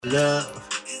I'm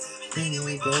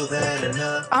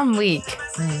weak.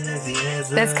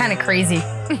 That's kind of crazy.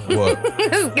 What?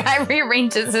 This guy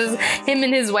rearranges him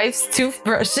and his wife's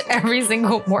toothbrush every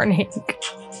single morning.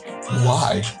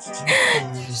 Why?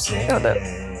 Hold up.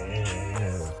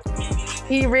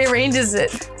 He rearranges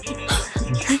it.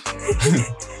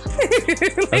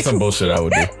 That's some bullshit I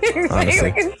would do,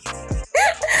 honestly.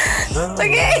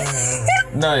 Okay.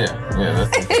 No, yeah,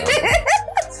 that's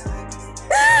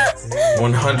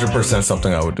 100%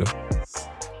 something I would do.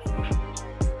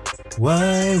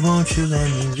 Why won't you let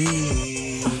me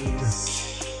leave?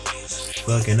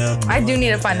 Fucking up. I do need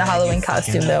to find the Halloween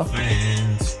costume though.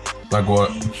 Like what?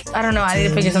 I don't know. I need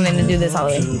to figure something to do this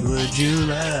Halloween. Would you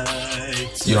like?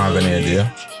 You don't have any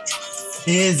idea?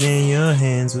 Is in your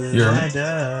hands will You're- I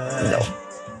die? No.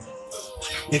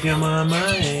 If your mama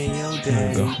and your There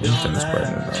you go. daddy You can don't spread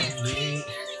it like me,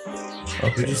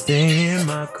 would you Okay. stay in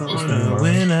my corner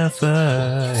when I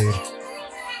fight?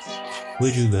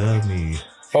 Would you love me?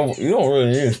 Oh, you don't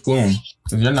really need a spoon.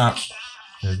 Cause you're not.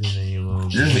 You're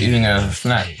just eating as a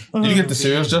snack. Did you get the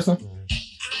cereals, Justin?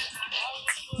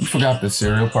 You forgot the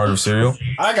cereal part of cereal,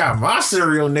 I got my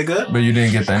cereal, nigga. but you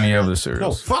didn't get any other No,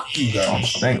 cereals. fuck you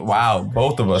guys. Wow,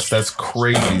 both of us. That's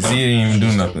crazy. Zia didn't even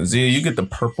do nothing. Zia, you get the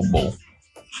purple bowl.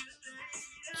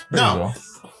 There you No. go.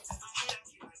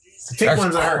 Take That's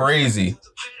ones are crazy.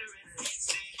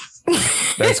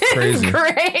 That's crazy.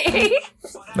 Great.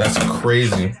 That's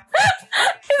crazy.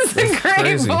 It's That's a great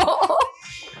crazy. bowl.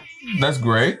 That's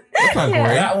gray. That's not Yeah.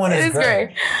 gray. That one is It's great.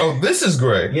 great. Oh, this is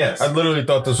gray. Yes. I literally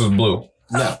thought this was blue.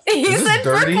 No. He Is this said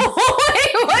dirty? purple.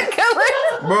 Wait, what color?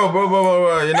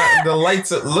 Bro. You're not, the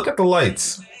lights. Look at the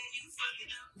lights.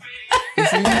 You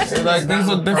see? Like, these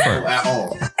look different. At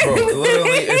all. Bro,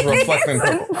 literally, it's reflecting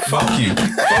purple. Fuck you.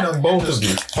 Fuck both of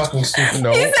you. Fucking stupid.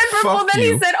 No. He said purple, Fuck then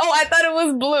you. he said, oh, I thought it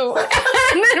was blue.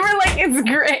 And then we're like, it's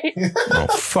gray. No,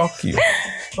 fuck you.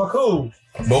 Fuck who?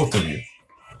 Both of you.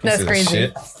 That's Piece of crazy.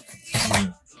 shit.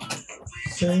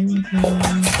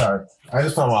 Sorry. I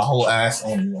just found my whole ass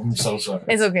on you. I'm so sorry.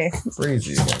 It's okay.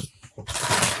 Crazy again.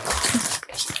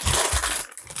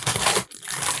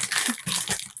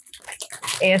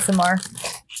 ASMR.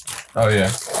 Oh, yeah.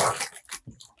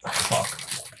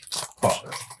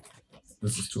 Fuck.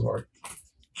 This is too hard.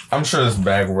 I'm sure this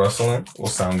bag rustling will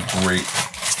sound great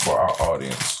for our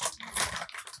audience.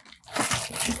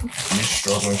 You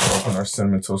struggling to open our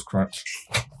Cinnamon Toast Crunch?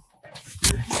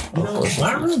 You know,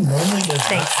 my room normally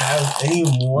does not have any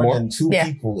more than two Yeah.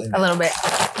 people in A it. little bit.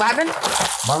 What happened?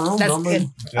 My room That's normally good.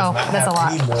 does Oh, not that's have a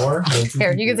lot. any more than two Here,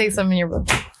 people. you can take some in your room.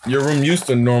 Your room used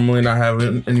to normally not have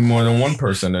any more than one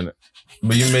person in it.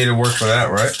 But you made it work for that,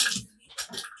 right?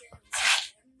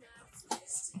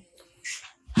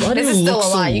 Why do This you is still a look so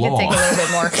lot. You can take a lost? little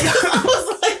bit more. I was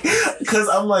like, because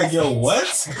I'm like, yo, what?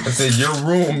 I said your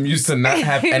room used to not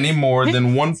have any more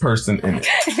than one person in it.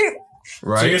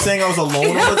 Right? So you're saying I was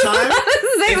alone all the time?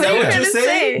 Say what that you're what trying you're to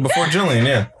saying? say. Before Jillian,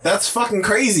 yeah. That's fucking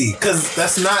crazy. Because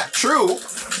that's not true.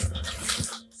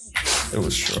 It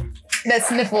was true. That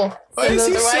sniffle. Why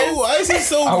is he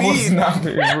so I was mean? not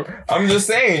being rude. I'm just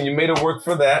saying, you made it work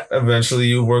for that. Eventually,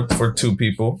 you worked for two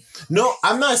people. No,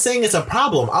 I'm not saying it's a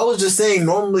problem. I was just saying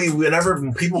normally whenever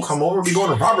people come over, we go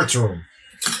to Robert's room.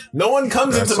 No one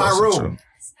comes That's into my also room.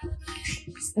 true.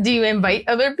 Do you invite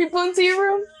other people into your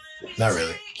room? Not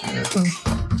really.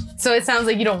 So it sounds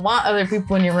like you don't want other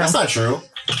people in your room. That's not true.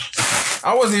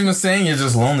 I wasn't even saying you're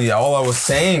just lonely. All I was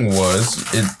saying was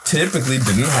it typically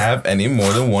didn't have any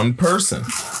more than one person.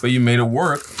 But you made it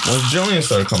work once Jillian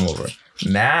started coming over.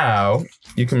 Now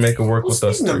you can make it work with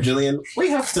us Speaking of three. Jillian, we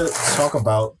have to talk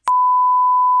about.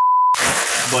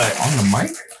 But On the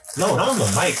mic? no, not on the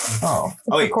mic. Oh.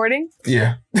 Oh wait. Recording?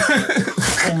 Yeah.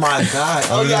 Oh my god.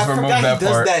 Oh I'll yeah, I just remove forgot that he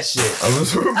does part. that shit. I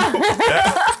was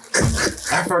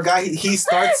I forgot he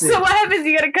starts it. So what happens?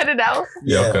 You gotta cut it out?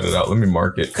 Yeah, I'll cut it out. Let me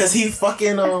mark it. Cause he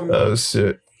fucking Oh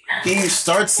shit. he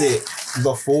starts it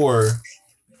before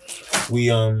we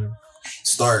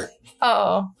start.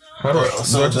 Oh. How do I,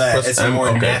 So do I just that press it's a M? more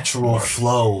Okay. natural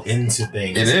flow into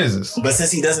things. It is. But since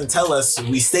he doesn't tell us,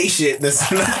 we say shit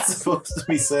that's not supposed to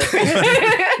be said.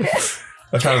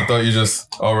 I kind of thought you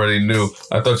just already knew.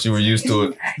 I thought you were used to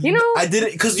it. You know, I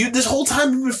didn't because you this whole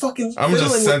time you've been fucking I'm just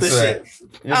fiddling with this sensitive.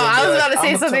 shit. I was about to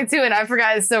say I'm something too, and I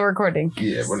forgot it's still recording.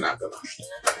 Yeah, we're not gonna.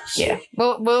 Yeah,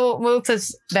 we'll touch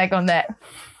back on that.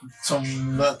 So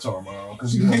not tomorrow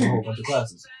because you have a whole bunch of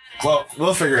classes. Well,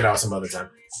 we'll figure it out some other time.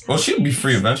 Well, she'll be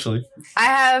free eventually. I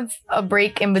have a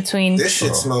break in between. This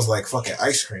shit Oh. smells like fucking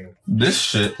ice cream. This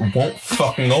shit won't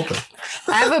fucking open.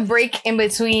 I have a break in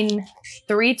between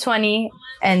 3:20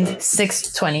 and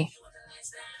 6:20.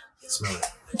 Smell it.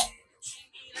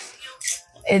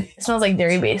 it smells like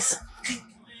dairy base.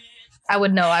 I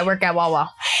would know. I work at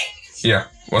Wawa. Yeah.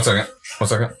 1 second.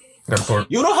 Gotta pour.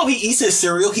 You know how he eats his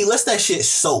cereal? He lets that shit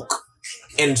soak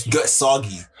and get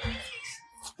soggy.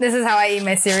 This is how I eat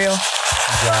my cereal.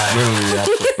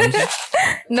 Literally.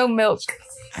 No milk.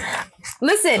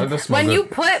 Listen, when you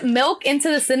put milk into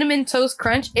the Cinnamon Toast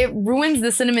Crunch, it ruins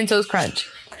the Cinnamon Toast Crunch.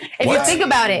 If you think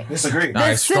about it. Disagree.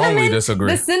 I strongly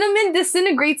disagree. The cinnamon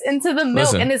disintegrates into the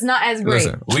milk and it's not as great.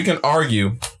 Listen, we can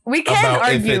argue. We can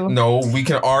argue. We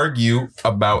can argue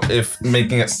about if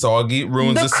making it soggy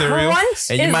ruins the cereal.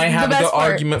 And you might have a good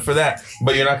argument for that.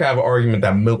 But you're not going to have an argument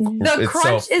that milk the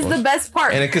crunch is the best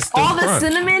part. And it can still the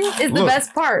cinnamon is the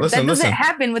best part. That doesn't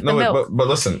happen with the milk. But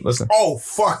listen. Oh,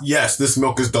 fuck yes. This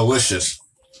milk is delicious.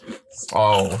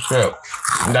 Oh, shit.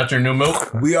 That's your new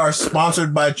milk? We are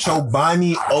sponsored by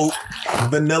Chobani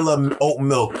Vanilla Oat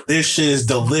Milk. This shit is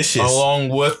delicious. Along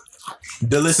with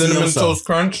Cinnamon Toast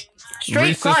Crunch. Straight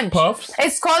Reese's Crunch. Puffs.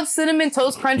 It's called Cinnamon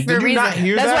Toast Crunch for a reason.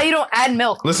 That's why you don't add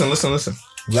milk. Listen.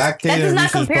 That does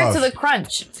not compare to the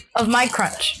crunch of my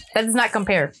crunch. That does not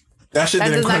compare. That shit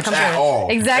didn't crunch at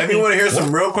all. Exactly. If you want to hear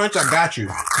some real crunch, I got you.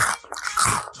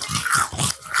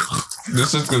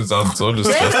 This is going to sound so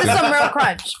disgusting. This is some real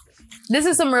crunch. This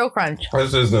is some real crunch.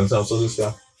 This is going to sound so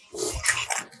disgusting.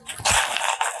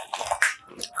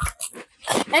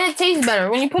 And it tastes better.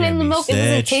 When you put it in the milk, it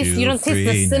doesn't taste. You don't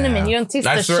taste the cinnamon. You don't taste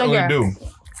the sugar. I certainly do.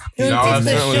 You don't taste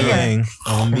the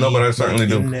sugar. No, but I certainly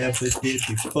do. Never did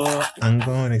before. I'm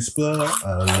going to explore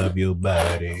all of your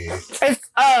body. It's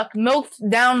a milked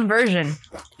down version.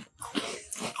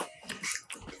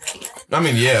 I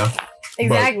mean, yeah.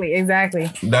 Exactly.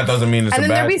 That doesn't mean it's a bad one. And then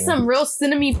there'll be some real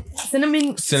cinnamony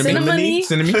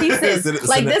pieces.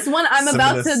 Like this one I'm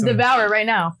about to devour right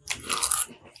now.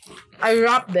 I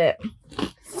dropped it.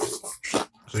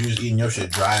 So you're just eating your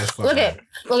shit dry as fuck. Look at.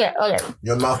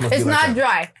 Your mouth must it's be like not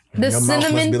dry. The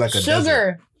cinnamon like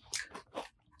sugar.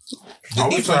 I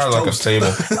would try like a stable.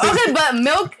 Okay, but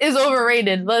milk is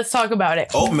overrated. Let's talk about it.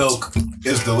 Oat milk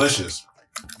is delicious.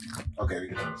 Okay, we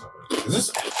can do this. Is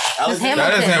this Hamilton?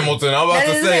 That is Hamilton. I'm about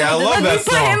to say, I love that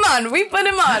song. We put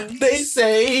him on. They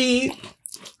say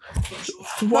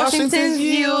Washington's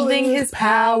yielding his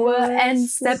power and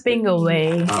stepping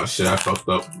away. Oh shit, I fucked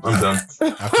up. I'm done.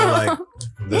 I feel like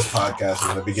this podcast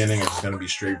in the beginning is going to be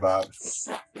straight vibes.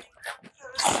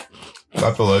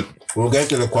 I feel like we'll get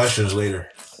to the questions later.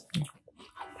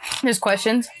 There's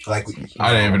questions. Like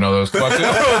I didn't even know there was questions.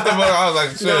 I was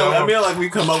like, shit. No, I mean, like we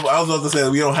come up. I was about to say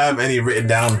that we don't have any written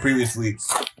down previously.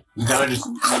 We kind of just.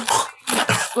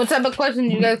 What type of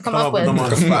questions you guys come up with? Them on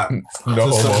the spot. No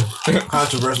homo.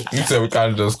 Controversial. You said we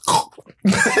kind of just.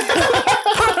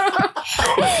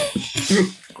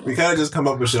 We kind of just come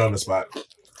up with shit on the spot.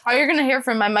 All you're gonna hear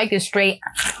from my mic is straight.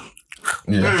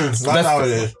 Yeah, that's how it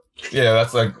is. Yeah,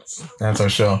 that's our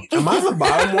show. Am I the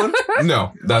bottom one?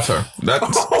 No, that's her.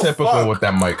 That's typical with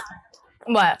that mic.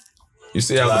 What? You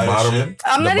see how the bottom?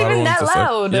 I'm not even that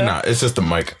loud. You're not. It's just the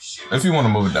mic. If you want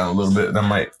to move it down a little bit, that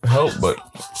might help, but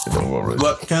it don't work really.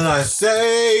 What can I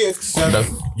say except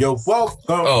you're welcome?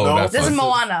 Oh, no, this is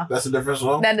Moana. That's a different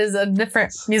song? That is a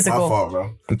different musical. My fault,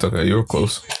 bro. It's okay. You were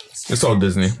close. It's all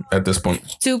Disney at this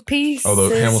point. 2 pieces. Although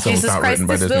Hamilton was not written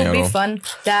by Disney at all. This will be fun.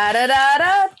 Da da da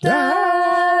da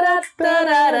da da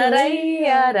da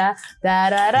da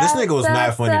da da. This nigga was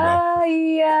mad funny,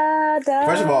 bro.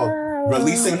 First of all,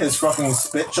 releasing his fucking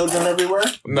spit children everywhere.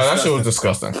 No, that shit was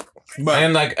disgusting.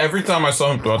 And like every time I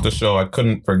saw him throughout the show, I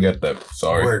couldn't forget that.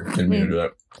 Sorry, didn't mean to do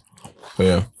that. But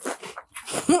yeah.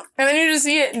 And then you just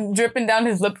see it dripping down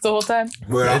his lips the whole time.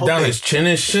 Down his chin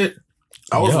and shit.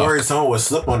 I was worried someone would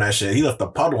slip on that shit. He left a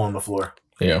puddle on the floor.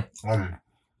 Yeah.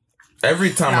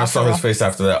 Every time I saw his face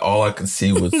after that, all I could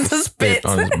see was the spit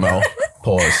on his mouth.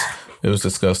 Pause. It was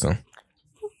disgusting.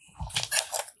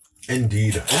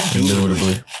 Indeed.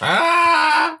 Indubitably.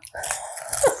 Ah!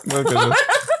 Look at this.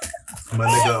 My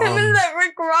nigga, him and that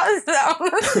Rick Ross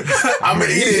sound. I'm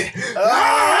gonna eat it.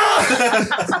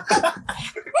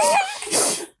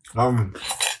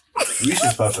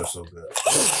 Reese's Puffs are so good.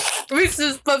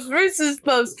 Reese's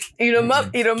Puffs. Eat them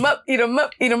up, eat them up, eat them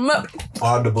up, eat them up.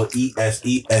 Audible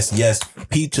E-S-E-S, yes.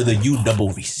 P to the U double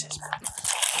Reese's.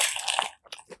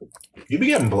 You be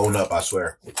getting blown up, I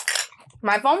swear.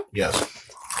 My phone? Yes.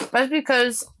 That's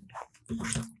because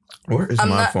where is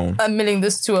my phone? I'm admitting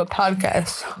this to a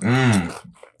podcast.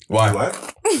 Why? What?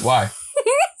 Why?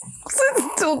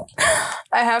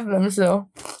 I have them still.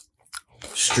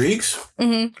 Streaks?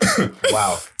 Mm-hmm.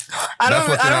 Wow. That's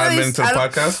what you're not admitting to the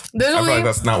podcast? I feel like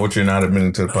that's not what you're not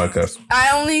admitting to the podcast.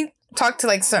 I only talk to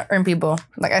like certain people.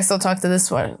 Like I still talk to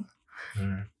this one.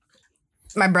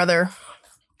 My brother.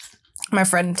 My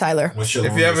friend Tyler. If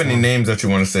you have any names that you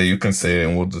want to say, you can say it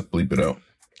and we'll just bleep it out.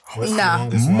 Nah.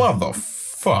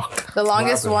 Motherfuck. The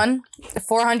longest one,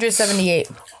 478.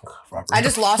 I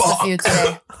just lost a few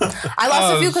today. I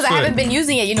lost a few because I haven't been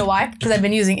using it. You know why? Because I've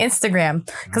been using Instagram.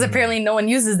 Because apparently no one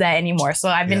uses that anymore. So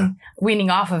I've been weaning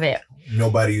off of it.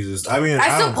 Nobody uses. I mean,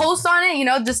 I still post on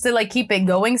it, just to like keep it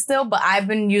going still. But I've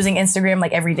been using Instagram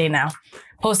like every day now,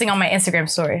 posting on my Instagram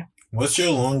story. What's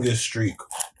your longest streak?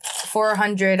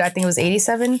 400. I think it was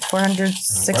 87.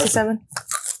 467.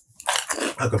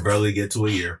 I could barely get to a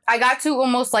year. I got to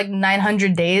almost like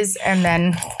 900 days and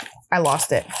then I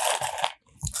lost it.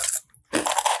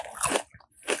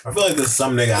 I feel like there's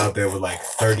some nigga out there with like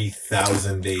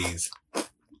 30,000 days.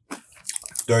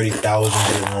 30,000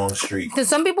 day long streak. Because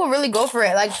some people really go for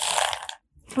it. Like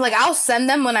I'll send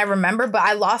them when I remember, but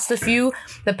I lost a few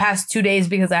the past 2 days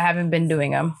because I haven't been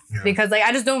doing them. Yeah. Because like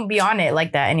I just don't be on it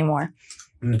like that anymore.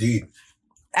 Indeed.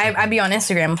 I be on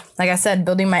Instagram. Like I said,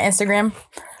 building my Instagram,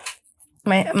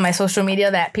 my social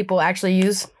media that people actually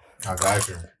use. I got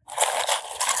you.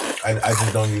 I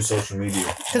just don't use social media.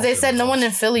 Because they said no one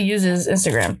in Philly uses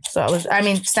Instagram. So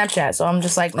Snapchat. So I'm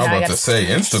just like, I was about to say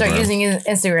Instagram. Start using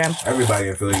Instagram. Everybody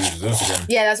in Philly uses Instagram.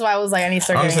 Yeah, that's why I was like, I need to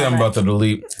start. Honestly, I'm about to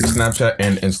delete Snapchat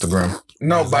and Instagram.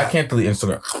 No, but I can't delete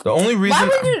Instagram. The only reason.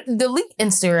 Why would you delete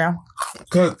Instagram?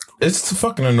 Because it's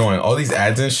fucking annoying. All these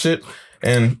ads and shit.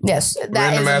 And yes,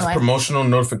 random ass promotional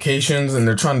notifications, and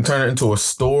they're trying to turn it into a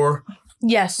store.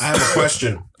 Yes. I have a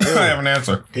question. I have an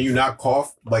answer. Can you not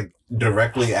cough like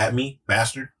directly at me,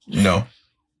 bastard? No.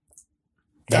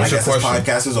 What's your question? This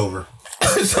podcast is over.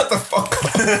 Shut the fuck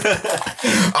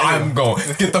up. I'm going.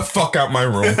 Get the fuck out my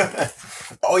room.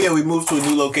 Oh yeah, we moved to a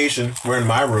new location. We're in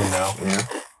my room now. Yeah.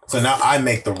 So now I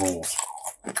make the rules.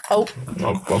 Oh.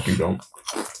 Oh, fuck you don't.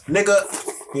 Nigga.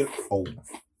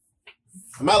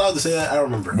 Am I allowed to say that? I don't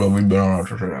remember. Well, we've been allowed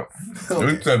to say that. Okay.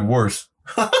 We said worse.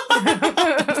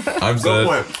 I've said.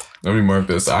 Let me mark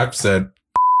this. I've said.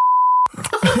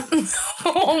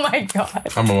 Oh my god.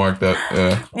 I'm gonna mark that.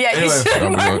 Yeah. Yeah, anyway, you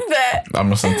should mark that. I'm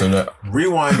gonna send to that.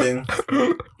 Rewinding.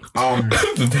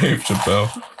 To Dave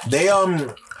Chappelle. They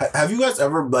have you guys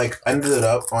ever like ended it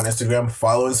up on Instagram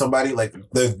following somebody? Like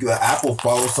the app will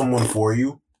follow someone for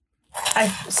you.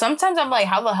 Sometimes I'm like,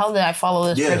 how the hell did I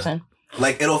follow this person?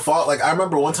 Like it'll follow. Like I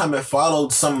remember one time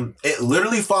it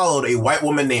literally followed a white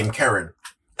woman named Karen,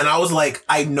 and I was like,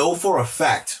 I know for a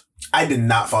fact I did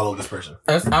not follow this person.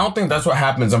 I don't think that's what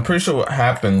happens. I'm pretty sure what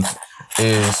happens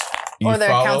is or their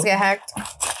accounts get hacked.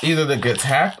 Either they get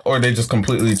hacked or they just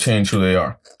completely change who they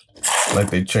are.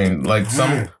 Like they change. Like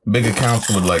some big accounts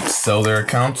would like sell their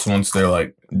accounts once they're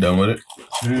like done with it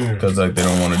because like they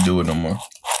don't want to do it no more.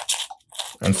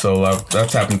 And so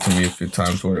that's happened to me a few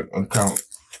times where an account.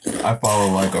 I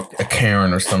follow like a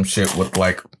Karen or some shit with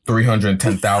like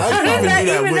 310,000 followers.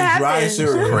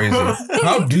 That crazy.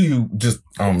 How do you just?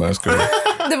 Oh, that's good.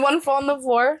 Did one fall on the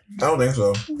floor? I don't think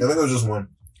so. I think it was just one.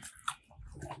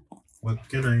 What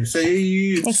can I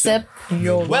say? Except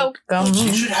you're welcome.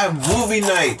 You should have movie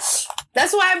nights.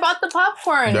 That's why I bought the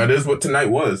popcorn. That is what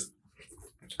tonight was.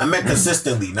 I meant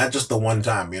consistently, not just the one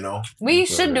time, We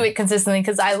should do it consistently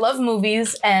because I love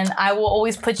movies and I will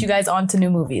always put you guys onto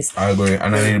new movies. I agree.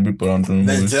 And I need to be put onto new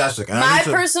movies. My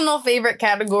personal favorite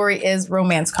category is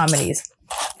romance comedies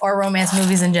or romance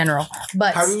movies in general.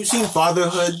 But have you seen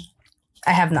Fatherhood?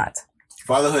 I have not.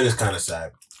 Fatherhood is kind of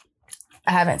sad.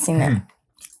 I haven't seen it.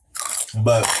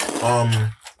 But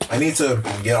I need to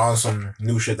get on some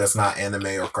new shit that's not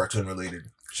anime or cartoon related.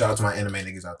 Shout out to my anime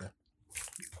niggas out there.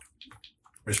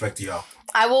 Respect to y'all.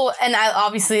 I will, and I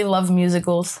obviously love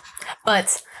musicals,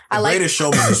 but The Greatest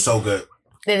Showman is so good.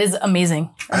 It is amazing.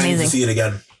 I need to see it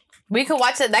again. We could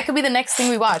watch it. That could be the next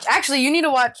thing we watch. Actually, you need to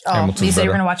watch. Oh, you said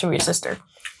you're gonna watch it with your sister.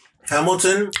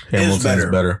 Hamilton is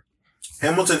better.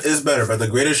 Hamilton is better, but The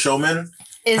Greatest Showman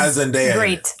has Zendaya.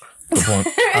 Great. Good point.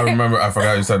 I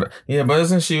forgot you said that. Yeah, but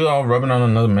isn't she all rubbing on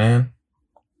another man?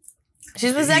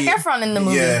 She's with Zac Efron in the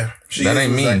movie. Yeah, that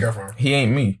ain't me. He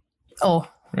ain't me. Oh.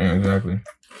 Yeah, exactly.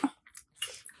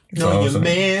 No,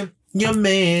 your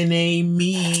man ain't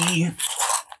me.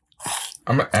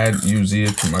 I'm gonna add you,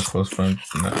 Xia, to my close friends.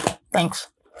 No. Thanks.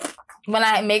 When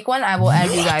I make one, I will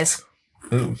add you guys.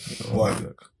 Ew.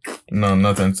 What? No,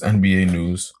 nothing. It's NBA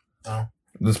news. Oh.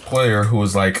 This player who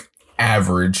was like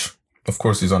average, of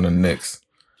course he's on the Knicks,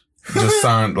 just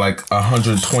signed like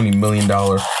 $120 million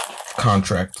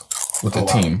contract with the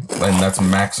team. And that's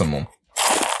maximum.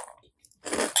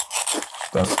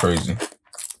 That's crazy.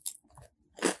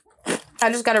 I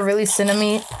just got a really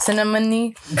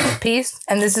cinnamony piece,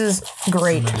 and this is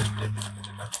great.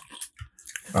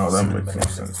 Oh, that makes no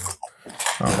sense.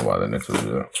 I don't know why the Knicks would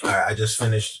do that. Alright, I just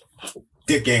finished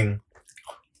dicking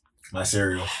my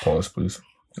cereal. Pause, please.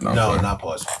 No, not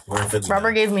pause. We're in Philly.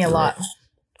 Robert gave me a lot.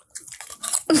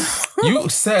 You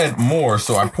said more,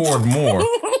 so I poured more.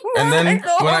 And then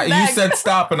you said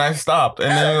stop, and I stopped. And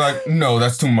then you're like, no,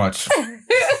 that's too much.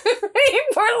 He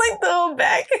poured like the whole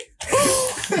bag.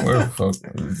 Where the fuck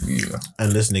is Xia?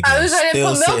 And this nigga I was trying to still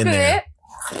put milk sitting in there,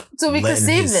 it so we could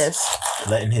save this.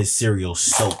 letting his cereal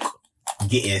soak,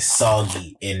 getting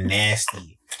soggy and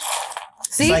nasty.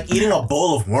 See? It's like eating a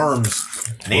bowl of worms.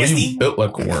 Nasty. Well, you built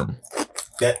like a worm.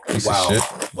 Piece of shit.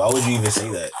 Why would you even say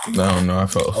that? I don't know. I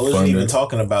felt I wasn't even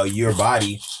talking about your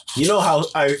body. You know how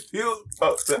I feel.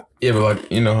 Yeah, but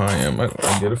like, you know how I am. I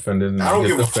get offended and I don't get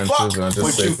give a defensive fuck and I just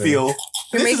what say you things. feel. You're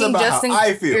This is making about Justin. how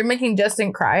I feel. You're making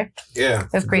Justin cry. Yeah,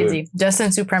 That's crazy.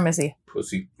 Justin supremacy.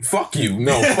 Pussy. Fuck you.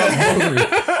 No, fuck both of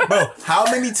you. bro. How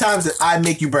many times did I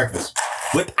make you breakfast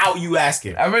without you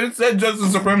asking? I already said Justin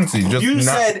supremacy.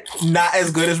 Said not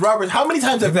as good as Robert. How many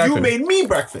times have you made me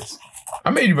breakfast? I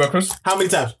made you breakfast. How many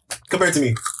times compared to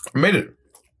me? I made it.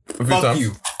 A few Fuck times.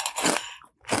 you.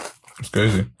 It's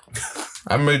crazy.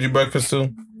 I made you breakfast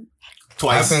too.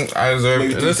 Twice. I think I deserve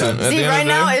Maybe it. three Listen, times. at See, the end right of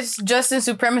the now day, it's Justin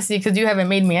supremacy because you haven't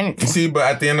made me anything. you see, but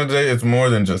at the end of the day, it's more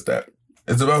than just that.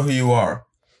 It's about who you are.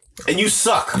 And you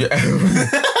suck. Yeah.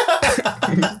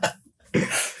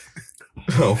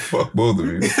 Oh, fuck both of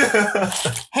you.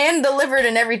 Hand delivered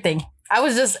and everything. I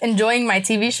was just enjoying my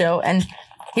TV show and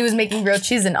he was making grilled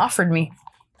cheese and offered me.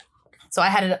 So I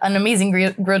had an amazing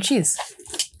grilled cheese.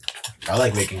 I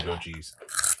like making grilled cheese.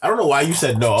 I don't know why you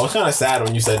said no. I was kind of sad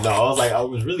when you said no. I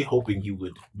was really hoping you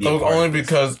would be a part Only of this.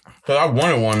 because I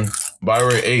wanted one, but I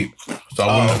already ate. So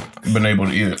I wouldn't have been able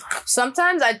to eat it.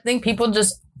 Sometimes I think people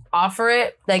just offer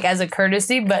it like as a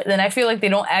courtesy, but then I feel like they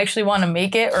don't actually want to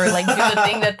make it or like do the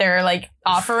thing that they're like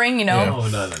offering, you know? No,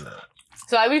 no.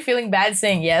 So I'd be feeling bad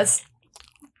saying yes.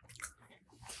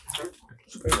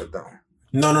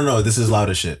 No. This is loud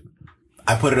as shit.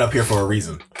 I put it up here for a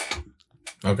reason.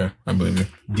 Okay, I believe you.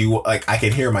 Do you I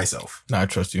can hear myself. No, I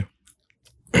trust you.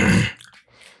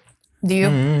 Do you?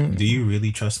 Mm-hmm. Do you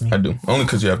really trust me? I do. Only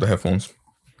because you have the headphones.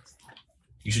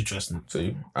 You should trust me. So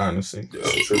you, honestly,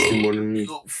 I trust you more than me.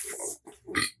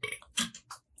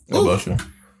 What about you?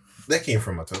 That came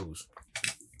from my toes.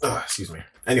 Excuse me.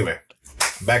 Anyway,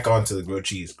 back on to the grilled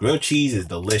cheese. Grilled cheese is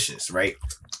delicious, right?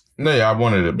 No, yeah, I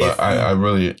wanted it, but I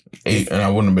really ate and I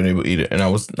wouldn't have been able to eat it. And I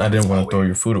didn't want to throw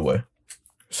your food away.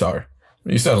 Sorry.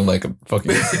 You sounded like a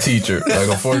fucking teacher, like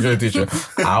a fourth grade teacher.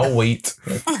 I'll wait.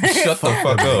 Like, shut the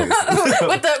fuck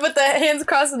up. with the hands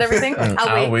crossed and everything.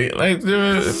 I'll wait. Like,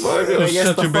 dude, shut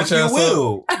your bitch ass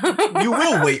up. You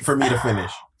will wait for me to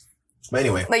finish. But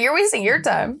anyway, Like you're wasting your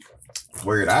time.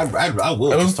 word. I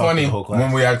will. It was just talk to funny the whole class.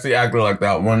 when we actually acted like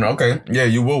that. When yeah,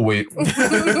 you will wait. I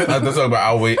have to talk about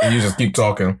I'll wait, and you just keep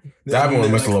talking. That happened with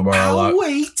Mr. LeBar a lot. I'll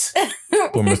wait.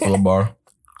 Poor Mr. LeBar.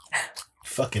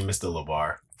 Fucking Mr.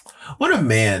 LeBar. What a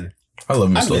man. I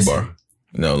love I Mr. miss LeBar. him.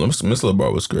 No, Mr.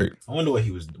 LeBar was great. I wonder what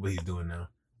he's doing now.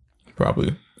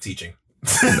 Probably. Teaching.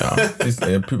 No.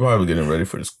 People probably getting ready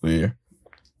for the school year.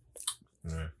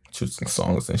 Mm. Choosing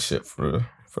songs and shit for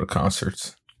the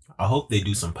concerts. I hope they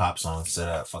do some pop songs instead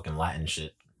of that fucking Latin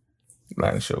shit.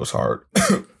 Latin shit was hard.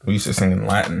 We used to sing in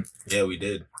Latin. Yeah, we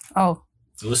did. Oh.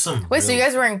 It was some. Wait, so you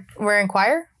guys were in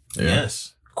choir? Yeah.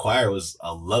 Yes. Choir was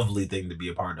a lovely thing to be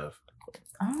a part of.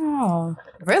 Oh,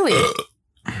 really?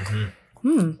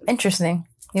 Interesting.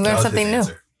 You learned something new.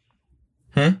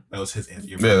 That was his answer.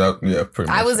 Yeah,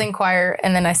 pretty much. I was in choir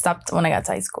and then I stopped when I got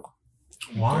to high school.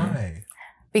 Why?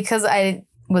 Because I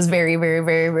was very, very,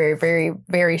 very, very, very,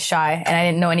 very shy and I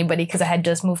didn't know anybody because I had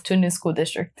just moved to a new school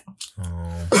district.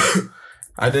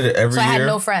 I did it every So I year. had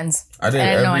no friends. I did it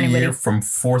didn't know every anybody. year from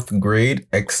 4th grade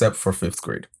except for 5th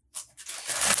grade.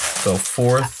 So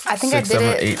 4th, I think 6th, I did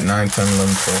 7th, it- 8th, 9th, 10th,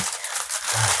 11th, 12th.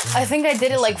 I think I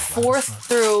did it like 4th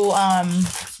through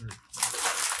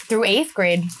 8th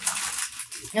grade.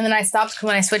 And then I stopped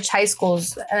when I switched high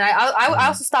schools. And I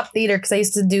also stopped theater because I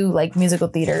used to do like musical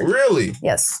theater. Really?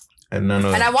 Yes. And none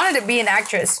of And I wanted to be an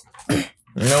actress. You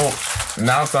know,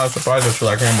 now it's not surprised that you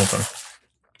like Hamilton.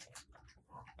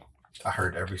 I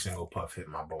heard every single puff hit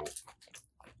my bowl.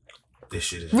 This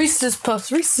shit is. Reese's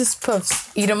Puffs, Reese's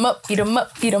Puffs. Eat 'em up, eat 'em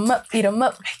up, eat 'em up, eat 'em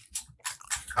up.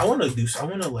 I want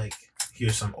to like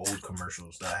hear some old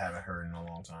commercials that I haven't heard in a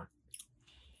long time.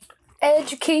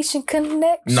 Education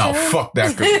Connection. No, fuck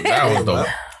that. That was dope.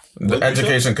 The What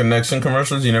Education Connection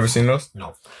commercials, you never seen those?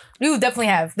 No. You definitely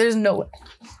have. There's no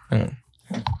way.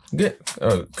 Get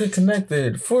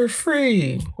connected for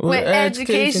free With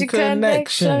Education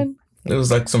Connection. It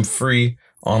was like some free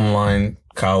online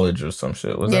college or some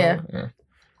shit. Was Yeah. that? Yeah.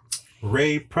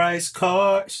 Ray Price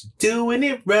Cars, doing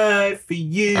it right for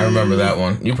you. I remember that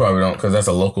one. You probably don't, because that's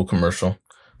a local commercial.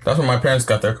 That's where my parents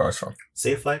got their cars from.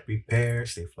 Safe Flight Repair,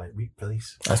 Safe Flight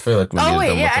Replace. I feel like we Oh used wait,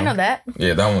 them yeah, with I them. know that.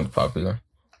 Yeah, that one's popular.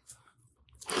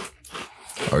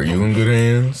 Are you in good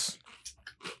hands?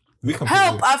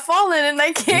 Help! I've fallen and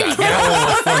I can't get That one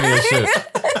was up. funny as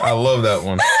shit. I love that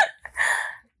one.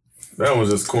 That was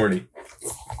just corny.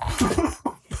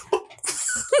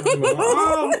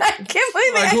 I can't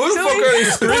believe Like, they who the fuck actually are they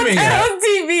put screaming that at? on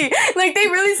TV. Like they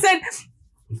really said,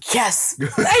 yes. Like,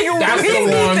 That's we the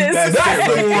need one. this.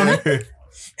 That's the one.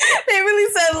 They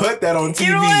really said, Put that on TV.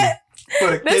 you know what?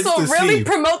 For the This kids will to really see.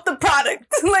 promote the product.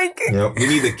 Like, Yep. We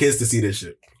need the kids to see this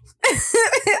shit.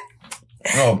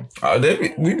 Oh,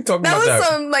 we be talking that about was that.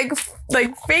 some like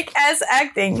fake ass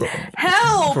acting.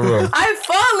 Help! For real. I've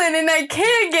fallen and I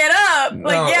can't get up. Like,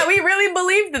 No. yeah, we really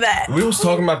believed that. We was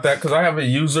talking about that because I have a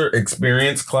user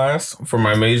experience class for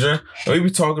my major. And we be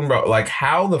talking about like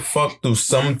how the fuck do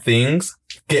some things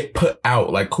get put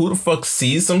out? Like who the fuck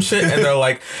sees some shit and they're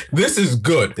like, this is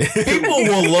good. People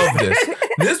will love this.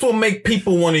 This will make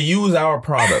people want to use our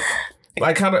product.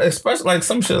 Like how to, especially like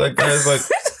some shit like that is like,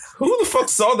 who the fuck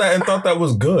saw that and thought that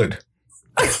was good?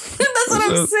 That's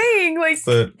what I'm saying. Like,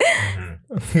 But,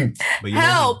 But you know,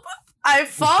 help! I've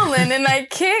fallen and I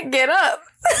can't get up.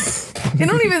 It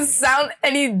don't even sound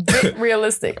any bit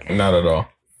realistic. not at all.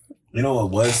 you know what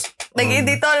was? Like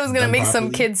they thought it was gonna done make some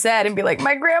properly? kid sad and be like,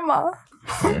 my grandma.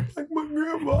 Like my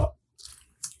grandma.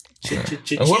 And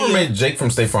whoever made Jake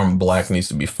from State Farm black needs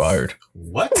to be fired.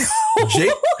 What?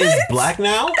 Jake is black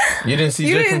now? You didn't see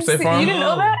You Jake from didn't State see- Farm? you didn't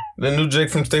know that? The new Jake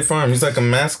from State Farm. He's like a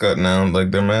mascot now, like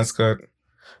their mascot.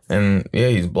 And yeah,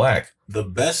 he's black. The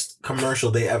best commercial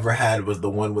they ever had was the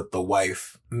one with the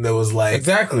wife. And there was like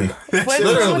Exactly. that What shit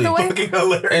was was with the wife? fucking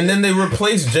hilarious. And then they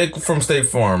replaced Jake from State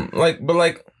Farm. But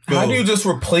how Bro. do you just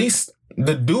replace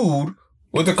the dude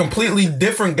with a completely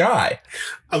different guy?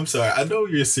 I'm sorry, I know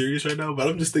you're serious right now, but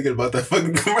I'm just thinking about that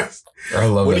fucking commercial. I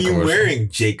love What that are you commercial. wearing,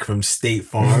 Jake from State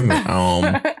Farm?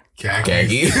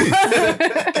 Khaki.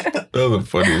 That was the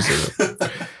funniest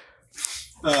shit.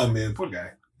 Oh man, poor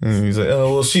guy. And he's like,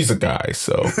 oh, well, she's a guy,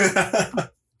 so.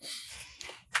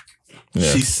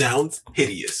 Yeah. She sounds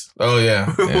hideous. Oh,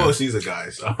 yeah. Well, she's a guy,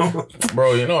 so.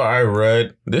 Bro, you know what I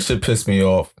read? This shit pissed me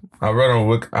off. I read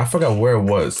on I forgot where it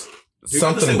was. You're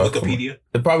gonna say about Wikipedia?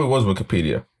 It probably was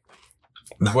Wikipedia.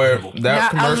 Not Where credible. that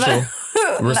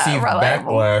commercial received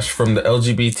backlash from the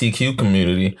LGBTQ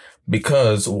community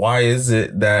because why is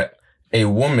it that a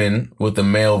woman with a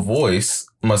male voice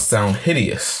must sound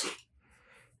hideous?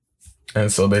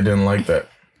 And so they didn't like that.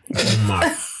 Oh my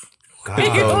So You're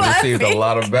god. it laughing. received a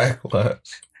lot of backlash.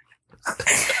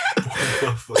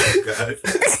 Oh fucking god.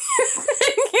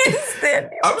 I can't stand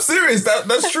you. I'm serious.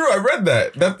 That's true. I read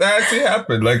that. That actually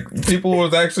happened. Like people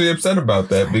was actually upset about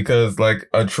that because like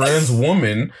a trans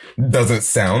woman doesn't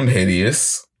sound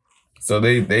hideous. So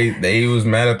they was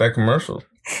mad at that commercial.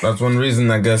 That's one reason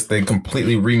I guess they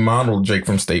completely remodeled Jake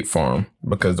from State Farm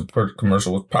because the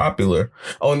commercial was popular.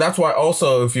 Oh, and that's why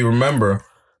also if you remember,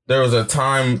 there was a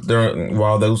time during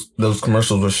while those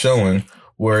commercials were showing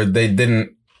where they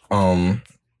didn't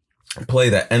play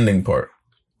that ending part.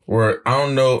 Where I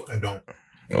don't know. I don't.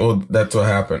 Well, that's what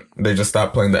happened. They just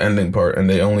stopped playing the ending part, and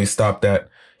they only stopped at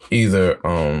either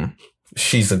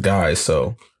she's a guy.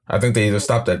 So I think they either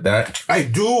stopped at that. I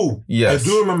do. Yes. I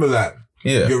do remember that.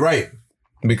 Yeah, You're right.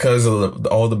 because of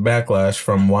all the backlash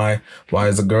from why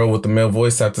does a girl with the male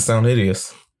voice have to sound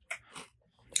hideous?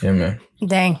 Yeah, man.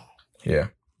 Dang. Yeah,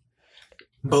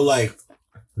 But like,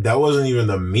 that wasn't even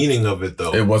the meaning of it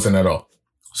though. it wasn't at all.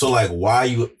 So like, why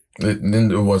you? It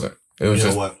wasn't. It was You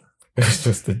just. know what? It was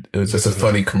just. It was just a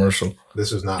funny commercial.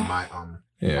 This is not my my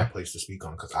Yeah, place to speak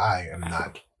on because I am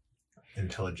not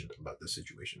intelligent about this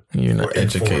situation. you're not Or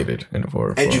informed. educated.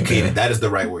 Educated. That is the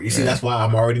right word. You see, Yeah. that's why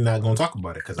I'm already not going to talk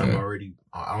about it because I'm Yeah. already.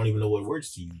 I don't even know what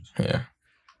words to use. Yeah.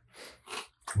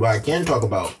 What I can talk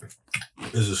about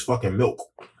is this fucking milk.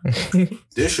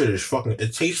 This shit is fucking.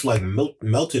 It tastes like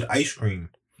melted ice cream.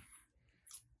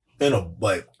 In a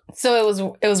like, So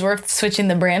it was worth switching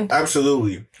the brand.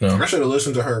 absolutely. No. I should have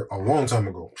listened to her a long time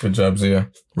ago. Good job, Zia.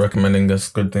 Recommending us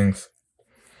good things.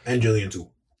 And Jillian too.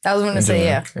 I was gonna say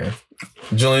yeah.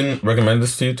 Jillian recommended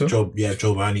this to you too?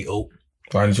 Giovanni Oat.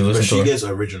 Why didn't you But listen she to it? gets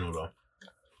original though.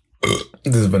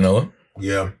 This is vanilla.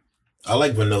 Yeah. I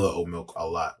like vanilla oat milk a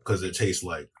lot because it tastes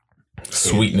like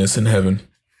Sweetness in heaven.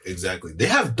 exactly. They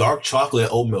have dark chocolate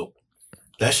oat milk.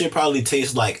 That shit probably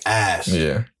tastes like ass.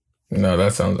 Yeah. No,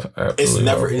 that sounds absolutely It's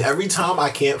never horrible. every time I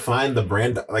can't find the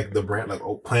brand like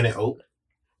Oat, Planet Oat.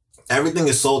 Everything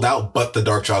is sold out but the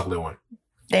dark chocolate one.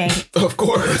 Dang. Of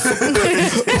course. Who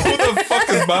the fuck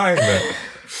is buying that?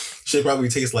 Shit probably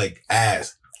tastes like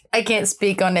ass. I can't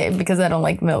speak on it because I don't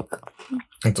like milk.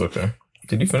 It's okay.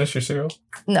 Did you finish your cereal?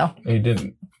 No. You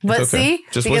didn't. But okay. see,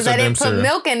 Just because I didn't put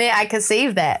milk in it, I could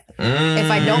save that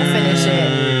if I don't finish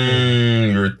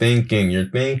it. You're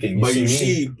thinking. But you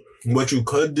see, what you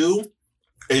could do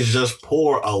is just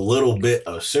pour a little bit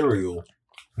of cereal,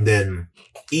 then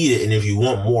eat it. And if you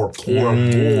want more, pour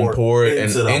it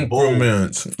into the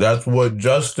increments. Bowl. That's what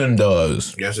Justin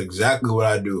does. That's exactly what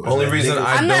I do. Only reason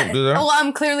I don't do that. Well,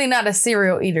 I'm clearly not a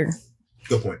cereal eater.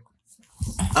 Good point.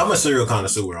 I'm a cereal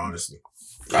connoisseur, honestly.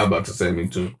 I'm about to say me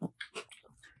too.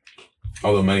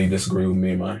 Although many disagree with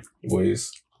me in my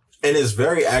ways. And it's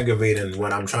very aggravating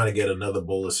when I'm trying to get another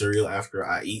bowl of cereal after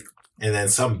I eat. And then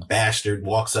some bastard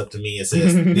walks up to me and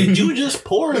says, "Did you just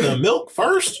pour the milk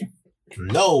first?"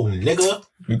 No, nigga.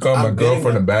 You call my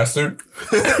girlfriend a bastard?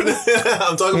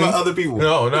 I'm talking about other people.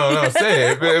 No.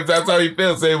 Say it. If that's how you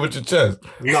feel, say it with your chest.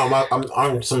 No,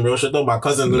 I'm some real shit though. My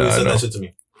cousin literally said that shit to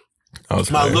me.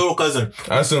 My little cousin.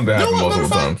 I assume that happened multiple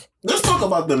times. Let's talk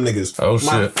about them niggas. Oh, shit.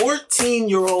 My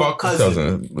 14-year-old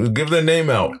cousin. Give their name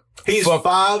out. He's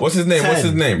 5. What's his name? 10. What's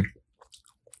his name?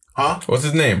 Huh? What's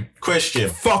his name? Christian.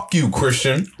 Fuck you,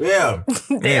 Christian. Yeah.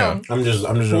 Damn. I'm just.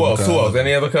 Who else?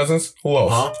 Any other cousins? Who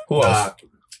else? Huh? Who else?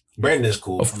 Brandon's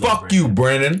cool. Oh, fuck you,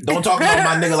 Brandon. Don't talk about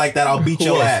my nigga like that. I'll beat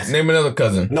your ass. Name another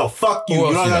cousin. No, fuck you.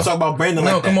 You don't gotta talk about Brandon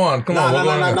like that. No, come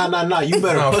on. Nah. You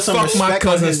better put some respect my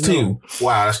cousins on his name. too.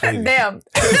 Wow, that's crazy. Damn.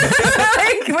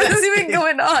 Like, what is even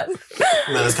going on?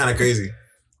 No, that's kind of crazy.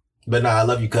 But nah, I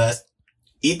love you, cuz.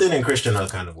 Ethan and Christian are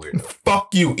kind of weird.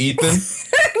 Fuck you, Ethan.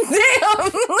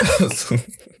 Damn.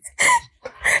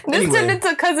 This turned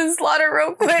into Cousin Slaughter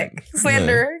real quick.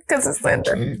 Slander. Cousin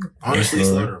Slander. Honestly,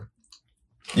 slaughter him.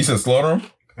 You said slaughter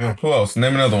him? Yeah. Who else?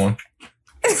 Name another one.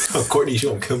 Courtney, you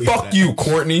don't kill me. Fuck you,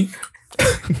 Courtney.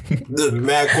 The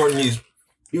mad Courtney's.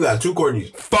 You got 2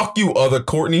 Courtneys. Fuck you, other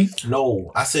Courtney.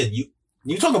 No, I said you.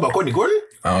 You talking about Courtney Gordon?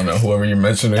 I don't know, whoever you're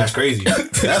mentioning. That's crazy.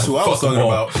 That's who I was talking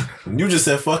about. You just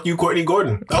said fuck you, Courtney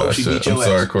Gordon. Oh, she beat your ass. I'm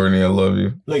sorry, Courtney. I love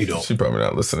you. No, you don't. She probably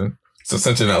not listening. So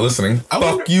since you're not listening,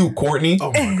 fuck you, Courtney.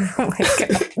 Oh my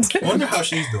god. I wonder how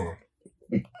she's doing.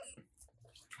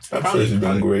 I'm sure she's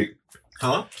doing great.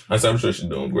 Huh? I'm sure she's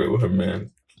doing great with her man.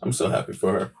 I'm so happy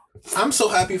for her. I'm so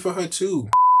happy for her too.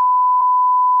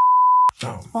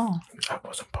 Oh. That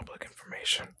wasn't public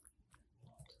information.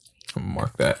 I'll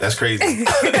mark that. That's crazy.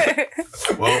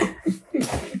 Well,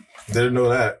 didn't know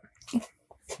that.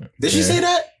 Did she say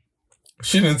that?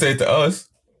 She didn't say it to us.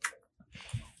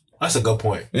 That's a good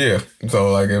point. Yeah.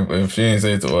 So like if she didn't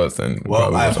say it to us, then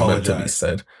well, I apologize. Meant to be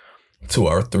said to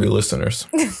our 3 listeners.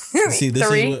 See, this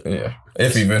 3? is what, yeah.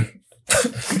 If even.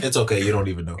 It's okay. You don't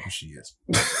even know who she is.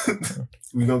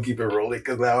 We're going to keep it rolling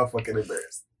because now I'm fucking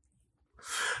embarrassed.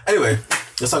 Anyway,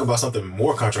 let's talk about something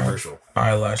more controversial.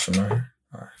 Eyelash in my hair.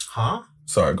 Huh?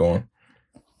 Sorry, go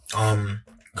on.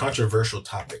 Controversial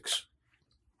topics.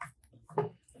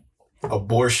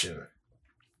 Abortion.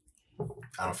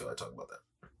 I don't feel like talking about that.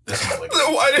 That's not like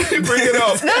Why did he bring it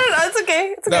up? No, it's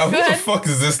okay. It's okay. Now, Go who ahead. the fuck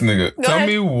is this nigga? Go Tell ahead.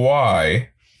 me why.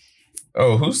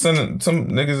 Oh, who's sending? Some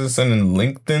niggas is sending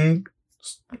LinkedIn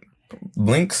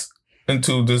links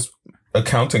into this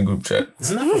accounting group chat.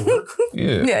 Isn't that for work?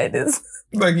 Yeah. Yeah, it is.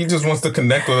 Like he just wants to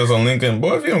connect with us on LinkedIn.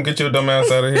 Boy, if you don't get your dumb ass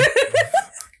out of here.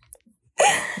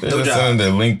 They're No just job. sending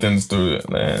their LinkedIns through it,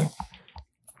 man.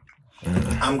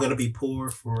 I'm going to be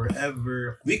poor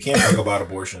forever. We can't talk about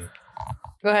abortion.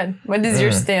 Go ahead. What is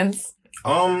your stance?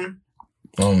 Oh,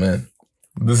 man.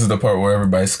 This is the part where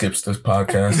everybody skips this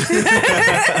podcast.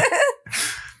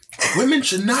 Women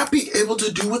should not be able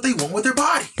to do what they want with their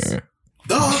bodies. Yeah.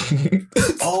 Duh.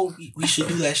 Oh, we should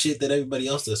do that shit that everybody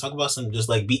else does. Talk about some, just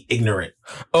like be ignorant.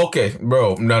 Okay,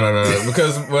 bro. No.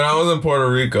 Because when I was in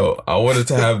Puerto Rico, I wanted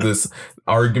to have this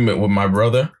argument with my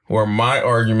brother where my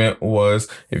argument was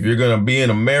if you're going to be in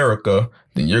America,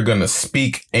 then you're going to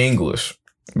speak English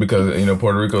because, you know,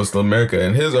 Puerto Rico is still America.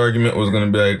 And his argument was going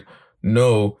to be like,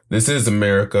 no, this is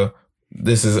America.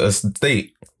 This is a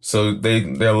state. So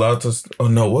they're allowed to. Oh,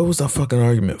 no. What was that fucking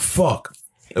argument? Fuck.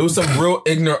 It was some real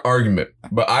ignorant argument.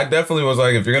 But I definitely was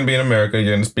like, if you're going to be in America,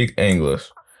 you're going to speak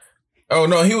English. Oh,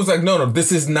 no. He was like, no,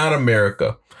 this is not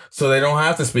America. So they don't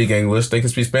have to speak English. They can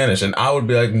speak Spanish. And I would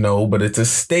be like, no, but it's a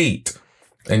state.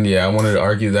 And yeah, I wanted to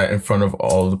argue that in front of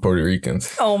all of the Puerto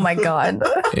Ricans. Oh my God.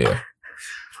 Yeah.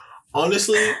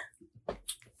 Honestly,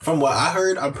 from what I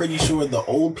heard, I'm pretty sure the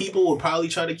old people would probably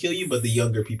try to kill you, but the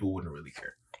younger people wouldn't really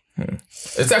care.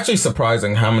 It's actually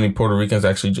surprising how many Puerto Ricans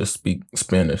actually just speak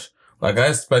Spanish. Like, I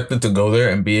expected to go there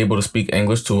and be able to speak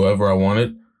English to whoever I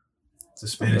wanted.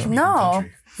 It's a Spanish speaking No.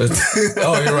 country.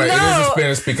 Oh, you're right. No. It is a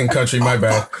Spanish speaking country. My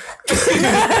bad.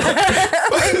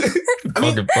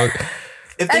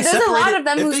 If And there's a lot separate of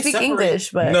them if who they speak separate-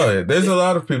 English, but No, there's a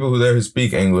lot of people who there who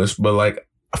speak English, but like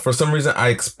for some reason I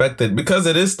expected, because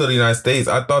it is still the United States,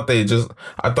 I thought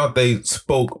they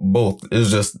spoke both. It's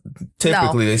just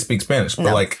typically they speak Spanish, but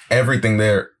No. like everything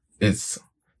there is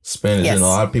Spanish, Yes. and a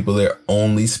lot of people there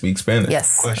only speak Spanish.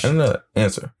 yes. I Question. don't know the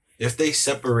answer. If they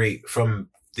separate from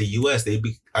the U.S.,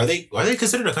 are they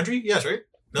considered a country? Yes, right?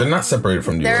 No. They're not separated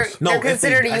from the They're, U.S. No, they're if they-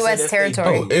 considered I a said U.S. if they-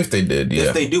 territory. Oh, if they did, yeah.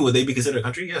 If they do, would they be considered a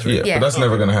country? Yes, right? Yeah, Yeah. but that's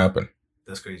never gonna happen.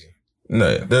 That's crazy.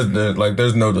 No,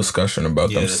 there's no discussion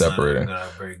about them that's separating. not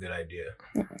a very good idea.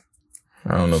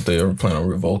 I don't know if they ever plan on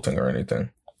revolting or anything.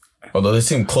 Although they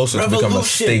seem closer to become a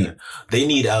state. They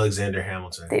need Alexander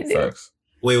Hamilton. They do. Facts.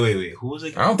 Wait. Who was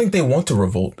it? I don't think they want to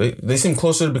revolt. They seem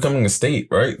closer to becoming a state,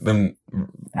 right? Than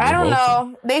I don't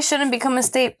revolting. know. They shouldn't become a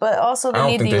state, but also I they don't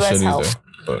need think the they U.S. should help. either.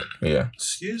 But yeah,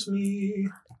 Excuse me.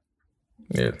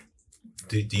 yeah.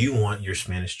 Do you want your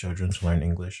Spanish children to learn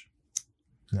English?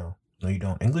 No, you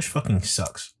don't. English fucking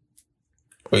sucks.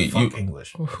 Wait, Fuck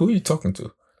English. who are you talking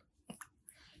to?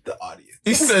 The audience.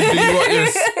 You said, do you want your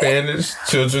Spanish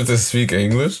children to speak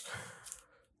English?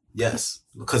 Yes,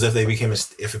 because if it became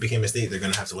a state, they're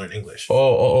gonna have to learn English.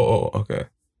 Oh, okay.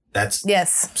 That's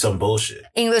Yes. some bullshit.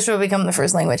 English will become the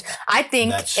first language. I think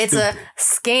That's it's a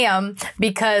scam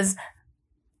because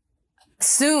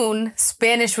soon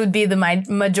Spanish would be the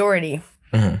majority.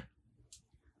 Mm-hmm.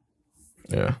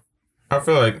 Yeah, I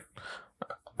feel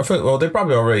well, they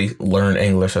probably already learn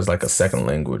English as like a second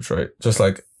language, right? Just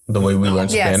like the way we learn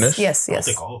Yes, Spanish. yes, I yes,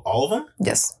 think all of them.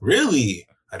 yes. Really?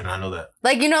 I did not know that.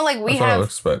 Like we That's what I would have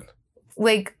expect.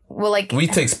 we We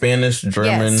take Spanish,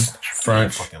 German, Yes.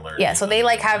 French. Fucking learn yeah. So they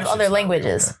like have That's other just not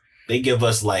languages. real. They give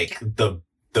us like the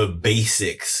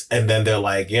basics, and then they're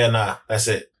like, yeah, nah, that's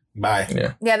it. Bye.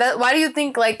 Yeah. Yeah, why do you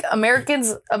think like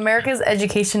America's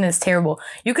education is terrible?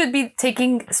 You could be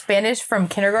taking Spanish from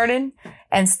kindergarten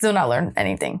and still not learn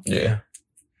anything. Yeah.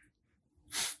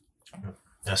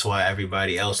 That's why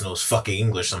everybody else knows fucking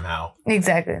English somehow.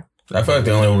 Exactly. I feel like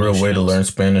the only real way to learn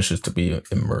Spanish is to be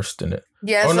immersed in it.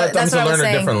 Yeah, Or not that's to what I was learn a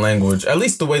saying. different language. At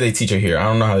least the way they teach it here. I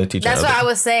don't know how they teach That's it. what I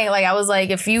was saying. Like I was like,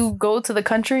 if you go to the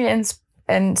country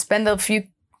and spend a few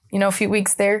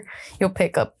weeks there, you'll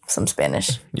pick up some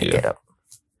Spanish. Pick Yeah. it up.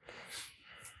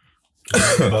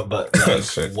 but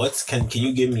like, can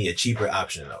you give me a cheaper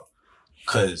option though?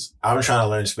 Because I'm trying to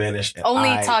learn Spanish. And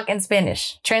Only talk in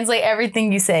Spanish. Translate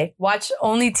everything you say. Watch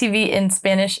only TV in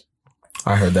Spanish.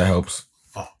 I heard that helps.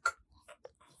 Fuck.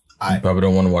 You probably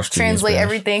don't want to watch TV in Translate Spanish.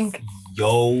 everything.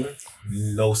 Yo,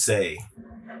 no say.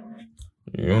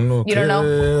 You You don't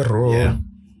know? Yeah.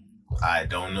 I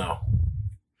don't know.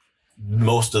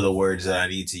 Most of the words that I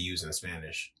need to use in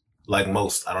Spanish. Like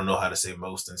most. I don't know how to say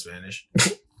most in Spanish.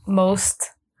 Most.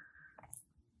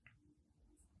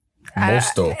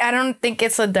 Mosto. I don't think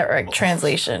it's a direct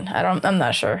translation. I'm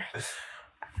not sure.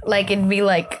 Like it'd be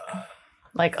like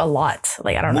a lot.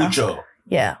 Like I don't know. Mucho.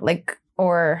 Yeah. Like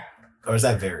or Or is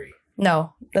that very?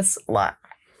 no, that's a lot.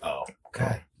 Oh,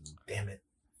 God. Damn it.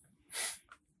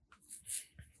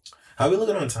 How are we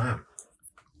looking on time?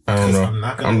 I don't know. I'm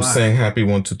not gonna I'm lie. saying happy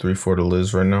 1, 2, 3, 4 to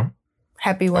Liz right now.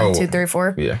 Happy 1, 2, 3,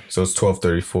 4. Yeah. So it's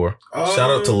 12:34. Shout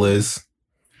out to Liz.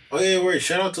 Oh yeah, wait.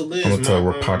 Shout out to Liz. I'm gonna tell her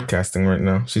we're podcasting right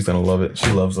now. She's gonna love it.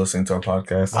 She loves listening to our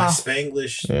podcast. My Oh.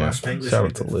 Spanglish. Yeah. My Spanglish. Shout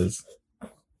out to Liz.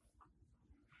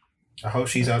 I hope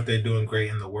she's out there doing great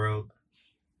in the world.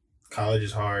 College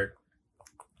is hard.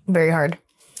 Very hard.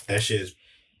 That shit is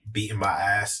beating my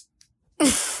ass.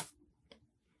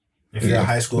 If you're a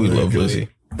high we schooler, love enjoy Lizzie.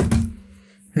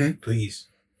 it. Please.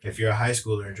 If you're a high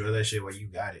schooler, enjoy that shit while you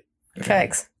got it.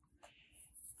 Facts.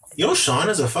 You know, Sean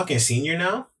is a fucking senior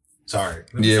now. Sorry.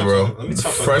 Let me Yeah, stop bro. talking- let me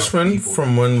stop talking Freshman about people.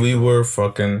 from when we were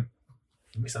fucking.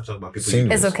 Let me stop talking about people.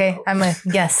 Senior. It's okay. I'm a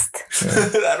guest.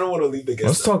 I don't want to leave the guest.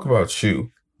 Let's talk about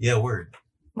you. Yeah, word.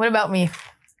 What about me?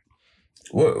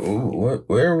 Where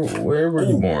were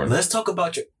you Ooh, born? Let's talk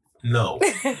about your. No.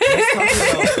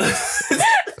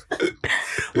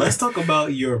 Let's talk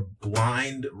about your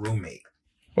blind roommate.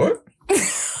 What?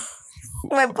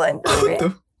 My blind What roommate.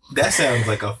 the? That sounds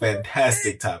like a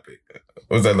fantastic topic.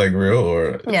 Was that like real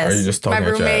or Yes. are you just My talking at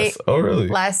your roommate ass? Oh, really?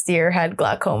 Last year had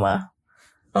glaucoma.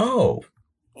 Oh.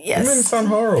 That didn't Yes. sound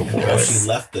horrible. Well, she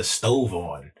left the stove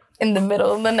on. In the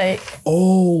middle of the night.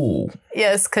 Oh.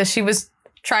 Yes, because she was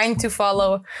trying to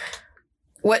follow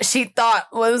what she thought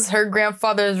was her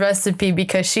grandfather's recipe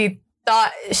because she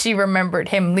thought she remembered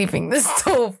him leaving the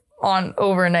stove on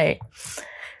overnight.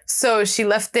 So she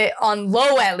left it on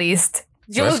low at least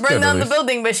She was burned down the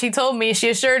building, but she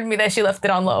assured me that she left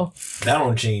it on low. That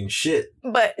don't change shit.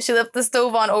 But she left the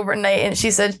stove on overnight, and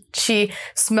she said she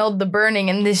smelled the burning,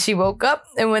 and then she woke up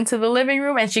and went to the living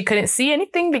room, and she couldn't see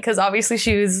anything because obviously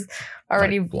she was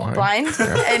already blind.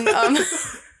 Yeah. And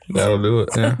that'll do it.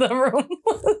 Yeah. The room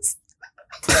was.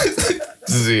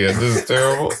 Zia, this is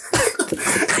terrible. This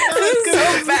is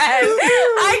so bad.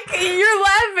 You're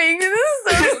laughing. This is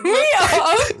so me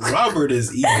off. Robert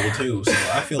is evil too, so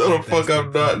I feel no, like the fuck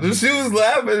I'm not. She was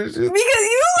laughing. Because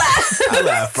you laughed. I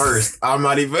laughed first. I'm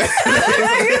not even. So then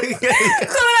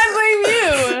I blame you.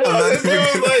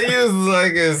 She was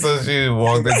like, and so she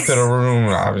walked into the room.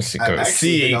 Obviously, she couldn't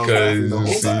see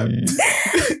because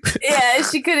yeah,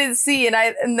 she couldn't see,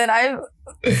 and then I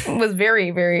was very,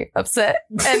 very upset.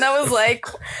 And I was like,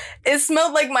 it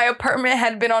smelled like my apartment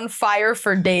had been on fire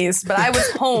for days, but I was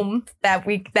home that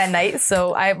night.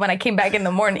 So when I came back in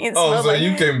the morning, it smelled like...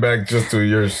 you came back just to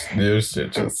your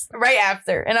shit just... Right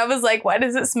after. And I was like, why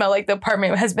does it smell like the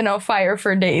apartment has been on fire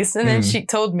for days? And then she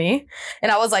told me,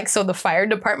 and I was like, so the fire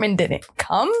department didn't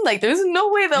come? Like, there's no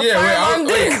way the fire alarm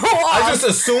didn't go off. I just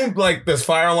assumed like this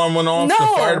fire alarm went off, the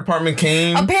fire department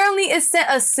came. Apparently it sent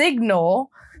a signal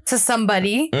to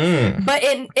somebody, but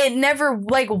it never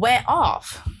like went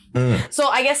off. So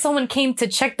I guess someone came to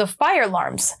check the fire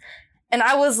alarms, and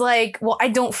I was like, well, I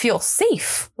don't feel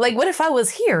safe. Like, what if I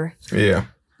was here? Yeah,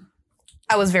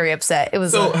 I was very upset. It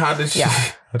was how did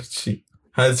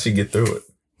she get through it?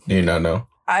 Do you not know?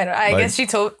 I guess she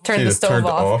turned the stove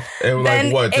off. It was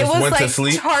then like what? Just went to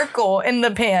sleep. Charcoal in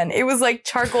the pan. It was like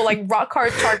charcoal, like rock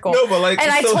hard charcoal. No, but like, and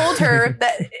I told her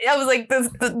that I was like,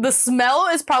 the smell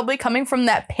is probably coming from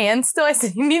that pan still. I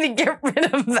said, you need to get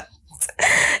rid of that.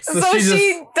 So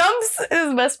she dumps, this is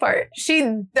the best part. She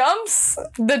dumps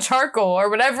the charcoal or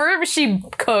whatever she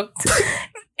cooked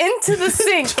into the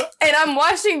sink, and I'm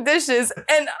washing dishes,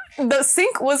 and the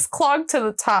sink was clogged to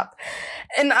the top.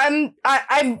 And I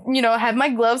have my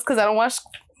gloves because I don't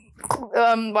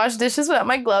wash dishes without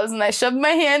my gloves, and I shoved my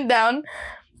hand down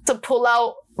to pull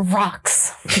out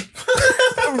rocks out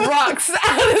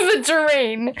of the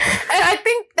drain, and I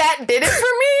think that did it for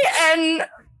me.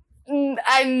 And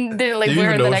I didn't like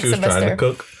wear her the next semester. Trying to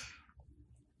cook?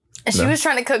 She was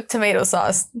trying to cook tomato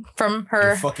sauce from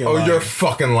her. You're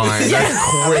fucking lying.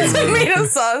 That's crazy. Tomato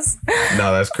sauce.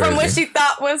 No, that's crazy. From what she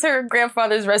thought was her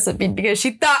grandfather's recipe because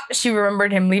she thought she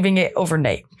remembered him leaving it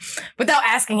overnight without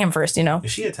asking him first, you know.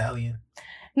 Is she Italian?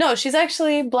 No, she's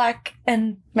actually Black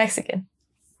and Mexican.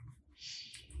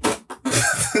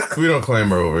 We don't claim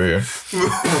her over here.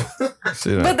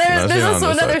 But there's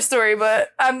also another story, but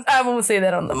I won't say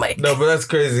that on the mic. No, but that's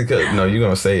crazy. You're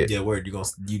gonna say it. Yeah, word. You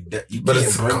but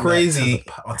it's crazy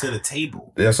onto the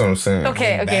table. That's what I'm saying.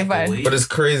 Okay, fine. But it's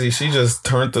crazy. She just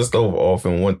turned the stove off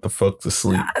and went the fuck to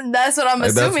sleep. That's what I'm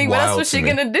assuming. What else was she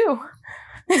gonna do?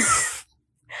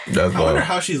 I wonder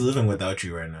how she's living without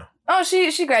you right now. Oh,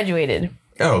 she graduated.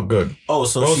 Oh, good. Oh,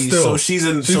 she's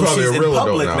in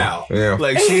public now. Yeah,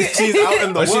 like she's out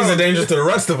in the world. She's a danger to the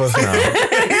rest of us now.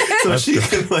 So she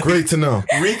can great to know.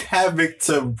 Wreak havoc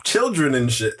to children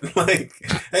and shit. Like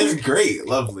that's great,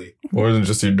 lovely. More than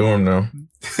just your dorm now.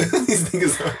 These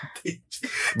niggas are.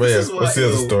 But yeah, what's the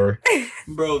other story?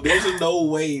 Bro, there's no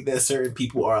way that certain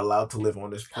people are allowed to live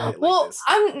on this planet. Well, like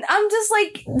this. I'm just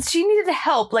like she needed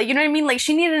help. Like you know what I mean? Like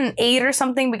she needed an aid or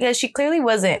something because she clearly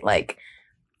wasn't like.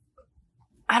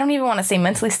 I don't even want to say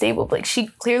mentally stable, but like she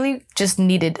clearly just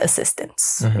needed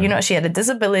assistance. You know, she had a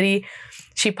disability.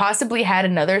 She possibly had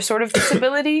another sort of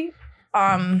disability,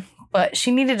 but she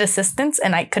needed assistance,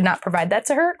 and I could not provide that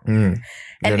to her. And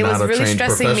it was really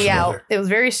stressing me out. It was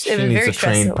very stressful.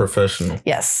 Trained professional.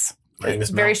 Yes, like Miss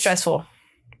very Mouse. Stressful.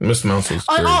 Miss Mouse was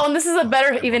great. And this is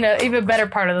a even better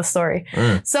part of the story.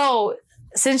 So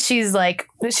since she's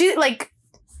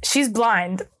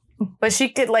blind. But she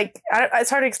could it's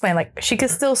hard to explain. Like she could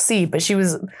still see, but she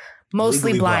was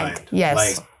mostly blind.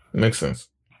 Yes, like, makes sense.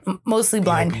 Mostly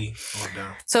blind.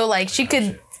 So like she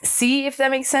could see, if that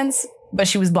makes sense, but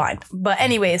she was blind. But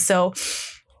anyway, so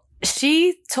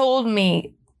she told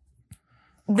me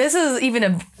this is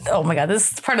oh my god,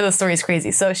 this part of the story is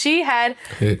crazy. So she had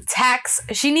tacks.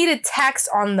 She needed tacks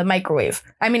on the microwave.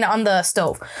 I mean, on the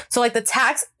stove. So like the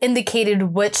tacks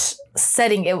indicated which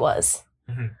setting it was.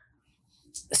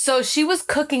 So she was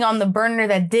cooking on the burner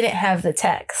that didn't have the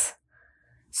tacks.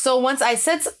 So once I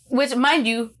said, which mind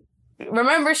you,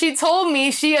 remember she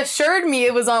assured me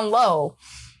it was on low.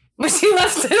 But she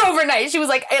left it overnight. She was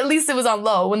like, at least it was on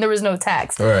low when there was no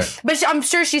tacks. All right. But I'm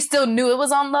sure she still knew it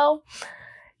was on low.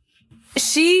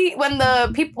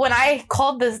 When I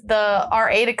called the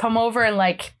RA to come over and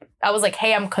like, I was like,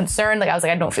 hey, I'm concerned. Like, I was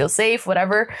like, I don't feel safe,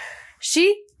 whatever.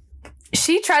 She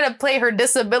she tried to play her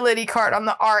disability card on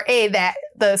the RA that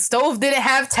the stove didn't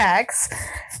have tax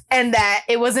and that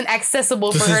it wasn't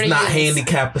accessible for her to use. This is not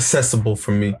handicap accessible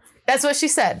for me. That's what she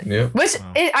said. Yeah. Which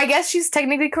I guess she's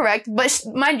technically correct, but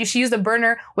mind you, she used a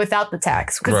burner without the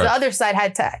tax because the other side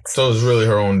had tax. So it's really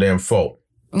her own damn fault.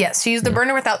 Yes, she used the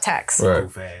burner without tax. Right. Too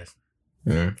fast.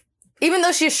 Yeah. Even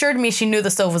though she assured me she knew the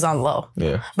stove was on low.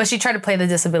 Yeah. But she tried to play the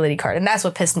disability card, and that's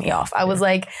what pissed me off. I was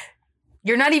like,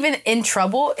 you're not even in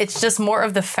trouble. It's just more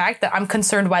of the fact that I'm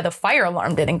concerned why the fire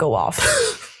alarm didn't go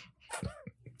off.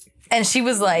 And she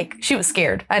was like, she was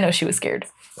scared. I know she was scared.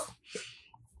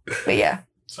 But yeah.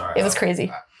 Sorry. It was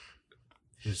crazy.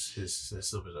 His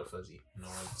slippers are fuzzy. No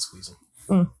one can squeeze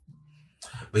them.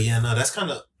 But yeah, no, that's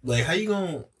kind of like how you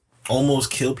gonna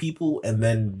almost kill people and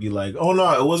then be like, oh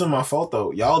no, it wasn't my fault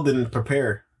though. Y'all didn't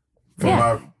prepare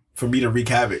for me to wreak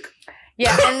havoc.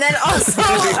 Yeah, and then also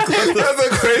that's a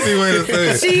crazy way to say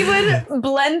it. She would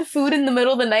blend food in the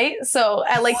middle of the night. So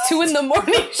at like 2 a.m,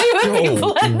 she would be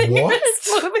blending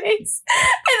smoothies.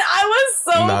 And I was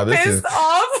so pissed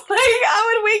off. Like I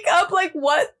would wake up like,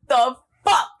 what the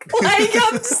fuck? Like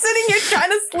I'm just sitting here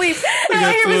trying to sleep. And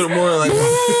I hear this, more like,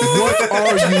 what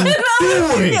are you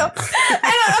doing? And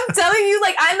I'm telling you,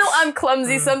 like, I know I'm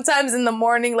clumsy sometimes in the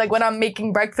morning, like when I'm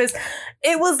making breakfast.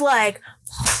 It was like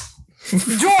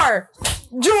drawer,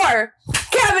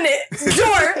 cabinet,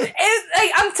 drawer.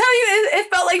 Like I'm telling you, it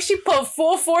felt like she put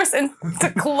full force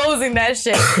into closing that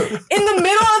shit in the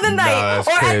middle of the night or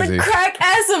crazy. At the crack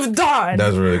ass of dawn.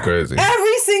 That's really crazy.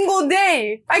 Every single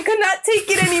day, I could not take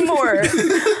it anymore.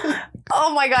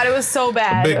 Oh my god, it was so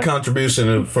bad. A big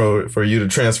contribution for you to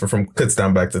transfer from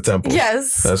Kutztown back to Temple.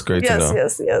 Yes, that's great to know.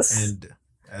 Yes. And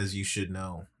as you should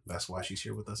know, that's why she's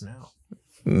here with us now.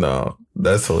 No,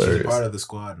 that's hilarious. She's a part of the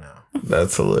squad now.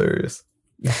 That's hilarious.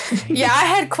 Yeah, I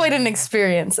had quite an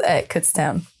experience at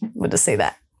Kutztown. Would just say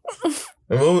that.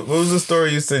 What was the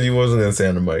story you said you wasn't going to say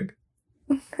on the mic?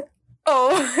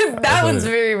 Oh, that one's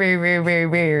very, very, very, very,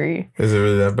 very. Is it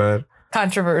really that bad?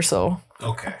 Controversial.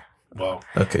 Okay. Well.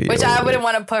 Okay. Which I wouldn't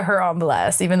want to put her on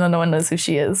blast, even though no one knows who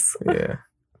she is. Yeah.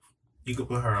 You could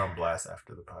put her on blast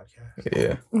after the podcast.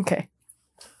 Yeah. Okay.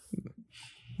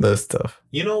 That's tough.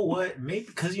 You know what? Maybe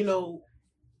because,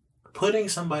 putting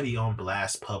somebody on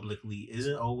blast publicly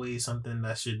isn't always something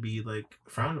that should be, like,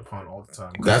 frowned upon all the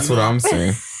time. That's what I'm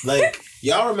saying. Like,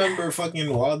 y'all remember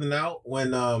fucking Wilding Out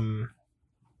when,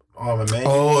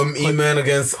 E-Man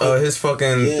against his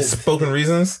fucking spoken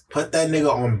reasons? Put that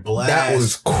nigga on blast. That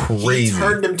was crazy. He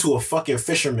turned him to a fucking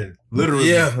fisherman.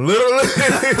 Literally. Yeah, literally.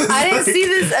 I didn't see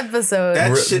this episode.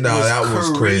 That shit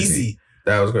was crazy.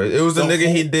 That was crazy. It was the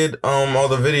nigga he did all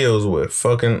the videos with.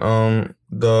 Fucking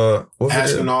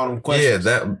asking all them questions.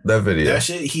 Yeah, that video. That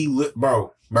shit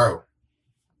bro.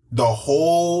 The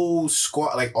whole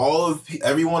squad, like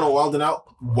everyone on Wildin' Out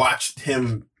watched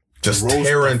him just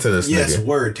tear into this nigga. Yes,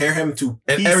 word. Tear him to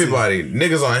pieces. And everybody,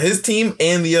 niggas on his team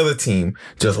and the other team,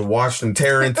 just watched him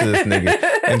tear into this nigga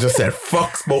and just said,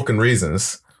 fuck spoken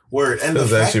reasons. Word. And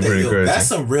that's actually pretty crazy. That's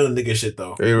some real nigga shit,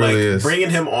 though. It really is. Bringing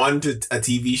him on to a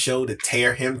TV show to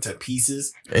tear him to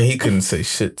pieces. And he couldn't say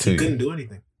shit to you. He couldn't do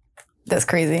anything. That's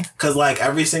crazy. Because, like,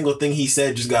 every single thing he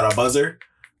said just got a buzzer.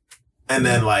 And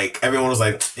then, like, everyone was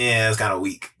like, yeah, it's kind of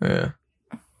weak. Yeah.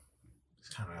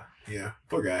 It's kind of, yeah.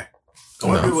 Poor guy. I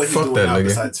wonder what he's doing now nigga.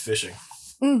 Besides fishing.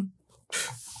 From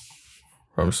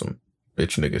some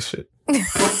bitch nigga shit.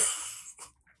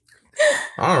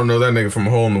 I don't know that nigga from a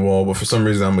hole in the wall, but for some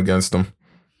reason I'm against him.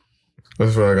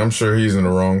 That's like I'm sure he's in the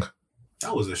wrong.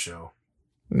 That was a show.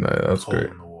 Nah, that's hole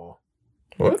great. In the wall.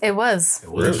 What? It was.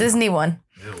 It was. The Disney one.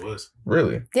 Yeah, it was.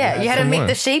 Really? Yeah, you had to make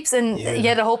the shapes and you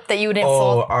had to hope that you didn't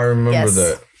fall. Oh, I remember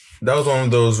that. That was one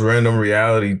of those random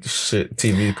reality shit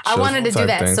TV shows. I wanted to do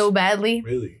that so badly.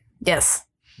 Really? Yes.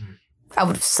 I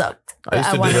would have sucked.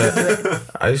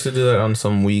 I used to do that on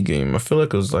some Wii game. I feel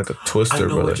like it was like a Twister. I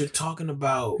know what you're talking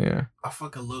about. Yeah. I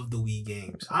fucking love the Wii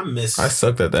games. I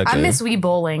sucked at that game. I miss Wii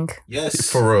bowling.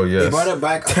 Yes. For real, yes. They brought it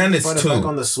back. Tennis too. Back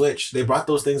on the Switch. They brought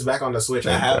those things back on the Switch.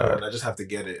 I have one. I just have to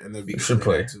get it. And they'll be. You should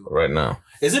play too. Right now.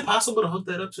 Is it possible to hook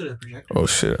that up to the projector? Oh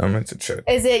shit! I meant to check.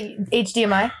 Is it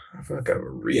HDMI? I feel like I have a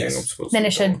reading. I'm supposed then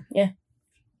it should. Yeah.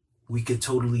 We could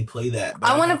totally play that.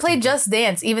 I want to play Just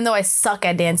Dance, even though I suck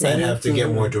at dancing. I have to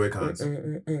get more Joy-Cons.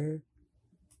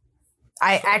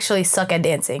 I actually suck at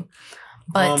dancing.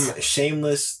 But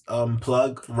shameless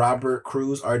plug, Robert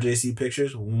Cruz, RJC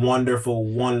Pictures.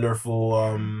 Wonderful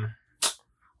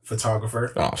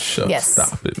photographer. Oh, shucks. Yes.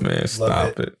 Stop it, man.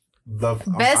 Stop it.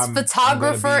 Best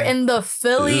photographer in the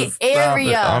Philly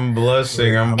area. I'm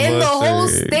blushing. I'm blushing. In the whole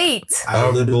state. I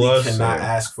literally cannot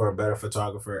ask for a better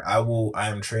photographer. I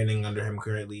am training under him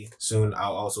currently. Soon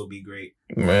I'll also be great.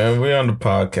 Man, we're on the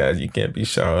podcast. You can't be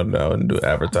shouting out and do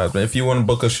advertisement. If you want to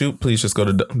book a shoot, please just go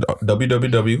to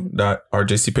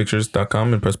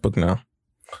www.rjcpictures.com and press book now.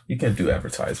 You can't do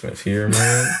advertisements here,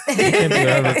 man. You can't do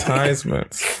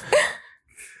advertisements.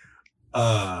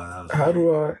 How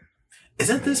do I?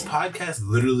 Isn't this podcast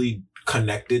literally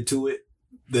connected to it?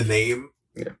 The name?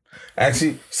 Yeah.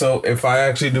 Actually, so if I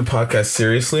actually do podcast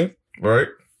seriously, right,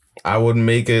 I would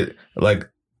make it like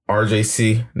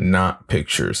RJC, not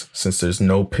pictures, since there's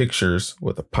no pictures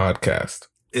with a podcast.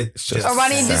 It's just or why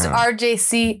don't you just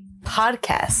RJC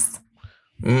podcast?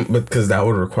 Because that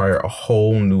would require a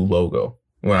whole new logo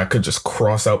when I could just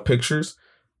cross out pictures.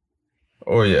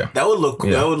 Oh yeah, that would look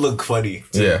yeah. That would look funny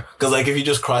too. Yeah, because like if you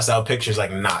just cross out pictures,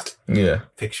 like not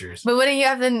pictures. But wouldn't you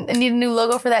have to need a new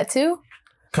logo for that too?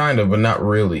 Kind of, but not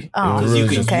really. Oh, really you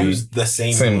could use the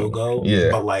same logo, yeah,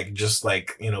 but like just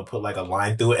like put like a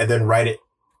line through it and then write it.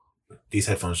 These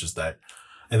headphones just died.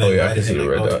 And then I can see it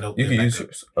right there. You can use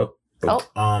yours. You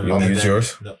want to use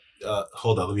yours? No,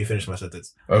 hold on, let me finish my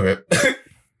sentence. Okay.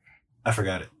 I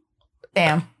forgot it.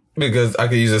 Damn. Because I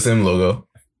could use the same logo.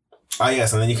 Oh,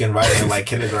 yes, and then you can write it in like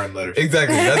kindergarten letters.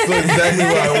 Exactly. That's exactly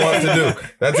what I want to do.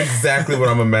 That's exactly what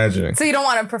I'm imagining. So you don't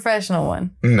want a professional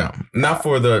one? No, not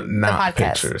for the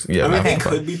pictures. Yeah, I mean, they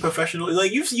could be professional.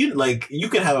 Like you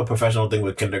can have a professional thing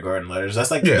with kindergarten letters.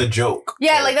 That's like the joke.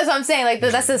 Yeah, like that's what I'm saying. Like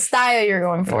that's the style you're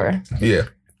going for. Yeah.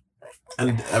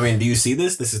 And I mean, do you see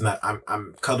this? This is not.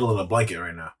 I'm cuddling a blanket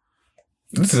right now.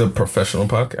 This is a professional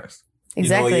podcast.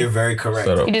 Exactly. You're very correct.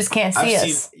 You just can't see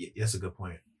us. That's a good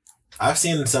point. I've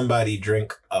seen somebody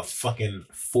drink a fucking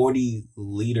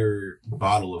 40-liter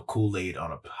bottle of Kool-Aid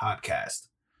on a podcast.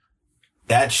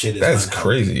 That shit is That's unhealthy.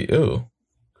 Crazy. Ew.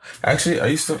 Actually, I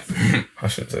used to, I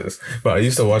shouldn't say this, but I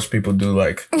used to watch people do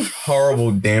like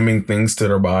horrible damning things to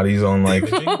their bodies on like,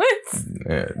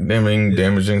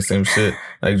 damaging same shit.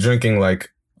 Like drinking like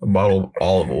a bottle of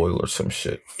olive oil or some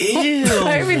shit. Ew.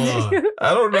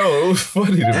 I don't know. It was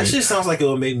funny to me. That shit sounds like it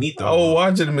would make me throw. I would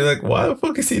watch it and be like, why the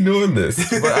fuck is he doing this?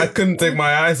 But I couldn't take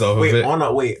my eyes off of it. On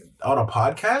a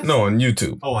podcast? No, on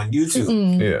YouTube. Oh, on YouTube.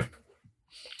 Mm-mm. Yeah.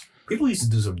 People used to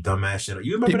do some dumbass shit.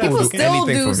 You remember people that? Still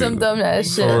do some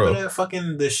dumbass shit. Remember that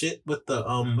fucking the shit with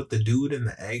the dude and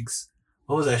the eggs?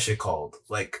 What was that shit called?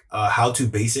 Like How to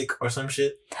Basic or some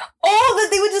shit? Oh, that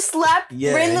they would just slap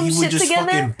random he would shit just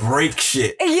together? fucking break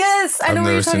shit. Yes, I know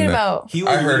what you're talking about.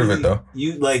 I heard of it though.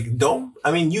 You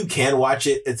you can watch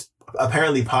it. It's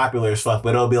apparently popular as fuck,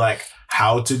 but it'll be like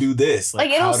how to do this. Like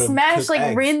it'll smash like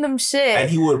eggs. Random shit. And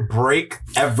he would break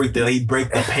everything. He'd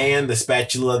break the pan, the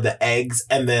spatula, the eggs,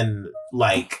 and then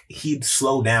like he'd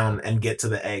slow down and get to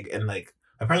the egg. And like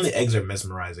apparently eggs are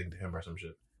mesmerizing to him or some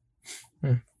shit.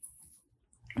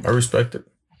 I respect it.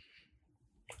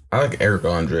 I like Eric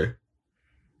Andre.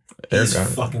 He's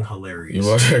fucking hilarious. You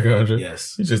watch Eric Andre?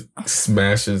 Yes. He just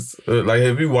smashes. Like,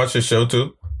 have you watched his show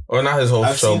too? Or not his whole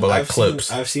show, but like clips.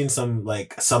 I've seen some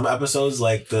episodes,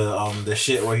 like the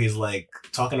shit where he's like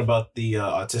talking about the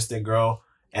autistic girl,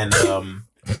 and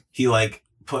he like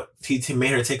he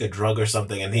made her take a drug or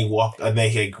something, and he walked and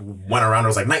he went around and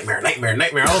was like nightmare.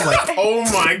 I was like, oh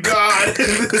my god,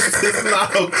 this is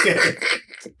not okay.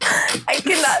 I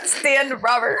cannot stand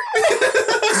Robert.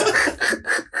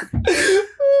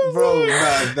 Bro,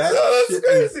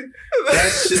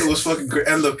 that shit was fucking great.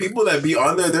 And the people that be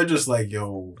on there, they're just like,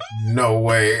 yo, no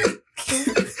way.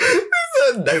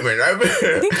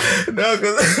 Nightmare. No,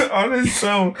 because on his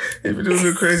show, if you're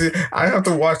doing crazy, I have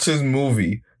to watch his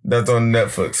movie that's on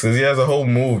Netflix because he has a whole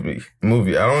movie.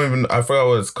 I forgot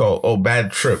what it's called. Oh,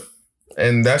 Bad Trip.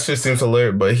 And that shit seems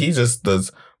hilarious, but he just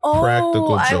does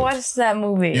practical jokes. I watched that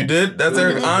movie. You did? That's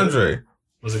Eric Andre.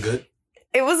 Was it good?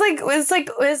 It was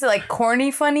like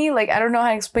corny funny? Like I don't know how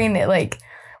to explain it. Like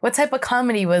what type of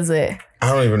comedy was it?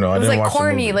 I don't even know. It was like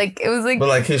corny. Like it was like. But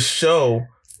like his show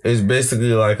is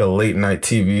basically like a late night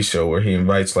TV show where he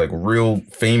invites like real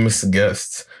famous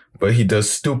guests, but he does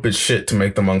stupid shit to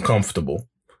make them uncomfortable.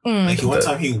 Like one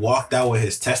time he walked out with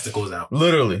his testicles out.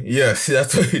 Literally, yes,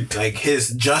 that's what he did. Like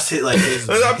his. I'm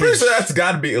pretty sure that's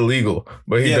got to be illegal,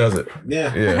 but he does it.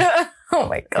 Yeah. Oh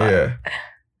my god. Yeah.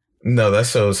 No, that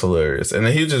show is hilarious, and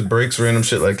then he just breaks random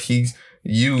shit. Like he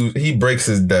breaks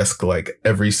his desk like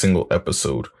every single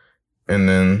episode, and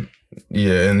then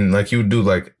and like he would do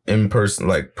like in person,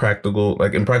 like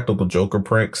impractical Joker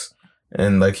pranks,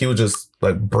 and like he would just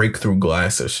like break through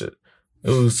glass and shit. It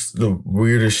was the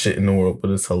weirdest shit in the world, but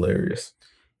it's hilarious.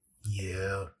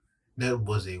 Yeah. That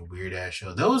was a weird ass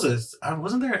show.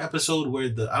 Wasn't there an episode where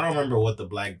I don't remember what the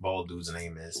black bald dude's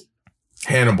name is.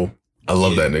 Hannibal. I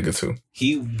love that nigga too.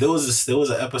 There was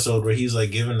an episode where he's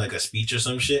like giving like a speech or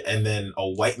some shit, and then a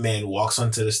white man walks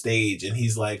onto the stage and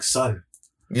he's like, "Son."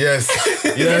 Yes.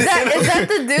 Is that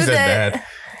the dude that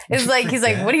is like? He's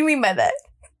like, "What do you mean by that?"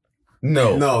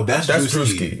 No, that's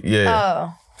Drewski. Yeah.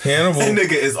 Oh. Hannibal. That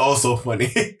nigga is also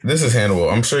funny. This is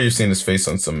Hannibal. I'm sure you've seen his face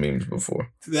on some memes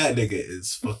before. That nigga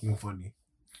is fucking funny.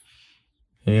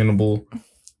 Hannibal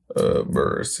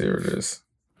Buress. Here it is.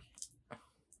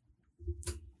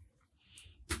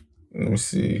 Let me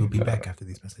see. He'll be back after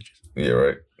these messages. Yeah,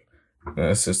 right.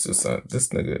 That's just this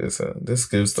nigga is this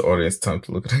gives the audience time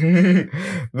to look at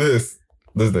this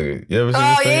nigga. You ever seen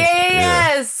this thing?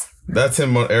 Yes. That's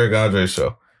him on Eric Andre's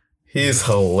show. He's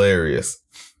hilarious.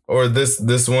 Or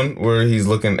this one where he's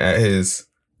looking at his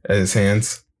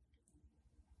hands.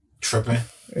 Tripping.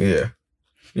 Yeah.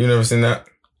 You never seen that?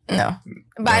 No.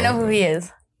 But I know who he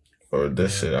is. Or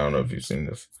this shit. I don't know if you've seen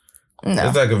this. No.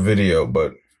 It's like a video,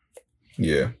 but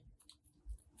yeah.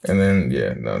 And then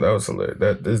that was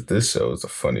hilarious. This show is the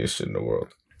funniest shit in the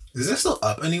world. Is this still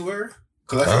up anywhere?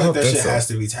 Because I feel like that shit has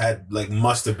to be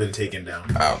must have been taken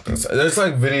down. I don't think so. There's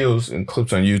like videos and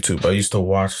clips on YouTube. I used to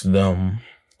watch them.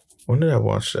 When did I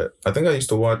watch that? I think I used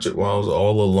to watch it while I was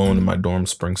all alone in my dorm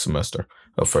spring semester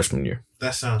of freshman year.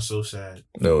 That sounds so sad.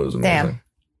 No, it was amazing.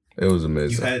 Damn. It was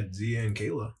amazing. You had Zia and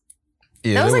Kayla.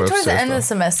 Yeah, that was like towards the end of the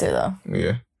semester, though.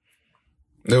 Yeah.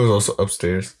 It was also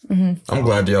upstairs. Mm-hmm. I'm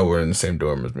glad y'all were in the same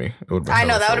dorm as me. I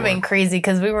know, that would have been crazy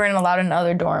because we weren't allowed in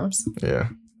other dorms. Yeah.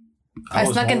 I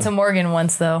snuck into Morgan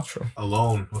once, though. True.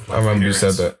 Alone with my I remember parents.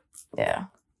 you said that. Yeah.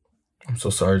 I'm so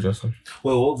sorry, Justin.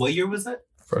 Wait, what year was that?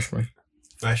 Freshman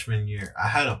year. I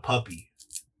had a puppy.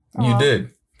 You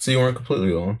did. So you weren't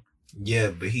completely alone. Yeah,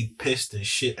 but he pissed and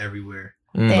shit everywhere.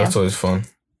 That's always fun.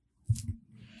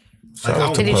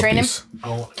 Did you train him?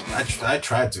 Oh, I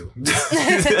tried to.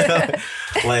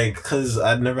 Cause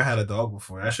I'd never had a dog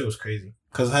before. That shit was crazy.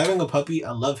 Cause having a puppy,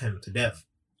 I love him to death.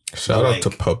 Shout out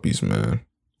to puppies, man.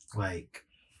 Like,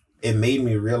 it made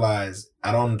me realize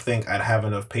I don't think I'd have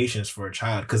enough patience for a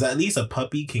child. Cause at least a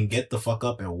puppy can get the fuck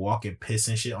up and walk and piss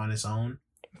and shit on its own.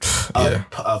 Yeah.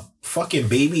 A fucking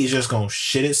baby is just gonna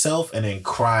shit itself and then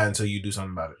cry until you do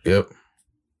something about it. Yep.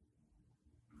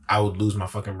 I would lose my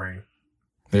fucking brain.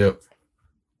 Yep.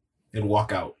 And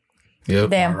walk out. Yep.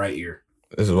 Damn. My right ear.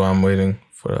 This is why I'm waiting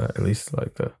for at least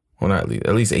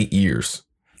at least 8 years.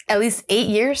 At least 8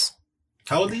 years?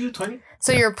 How old are you? 20?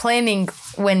 So you're planning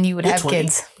when you would have 20?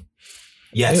 kids?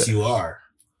 Yes, you are.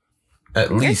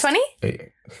 At least. You're 20? 8.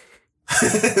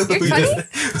 You're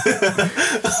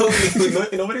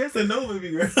 20? Nobody has to know,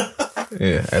 baby girl.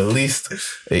 Yeah, at least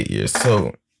 8 years.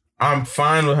 So I'm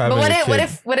fine with having a kid.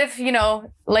 What if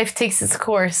life takes its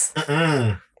course?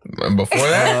 Before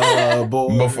that?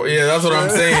 That's what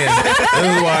I'm saying.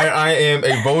 This is why I am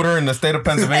a voter in the state of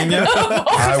Pennsylvania.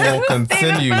 I will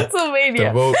continue to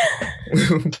vote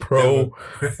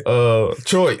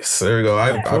pro-choice. There we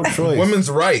go. Pro-choice. Women's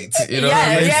rights. You know what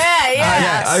I mean?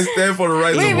 Yeah. I stand for the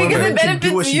rights of women. Because it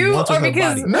benefits you or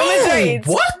because women's rights?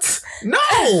 What?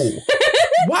 No.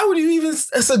 Why would you even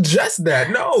suggest that?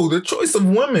 No, the choice of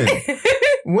women.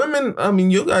 Women, I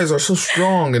mean, you guys are so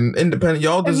strong and independent.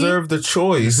 Y'all deserve the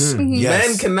choice. Mm-hmm. Yes.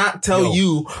 Men cannot tell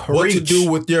you what to do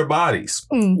with your bodies.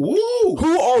 Woo.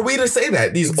 Who are we to say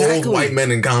that? These old white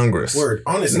men in Congress. Word,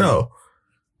 honestly. No.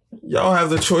 Y'all have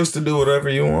the choice to do whatever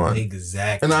you want.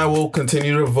 Exactly. And I will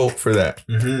continue to vote for that.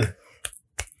 Mm-hmm.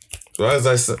 So as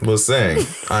I was saying,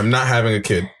 I'm not having a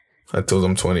kid until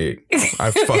I'm 28.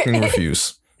 I fucking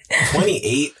refuse.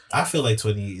 28? I feel like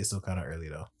 28 is still kind of early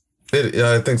though.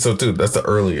 I think so too. That's the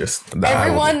earliest.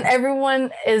 Everyone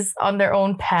is on their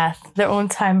own path, their own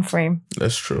time frame.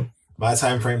 That's true. My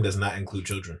time frame does not include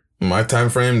children. My time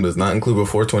frame does not include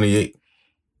before 28.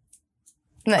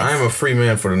 Nice. I am a free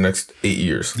man for the next 8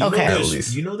 years. Okay. At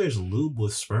least. You know there's lube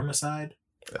with spermicide?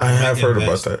 I have heard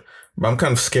about that. But I'm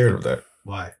kind of scared of that.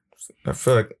 Why? I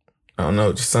feel like, I don't know,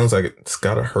 it just sounds like it's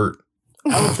gotta hurt.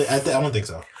 I don't think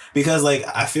so. Because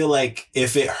I feel like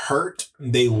if it hurt,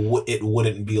 it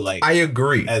wouldn't be I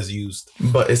agree as used.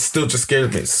 But it still just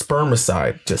scares me.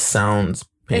 Spermicide just sounds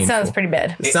painful. It sounds pretty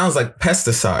bad. It sounds like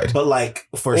pesticide. But or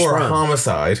sperm.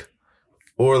 Homicide.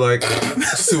 Or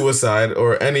suicide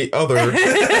or any other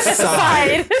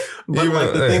side.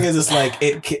 But the thing is, it's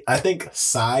I think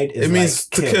side is it means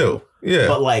to kill. Yeah.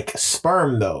 But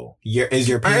sperm though, is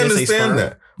your penis I understand a sperm?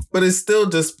 that. But it still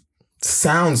just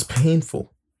sounds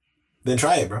painful. Then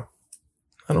try it, bro.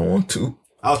 I don't want to.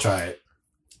 I'll try it.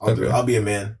 I'll be a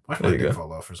man. Watch my dick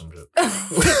fall off or some shit.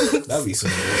 That'd be so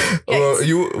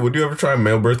good. Would you ever try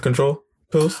male birth control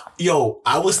pills? Yo,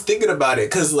 I was thinking about it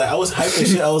because like I was hyping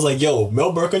shit. I was like, yo,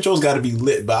 male birth control's got to be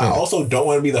lit, but I also don't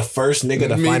want to be the first nigga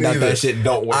to find out that shit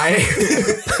don't work. Me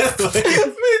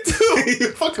too.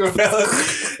 You fucking around,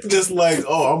 just like,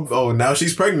 now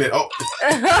she's pregnant. Oh,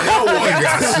 my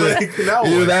gosh, like, now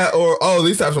either that or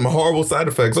these have some horrible side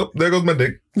effects. Oh, there goes my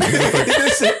dick.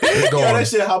 That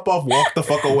shit hop off, walk the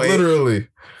fuck away. Literally,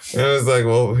 and it's like,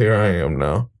 well, here I am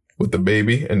now. With the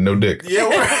baby and no dick. Yeah,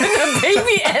 the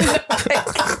baby and no dick.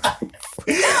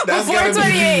 That's Before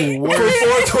 28.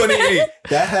 Before 28.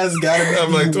 That has gotta be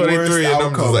I'm like 23 and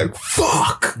I'm just like,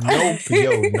 fuck. No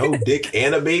dick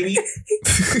and a baby.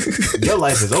 Your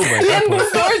life is over at that point.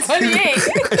 Before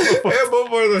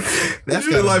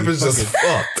 28. Your life is just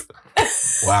fucked.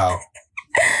 Wow.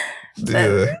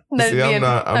 Yeah. That'd be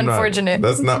unfortunate.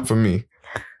 That's not for me.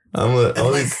 But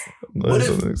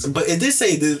it did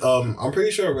say that, I'm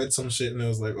pretty sure I read some shit and it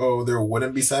was like, there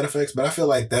wouldn't be side effects, but I feel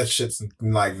like that shit's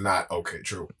like not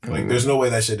true. Like there's no way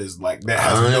that shit is like that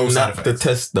has no side effects. The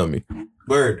test dummy.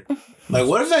 Word. Like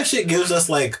what if that shit gives us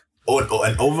like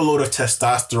an overload of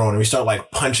testosterone and we start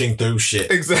like punching through shit?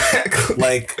 Exactly.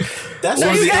 Like that's so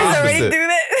you guys already do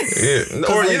that? Yeah.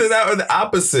 Or either that or the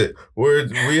opposite, where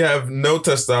we have no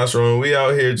testosterone, we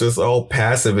out here just all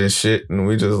passive and shit, and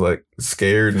we just like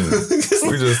scared and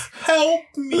we just help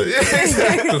me.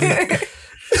 Exactly.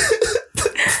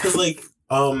 Because like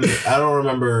I don't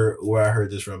remember where I heard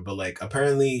this from, but like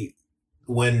apparently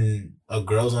when a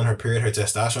girl's on her period, her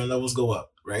testosterone levels go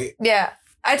up, right? Yeah.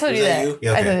 I told you that.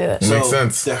 Yeah, okay. I told you that. So makes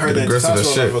sense. The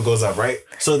testosterone level goes up, right?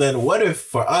 So then what if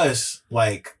for us,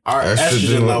 like our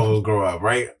estrogen levels grow up,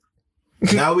 right?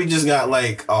 Now we just got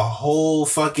like a whole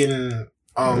fucking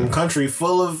country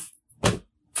full of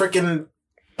freaking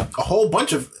a whole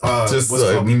bunch of just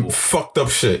people. Fucked up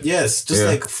shit. Yes, just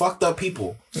like fucked up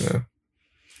people. Yeah.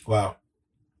 Wow.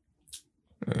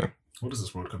 Yeah. What is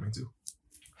this world coming to?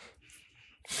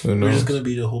 We're just gonna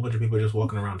be a whole bunch of people just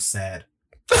walking around sad.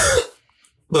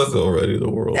 That's already the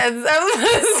world. I was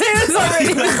going to say that's already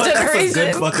the generation. That's a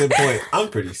good fucking point. I'm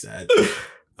pretty sad.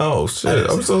 Oh shit!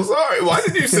 I'm so sorry. Why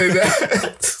did you say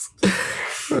that?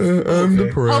 I'm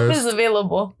depressed. Help is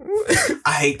available.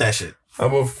 I hate that shit.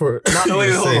 I'm a for. No,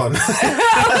 wait, hold on. Not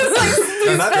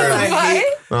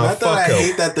that I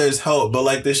hate that there's help, but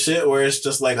like this shit where it's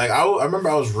just like I remember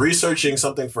I was researching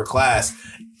something for class,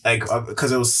 like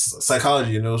because it was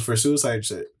psychology and it was for suicide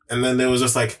shit. And then there was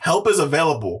just like, help is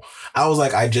available. I was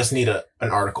like, I just need an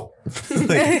article.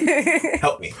 Like,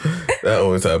 help me. That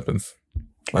always happens.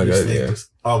 Like,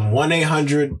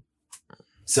 1-800-7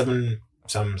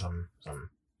 some.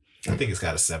 I think it's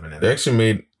got a 7 in it. They actually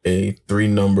made a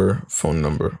 3-number phone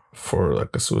number for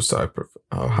like a suicide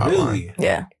hotline. Really?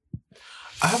 Yeah.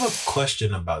 I have a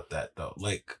question about that though.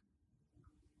 Like,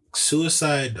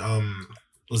 suicide,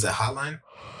 was it hotline?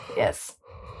 Yes.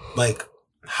 Like,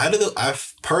 how do I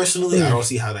don't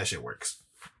see how that shit works.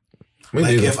 Me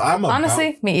like neither. if I'm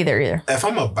honestly, me either. If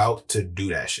I'm about to do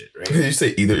that shit, right? Did you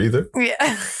say either?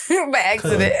 Yeah, by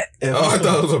accident. I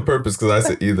thought it was on purpose because I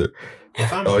said either.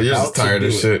 You're just tired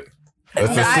of shit.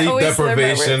 That's the sleep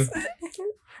deprivation.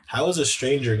 How is a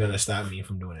stranger gonna stop me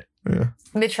from doing it? Yeah,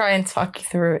 they try and talk you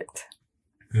through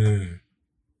it.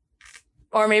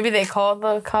 Or maybe they call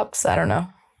the cops. I don't know.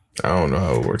 I don't know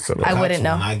how it works at all. I wouldn't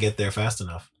know. Not get there fast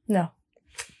enough. No.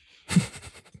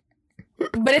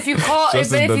 But if you call,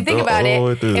 if you think about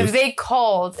it, if they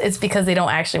called, it's because they don't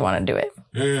actually want to do it.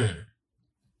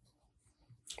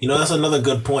 You know, that's another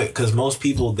good point because most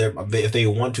people, if they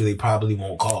want to, they probably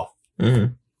won't call.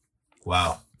 Mm-hmm.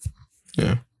 Wow.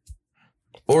 Yeah.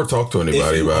 Or talk to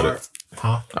anybody about it.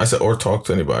 Huh? I said, or talk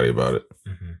to anybody about it.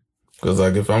 Because,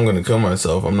 like, if I'm going to kill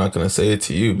myself, I'm not going to say it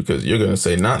to you because you're going to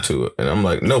say not to it. And I'm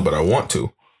like, no, but I want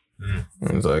to. And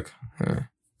it's like,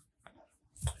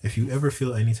 If you ever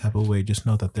feel any type of way, just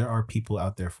know that there are people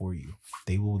out there for you.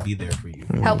 They will be there for you.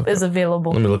 Help is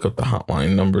available. Let me look up the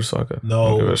hotline number so I can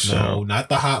No, not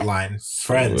the hotline.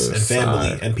 Friends and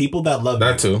family and people that love you.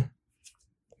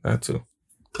 That too.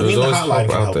 I mean, the hotline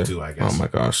can help too, I guess. Oh my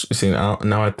gosh. You see, now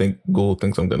I think Google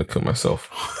thinks I'm going to kill myself.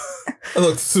 I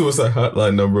looked suicide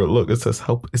hotline number. Look, it says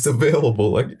help is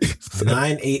available. Like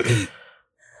 988.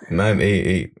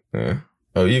 988. Yeah.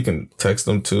 Oh, you can text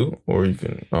them too, or you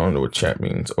can, I don't know what chat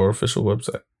means, or official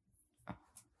website.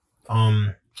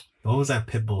 What was that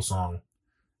Pitbull song?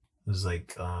 It was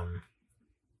like,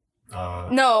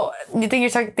 No, you think you're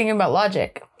thinking about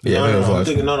Logic? Yeah, I'm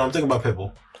thinking about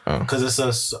Pitbull. Because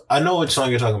it's I know which song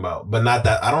you're talking about, but not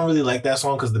that. I don't really like that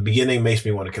song because the beginning makes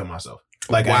me want to kill myself.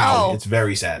 Like, wow, it's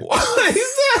very sad. Why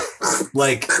is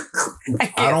Like,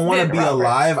 I don't want to be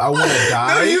alive. I want to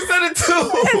die. No, you said it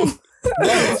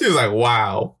too. She was like,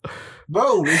 wow.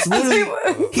 Bro, it's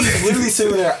literally, he's literally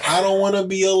sitting there, I don't want to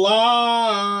be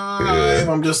alive.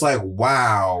 Yeah. I'm just like,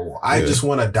 wow. I just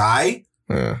want to die.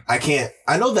 Yeah. I can't.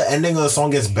 I know the ending of the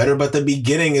song gets better, but the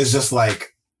beginning is just like.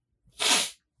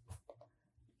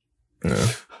 Yeah.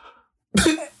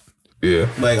 Yeah.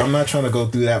 Like, I'm not trying to go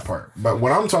through that part. But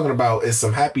what I'm talking about is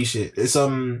some happy shit. It's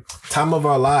Time of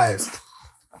Our Lives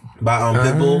by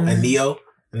Pitbull and Neo.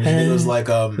 And the nigga was like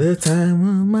the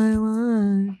time of my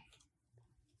life.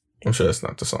 I'm sure that's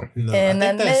not the song. No, and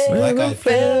I never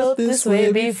felt this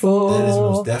way before. That is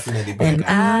most definitely Black And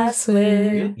I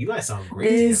swear you guys sound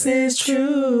great. this is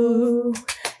true.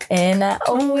 And I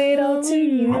owe it all to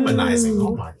you. Harmonizing.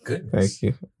 Oh my goodness. Thank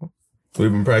you.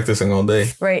 We've been practicing all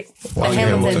day. Right. Wow,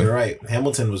 Hamilton. You're right.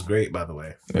 Hamilton was great, by the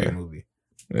way. Great movie.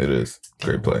 It is.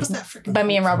 Great play. By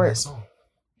Me and Robert.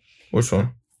 Which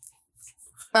one?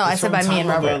 Oh, I said by Me and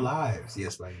Robert. Lives.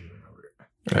 Yes, by Me and Robert.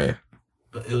 Hey.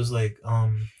 But it was like,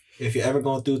 if you're ever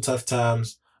going through tough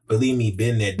times, believe me,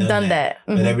 been there, done that.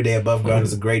 Mm-hmm. But every day above ground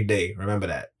is a great day. Remember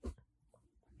that.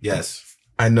 Yes.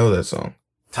 I know that song.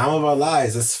 Time of Our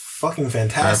Lives. That's fucking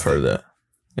fantastic. I've heard that.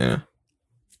 Yeah.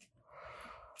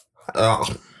 Oh.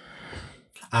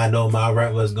 I know my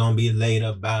rent was gonna be late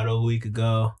about a week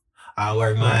ago. I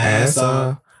worked my ass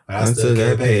off, but I still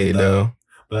get paid though.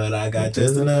 But I got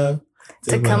just enough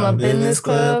to come up in this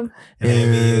club and have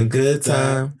me a good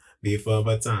time before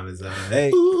my time is up.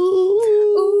 Hey.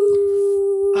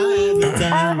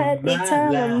 I had the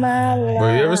time of my life.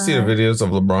 Bro, you ever see the videos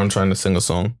of LeBron trying to sing a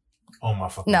song? Oh my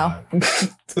fucking God. This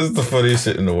is the funniest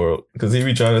shit in the world. Because he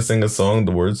be trying to sing a song,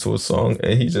 the words to a song,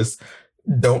 and he just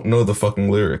don't know the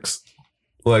fucking lyrics.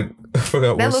 Like, I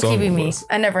forgot that what song be it me. was.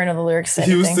 I never know the lyrics to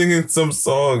He was anything. singing some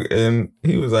song, and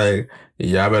he was like,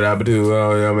 yabba dabba doo,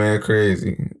 oh yeah, man,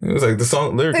 crazy. It was like, the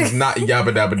song lyric is not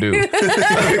yabba dabba doo.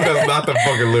 That's not the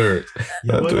fucking lyric.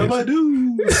 Yabba dabba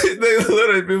doo. They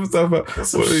literally, people talk about,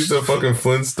 what is the fucking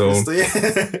Flintstone?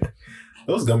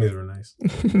 Those gummies were nice.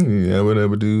 Yabba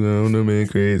dabba doo, oh no, man,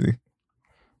 crazy.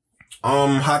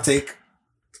 Hot take.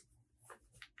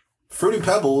 Fruity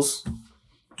Pebbles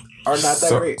are not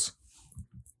that great.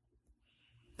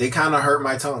 They kind of hurt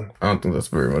my tongue. I don't think that's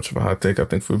very much of a hot take. I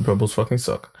think Fruity Pebbles fucking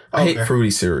suck. I hate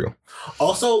fruity cereal.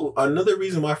 Also, another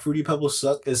reason why Fruity Pebbles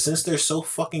suck is since they're so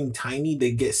fucking tiny,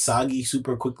 they get soggy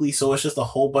super quickly. So it's just a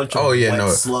whole bunch of wet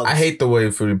slugs. I hate the way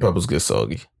Fruity Pebbles get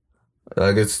soggy.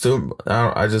 Like, it's still,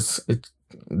 it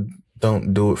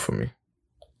don't do it for me.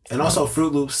 And also,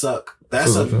 Fruit Loops suck.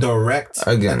 That's a direct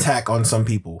attack on some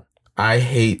people. I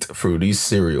hate fruity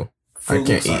cereal. I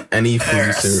can't eat any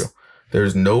fruity cereal.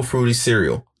 There's no fruity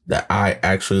cereal that I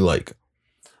actually like.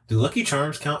 Do Lucky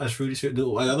Charms count as fruity cereal?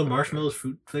 Do other marshmallows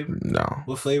fruit flavored? No.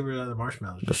 What flavor are the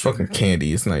marshmallows? The fucking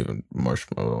candy. It's not even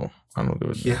marshmallow. I don't give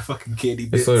a Yeah, fucking candy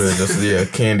bits. It's literally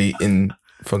just, candy in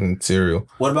fucking cereal.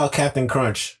 What about Captain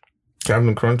Crunch?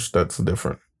 Captain Crunch? That's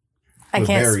different. I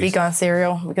can't speak on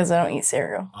cereal because I don't eat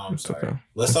cereal. Oh, I'm sorry. Okay.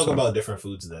 Let's talk about different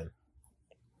foods then.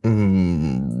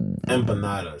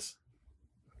 Empanadas.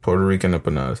 Puerto Rican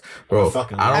empanadas. Bro,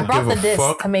 I don't give a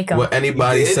fuck what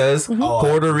anybody says. Mm-hmm.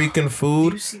 Puerto Rican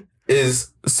food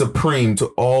is supreme to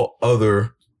all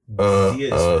other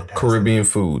Caribbean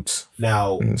foods.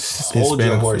 Now, hold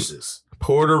your horses.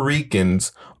 Puerto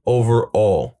Ricans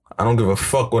overall. I don't give a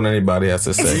fuck what anybody has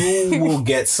to say. You will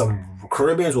get some...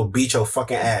 Caribbeans will beat your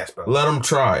fucking ass, bro. Let them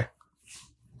try.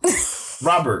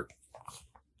 Robert,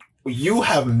 you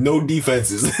have no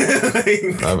defenses.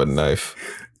 I have a knife.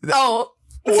 Oh.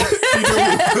 What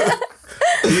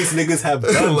these niggas have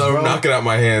guns, Let them knock it out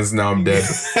my hands. Now I'm dead.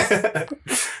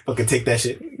 Fucking take that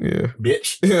shit. Yeah.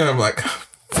 Bitch. Yeah, I'm like,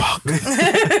 fuck.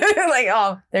 Like,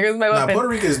 oh, there goes my weapon. Now, Puerto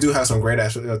Ricans do have some great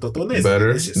ass totones.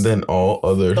 Better than all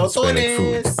other Hispanic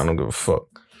foods. I don't give a fuck.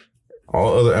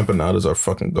 All other empanadas are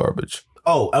fucking garbage.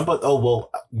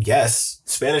 Yes.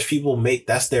 Spanish people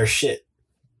that's their shit.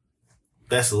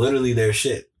 That's literally their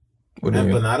shit. What do you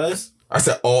mean? Empanadas? I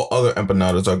said all other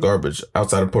empanadas are garbage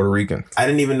outside of Puerto Rican. I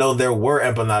didn't even know there were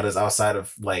empanadas outside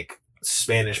of like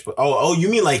Spanish. Oh, you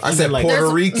mean like I said like Puerto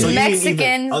Rican, so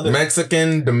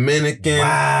Mexican, Dominican.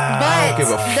 Wow. But I don't give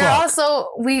a fuck. they're also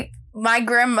my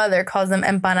grandmother calls them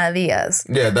empanadillas.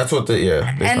 Yeah, that's what they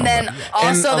and then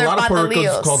also and they're a lot of Puerto padrillos.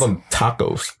 Ricans call them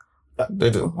tacos. They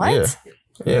do. What?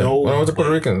 Yeah. No when I went to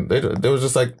Puerto Rican, they was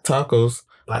just like tacos.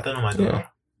 Yeah.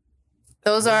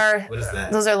 Those are what is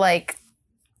that? Those are like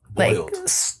boiled.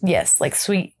 Like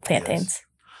sweet plantains. Yes.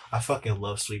 I fucking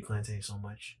love sweet plantains so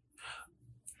much.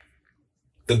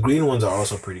 The green ones are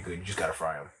also pretty good. You just gotta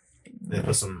fry them. Then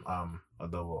put some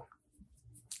adobo.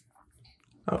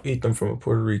 I'll eat them from a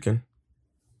Puerto Rican.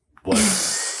 What?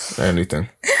 Anything.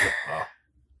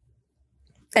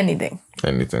 Anything.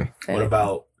 What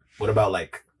about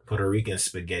like Puerto Rican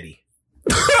spaghetti?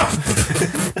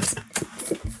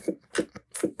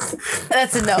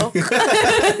 That's a no.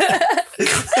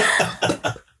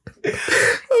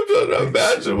 I'm trying to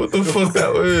imagine what the fuck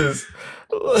that is.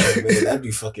 Man, that'd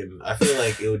be fucking. I feel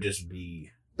like it would just be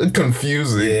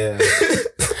confusing. Yeah.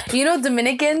 You know,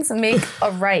 Dominicans make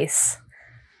a rice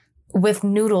with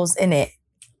noodles in it,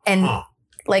 and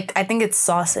like I think it's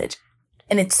sausage,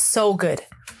 and it's so good,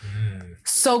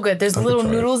 so good. There's little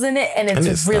noodles in it, and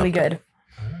it's really good.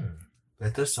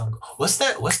 That does sound. What's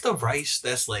that? What's the rice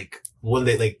that's like when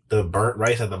they like the burnt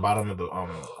rice at the bottom of the pot?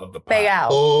 Pegao.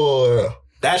 Oh,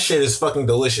 that shit is fucking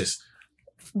delicious.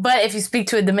 But if you speak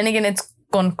to a Dominican, it's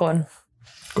con. Con.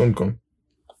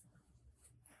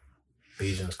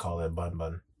 Asians call it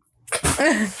bun.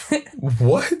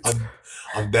 What?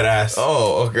 I'm dead ass.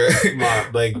 Oh, okay.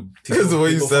 Like because the way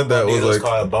you said that was like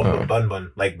call it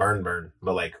bun, like burn,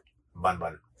 but like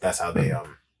bun. That's how they our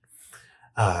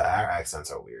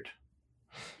accents are weird.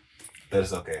 But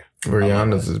it's okay.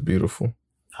 Rihanna's is beautiful.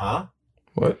 Huh?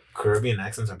 What? Caribbean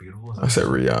accents are beautiful? I said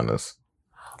Rihanna's.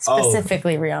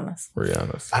 Specifically Rihanna's.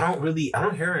 I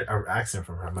don't hear an accent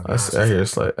from her. I hear a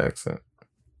slight accent.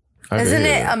 Isn't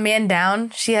it a man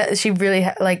down? She really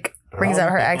like brings out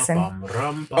her accent.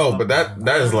 Oh, but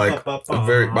that is like a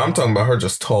very. But I'm talking about her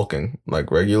just talking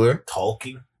like regular.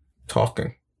 Talking.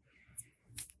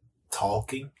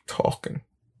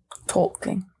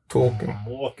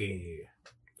 Milwaukee.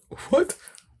 What?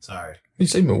 Sorry. You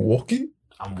say Milwaukee?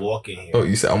 I'm walking here. Oh,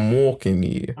 you said I'm walking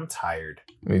here. I'm tired.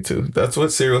 Me too. That's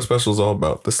what Serial Special is all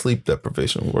about. The sleep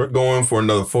deprivation. We're going for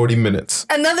another 40 minutes.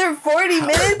 Another 40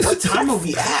 minutes? What time are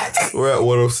we at? We're at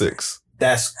 106.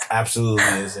 That's absolutely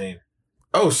insane.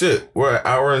 Oh shit. We're an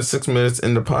hour and 6 minutes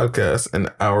in the podcast, and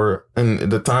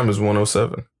the time is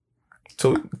 107.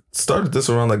 So we started this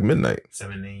around like midnight.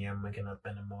 7 a.m. waking up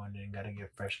in the morning, gotta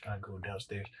get fresh, gotta go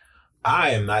downstairs.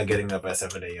 I am not getting up at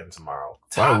 7 a.m. tomorrow.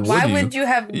 Why would you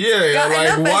have gotten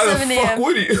up why at 7 a.m.? Fuck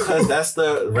would you? Because that's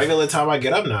the regular time I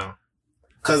get up now.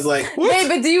 Because like... Wait,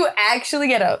 but do you actually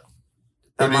get up?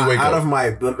 Am I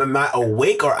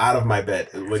awake or out of my bed?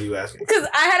 What are you asking? Because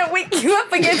I had to wake you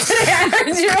up again today. I heard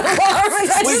your alarm. And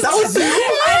that was you?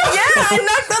 I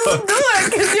knocked on the door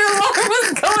because your alarm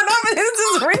was going off and it was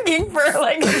just ringing for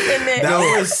like a minute.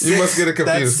 You must get it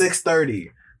confused. That's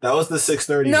 6:30. That was the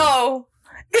 6:30. No.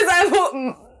 Because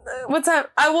what time?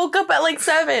 I woke up at like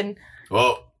 7.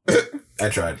 Well, I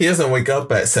tried. He doesn't wake up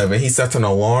at 7. He sets an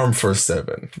alarm for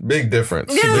 7. Big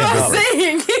difference. Yeah, that's what I'm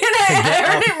saying. I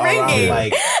heard it ringing.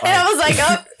 And I was like,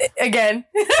 up again.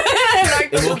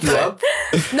 It woke you up?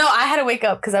 No, I had to wake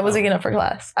up because I wasn't getting up for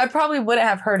class. I probably wouldn't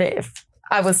have heard it if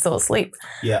I was still asleep.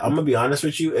 Yeah, I'm going to be honest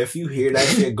with you. If you hear that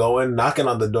shit going, knocking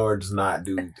on the door does not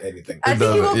do anything. I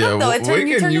think you woke up though.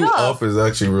 Waking you up is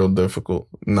actually real difficult,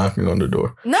 knocking on the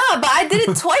door. No, but I did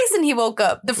it twice and he woke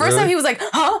up. The first time he was like,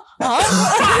 huh? The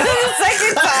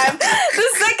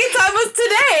second time was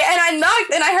today. And I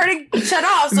knocked and I heard it shut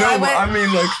off. So I went. I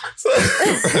mean, like,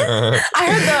 I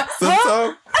heard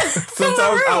the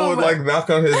sometimes I would like knock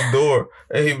on his door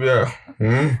and he'd be like,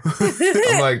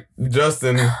 I'm like,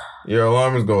 Justin, your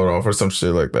alarm is going off or some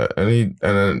shit like that. And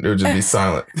then it would just be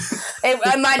silent.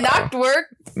 And my knocked work.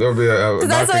 There'll be because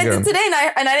that's what I did today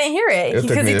and I didn't hear it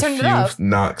because he turned it off.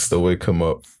 Knocks to wake him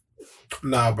up.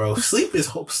 Nah, bro. Sleep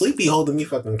be holding me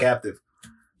fucking captive.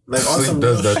 Like sleep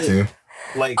does that to you.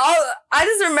 Like I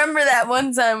just remember that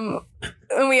one time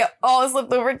when we all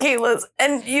slept over at Kayla's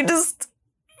and your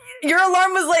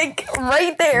alarm was like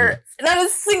right there. Not a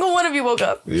single one of you woke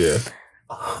up. Yeah.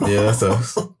 Yeah, that's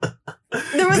us.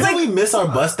 Didn't we miss our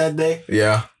bus that day?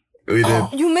 Yeah, we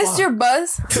did. You missed your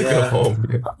bus? To go home.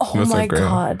 Yeah. Oh my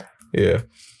God. Yeah.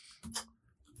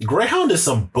 Greyhound is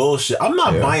some bullshit. I'm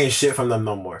not buying shit from them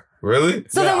no more. Really?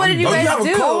 So then what did you guys do?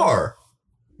 You have a car.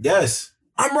 Yes.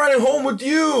 I'm riding home with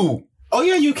you. Oh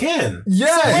yeah, you can.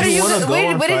 Yes.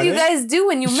 What did you guys do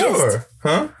when you missed?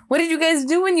 Huh? What did you guys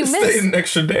do when you missed? Stayed an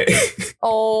extra day.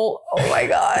 Oh my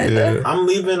God. Yeah. I'm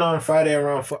leaving on Friday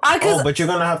around 4. But you're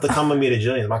gonna have to come with me to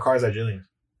Jillian's. My car's at Jillian's.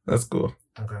 That's cool.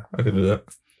 Okay. I could do that.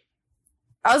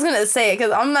 I was gonna say it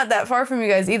because I'm not that far from you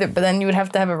guys either, but then you would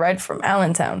have to have a ride from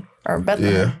Allentown or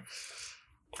Bethlehem. Yeah.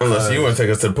 Unless you want to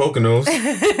take us to the Poconos.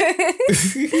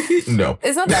 No.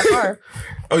 It's not that far.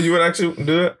 Oh, you would actually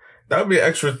do that? That would be an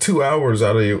extra 2 hours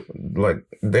out of your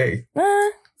day.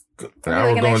 An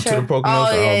hour going to the Poconos.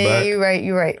 Oh yeah,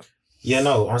 you're right. Yeah,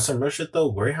 no, on some real shit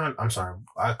though, Greyhound. I'm sorry,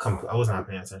 I was not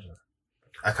paying attention.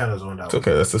 I kind of zoned out. It's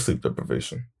okay. That's the sleep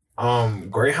deprivation.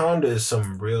 Greyhound is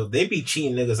some real. They be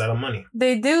cheating niggas out of money.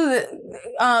 They do.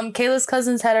 Kayla's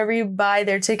cousins had to rebuy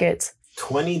their tickets.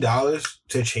 $20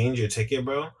 to change your ticket,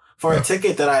 bro. For a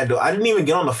ticket that I didn't even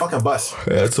get on the fucking bus.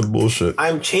 Yeah, that's some bullshit.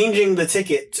 I'm changing the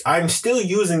ticket. I'm still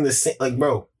using the same. Like,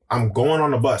 bro, I'm going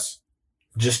on the bus.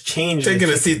 Just change. Taking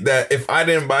a seat that if I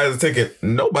didn't buy the ticket,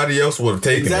 nobody else would have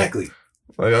taken exactly. it.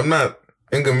 Like, I'm not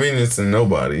inconveniencing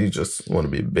nobody. You just want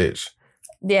to be a bitch.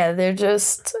 Yeah, they're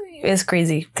just. It's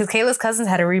crazy because Kayla's cousins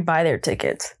had to rebuy their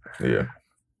tickets. Yeah.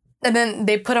 And then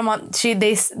they put them on.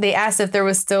 They asked if there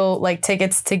was still like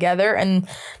tickets together, and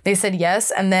they said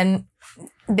yes. And then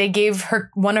they gave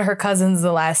one of her cousins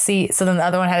the last seat, so then the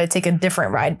other one had to take a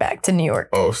different ride back to New York.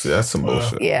 Oh, see, that's some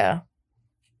bullshit. Yeah.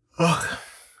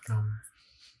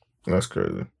 That's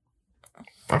crazy.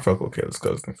 I fuck with Kayla's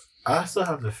cousins. I still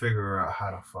have to figure out how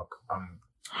to fuck.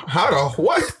 How to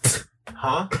what?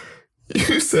 Huh?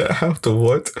 You said how to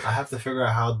what? I have to figure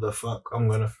out how the fuck I'm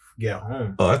gonna get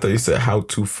home. Oh, I thought you said how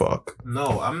to fuck.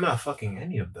 No, I'm not fucking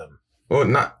any of them. Well,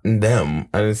 not them.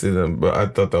 I didn't see them, but I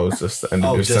thought that was just the end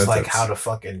of your just sentence. like how to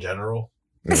fuck in general.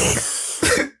 No.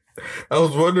 I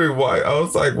was wondering why. I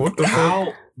was like, what the how,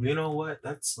 fuck? You know what?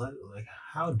 That's like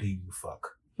how do you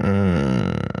fuck?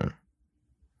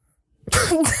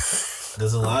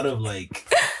 There's a lot of like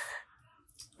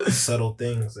subtle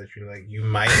things that you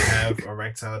might have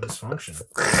erectile dysfunction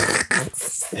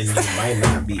and you might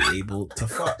not be able to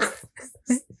fuck,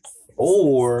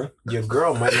 or your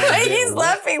girl might not. Why he's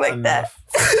laughing like that?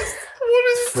 What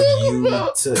is for you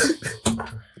about? To?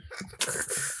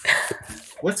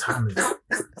 What time is it?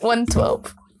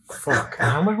 1:12. Fuck!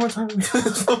 How much more time is it?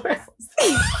 I'm sorry.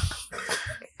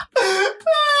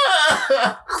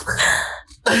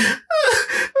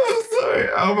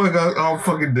 Oh my god, I'm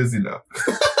fucking dizzy now.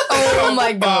 Oh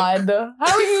my god.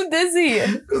 How are you dizzy?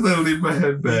 Because I leave my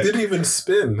head back. You didn't even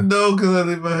spin. No, because I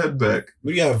leave my head back.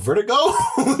 What, you have vertigo?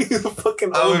 You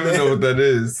fucking I don't even know what that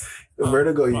is.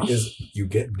 Vertigo is you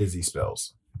get dizzy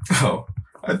spells. Oh,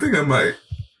 I think I might.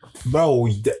 Bro,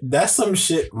 that's some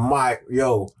shit. Because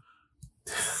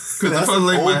if I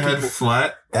lay my head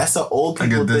flat, that's an old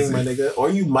people thing, my nigga. Or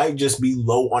you might just be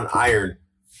low on iron.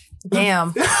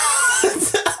 Damn.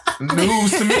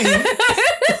 News to me.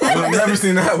 I've never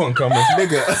seen that one coming.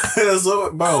 Nigga.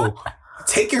 So, bro,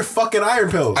 take your fucking iron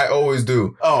pills. I always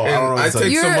do. Oh, and I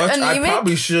take so much, anemic? I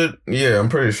probably should. Yeah, I'm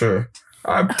pretty sure.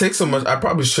 I take so much, I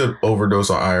probably should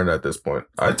overdose on iron at this point.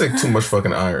 I take too much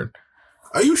fucking iron.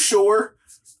 Are you sure?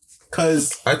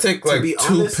 Because I take like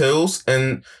 2 pills,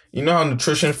 and you know how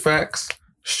nutrition facts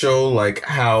show like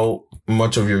how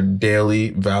much of your daily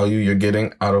value you're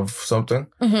getting out of something?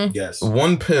 Mm-hmm. Yes.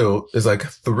 1 pill is like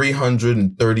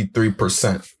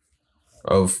 333%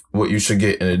 of what you should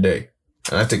get in a day.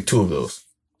 And I take 2 of those.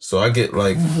 So I get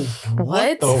like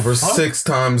what? Over 6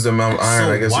 times the amount of iron,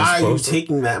 so I guess. Why are you to.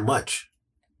 Taking that much?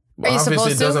 Well,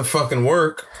 obviously, it doesn't fucking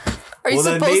work. Are you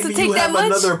supposed to take that much?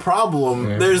 Another problem.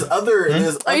 Yeah. There's other.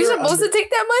 Are you supposed to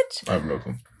take that much? I have no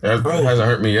clue. It hasn't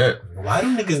hurt me yet. Why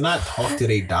do niggas not talk to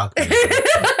their doctor?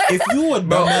 If you a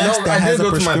dumbass that has a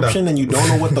prescription and you don't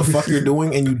know what the fuck you're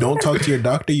doing and you don't talk to your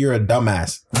doctor, you're a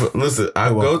dumbass. But listen,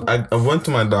 I went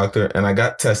to my doctor and I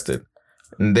got tested,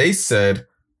 and they said,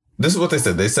 this is what they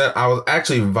said. They said I was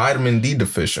actually vitamin D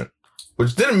deficient,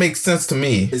 which didn't make sense to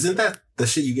me. Isn't that the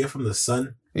shit you get from the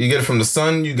sun? You get it from the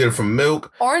sun. You get it from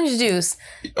milk. Orange juice.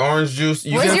 Orange juice.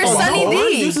 Where's your Sunny D?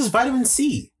 Orange juice is vitamin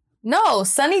C. No,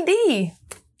 Sunny D.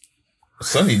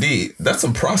 Sunny D. That's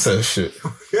some processed shit.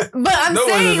 But I'm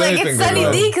saying like it's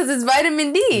Sunny D because it's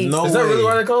vitamin D. No is that really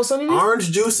why they call it Sunny D? Orange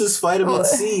juice is vitamin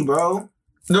C, bro.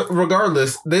 No,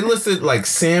 regardless, they listed like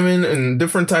salmon and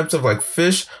different types of like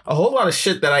fish, a whole lot of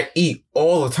shit that I eat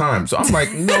all the time. So I'm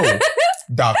like, no,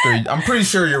 doctor, I'm pretty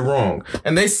sure you're wrong.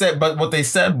 And they said, but what they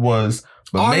said was,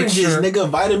 but oranges, make sure, nigga,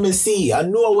 vitamin C. I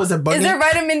knew I wasn't bugging. Is there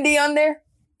vitamin D on there?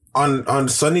 On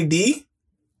Sunny D?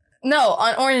 No,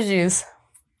 on orange juice.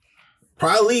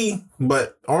 Probably,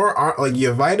 but or like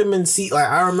your vitamin C. Like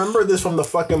I remember this from the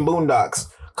fucking Boondocks.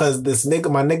 Cause this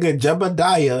nigga, my nigga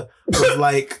Jebediah was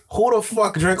like, who the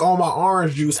fuck drank all my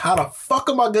orange juice? How the fuck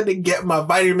am I gonna get my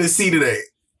vitamin C today?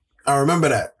 I remember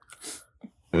that.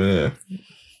 Yeah.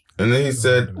 And then he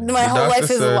said, my whole life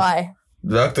is a lie.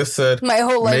 The doctor said, my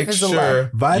whole life is a lie.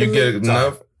 Make sure you get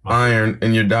enough iron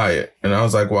in your diet. And I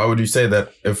was like, why would you say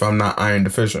that if I'm not iron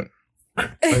deficient?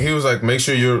 Like, he was like, make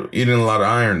sure you're eating a lot of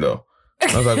iron though.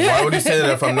 I was like, why would you say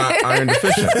that if I'm not iron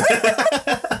deficient?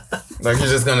 Like, you're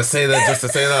just gonna say that just to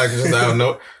say that? Like, just I don't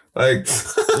know. Like,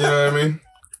 you know what I mean?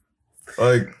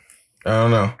 Like, I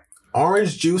don't know.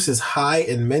 Orange juice is high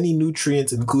in many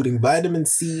nutrients, including vitamin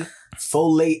C,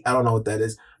 folate, I don't know what that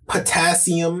is,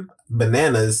 potassium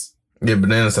bananas. Yeah,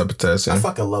 bananas have potassium. I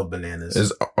fucking love bananas.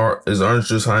 Is orange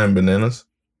juice high in bananas?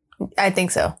 I think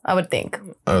so. I would think.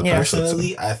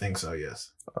 Personally, I think so,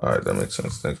 yes. All right, that makes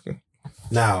sense. Thank you.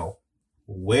 Now,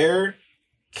 where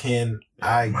can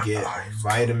I get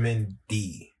vitamin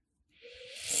D?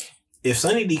 If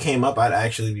Sunny D came up, I'd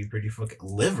actually be pretty fucking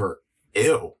liver.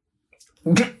 Ew.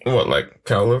 What, like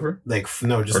cow liver? Like,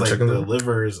 no, just Or like chicken the liver?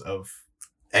 livers of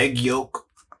egg yolk,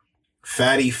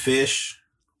 fatty fish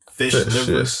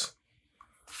liver. Yes.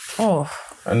 Oh.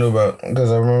 I knew about,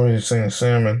 because I remember you saying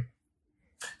salmon.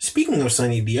 Speaking of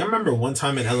Sunny D, I remember one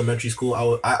time in elementary school,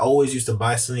 I always used to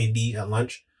buy Sunny D at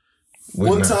lunch.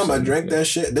 One time I drank that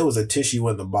shit, there was a tissue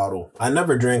in the bottle. I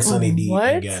never drank Sunny D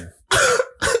again.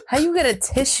 How you get a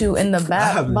tissue in the I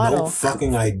have bottle? no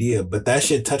fucking idea, but that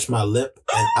shit touched my lip,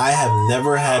 and I have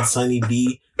never had Sunny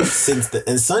D since then.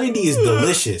 And Sunny D is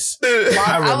delicious.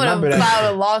 I would have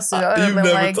filed a lawsuit. I would have You've been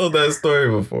never like, told that story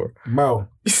before. Bro,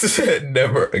 You said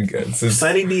never again. Since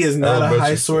Sunny D is not a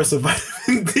high source of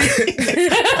vitamin D.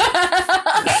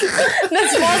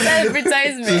 that's false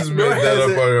advertisement. Just made that up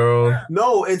on your own.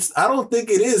 No, I don't think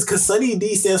it is, because Sunny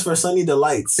D stands for Sunny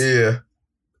Delights. Yeah.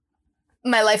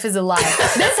 My life is a lie.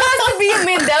 This has to be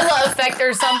a Mandela effect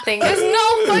or something. There's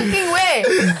no fucking way.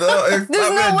 No, it's There's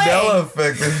not no Mandela way.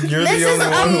 effect. You're the only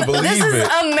one who believes This is it.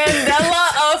 a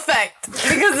Mandela effect.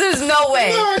 Because there's no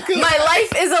way. My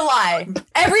life is a lie.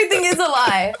 Everything is a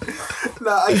lie.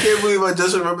 Nah, I can't believe I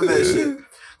just remember that shit.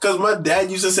 Because my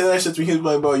dad used to say that shit to me. He was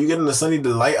like, bro, you getting a Sunny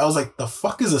Delight? I was like, the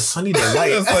fuck is a Sunny Delight?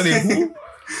 That's funny.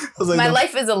 I was like, My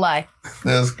life is a lie.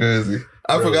 That's crazy.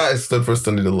 I forgot it stood for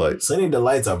Sunny Delight. Sunny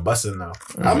Delights are busting now.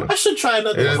 I should try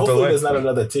another It one. is Hopefully there's delightful. not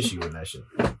another tissue in that shit.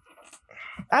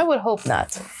 I would hope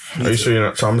not. Are you sure you're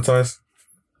not traumatized?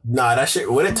 Nah, that shit,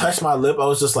 when it touched my lip, I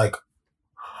was just like,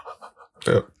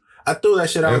 Yep. I threw that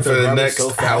shit out And for the the garbage next, so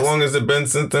fast. how long has it been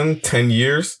since then? 10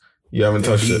 years? You haven't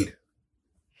touched it. Indeed.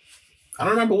 I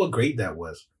don't remember what grade that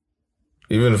was.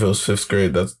 Even if it was 5th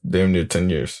grade, that's damn near 10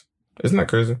 years. Isn't that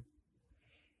crazy?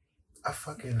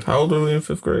 How old were we in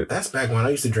 5th grade? That's back when I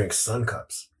used to drink Sun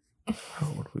Cups. How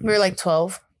old We were like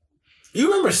 12. You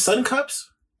remember Sun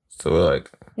Cups? So we're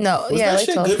like No, Was yeah, that like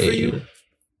shit 12. good for 8 you? years.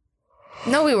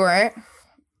 No, we weren't.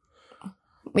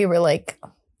 We were like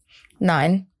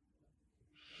 9,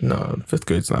 No, 5th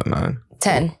grade's not 9.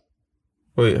 10.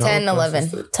 Wait, how 10, old is my 11.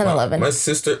 sister? 10, 11. My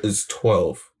sister is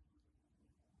 12.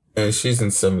 And she's in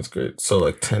 7th grade. So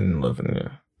like 10, 11, yeah.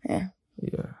 Yeah.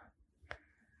 Yeah.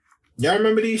 Y'all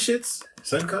remember these shits?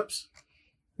 Sun Cups?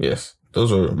 Yes.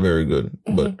 Those are very good.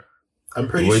 But I'm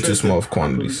pretty way sure too small that- of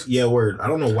quantities. Yeah, word. I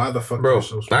don't know why the fuck Bro, they're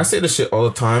so small. I say this shit all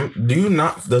the time.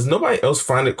 Does nobody else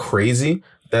find it crazy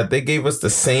that they gave us the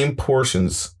same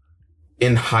portions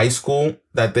in high school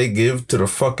that they give to the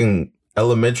fucking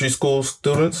elementary school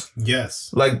students?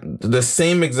 Yes. Like the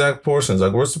same exact portions.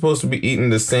 Like we're supposed to be eating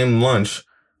the same lunch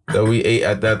that we ate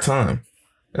at that time.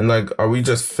 And like, are we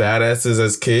just fat asses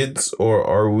as kids, or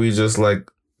are we just like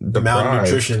deprived?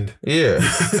 Malnutritioned. Yeah.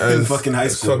 In As fucking high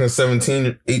school. Fucking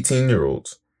 17,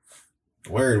 18-year-olds.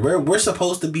 Word. We're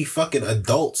supposed to be fucking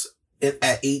adults at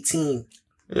 18.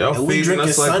 Y'all And we feeding drinking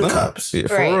us like Sun that. Cups. Yeah,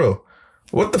 for Right. real.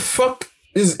 What the fuck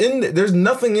is in there? There's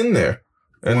nothing in there.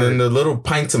 And then the little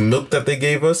pints of milk that they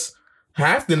gave us,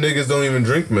 half the niggas don't even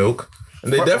drink milk.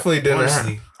 And they definitely didn't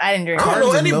Honestly, I didn't drink I don't it.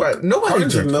 know cartons of anybody. milk- Nobody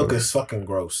cartons of drinks milk milk. is fucking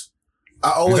gross.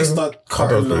 I always think? thought I thought it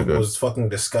carton was pretty milk good. was fucking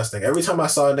disgusting. Every time I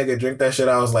saw a nigga drink that shit,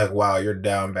 I was like, wow, you're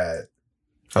down bad.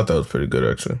 I thought it was pretty good,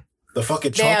 actually. The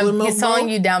fucking chocolate Damn, milk, he's telling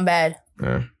bro? you down bad.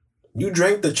 Yeah. You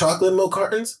drank the chocolate milk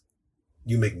cartons?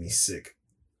 You make me sick.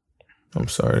 I'm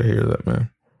sorry to hear that, man.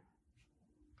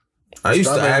 I used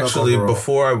to Strawberry milk actually, overall.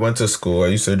 before I went to school, I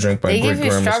used to drink my They great give you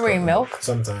grandma's strawberry chocolate milk?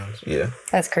 Sometimes. Yeah.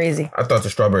 That's crazy. I thought the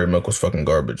strawberry milk was fucking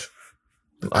garbage.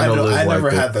 I Liz never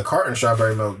liked it. had the carton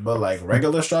strawberry milk, but like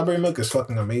regular strawberry milk is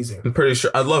fucking amazing. I'm pretty sure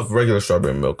I love regular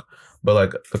strawberry milk, but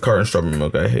like the carton strawberry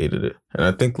milk, I hated it, and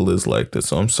I think Liz liked it.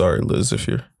 So I'm sorry, Liz, if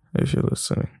you're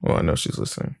listening. Well, I know she's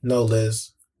listening. No,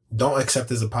 Liz. Don't accept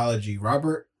his apology.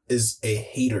 Robert is a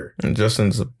hater. And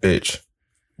Justin's a bitch.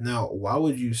 Now, why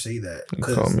would you say that? You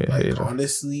call me a hater.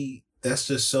 Honestly, that's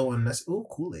just so unnecessary. Ooh,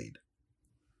 Kool-Aid.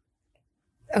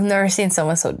 I've never seen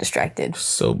someone so distracted.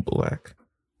 So black.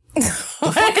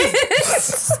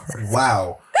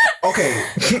 Wow. Okay,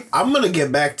 I'm gonna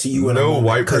get back to you in a No moment,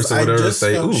 white 'cause person I would ever just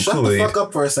say, found- "Ooh, shut Kool-Aid." the fuck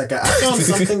up for a second. I found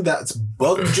something that's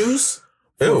bug juice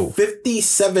for Ew.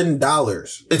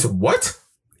 $57. It's what?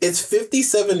 It's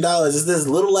 $57. It's this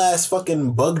little ass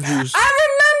fucking bug juice. I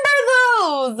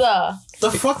remember those.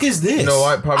 The fuck is this? You know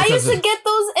why? Probably I used to because get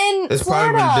those in it's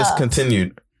Florida. probably been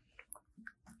discontinued.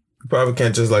 You probably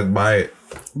can't just like buy it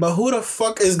But who the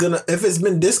fuck is gonna... If it's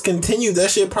been discontinued,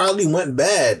 that shit probably went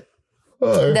bad.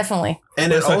 Definitely.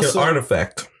 And it's it like also... an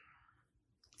artifact.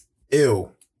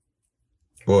 Ew.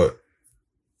 What?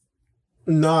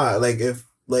 Nah,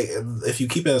 if you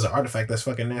keep it as an artifact, that's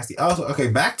fucking nasty. Also, okay,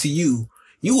 back to you.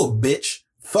 You a bitch.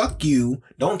 Fuck you.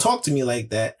 Don't talk to me like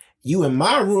that. You in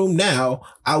my room now.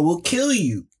 I will kill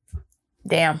you.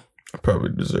 Damn. I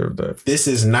probably deserve that. This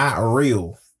is not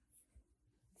real.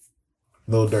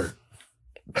 Lil Durk.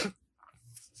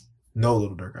 No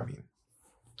Lil Durk, I mean.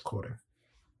 Quoting.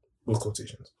 With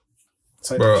quotations.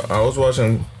 Bro, I was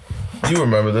watching, you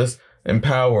remember this, in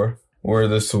Power, where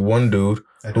this one dude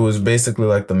who was basically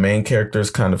like the main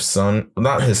character's kind of son.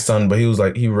 Not his son, but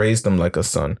he raised him like a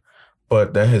son.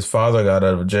 But then his father got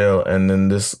out of jail, and then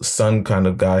this son kind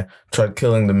of guy tried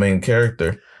killing the main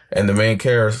character. And the main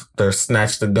character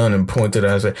snatched the gun and pointed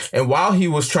at his. And while he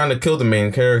was trying to kill the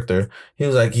main character, he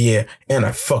was like, yeah, and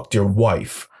I fucked your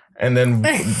wife. And then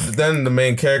the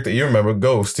main character, you remember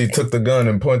Ghost, he took the gun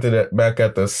and pointed it back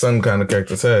at the son kind of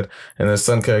character's head. And the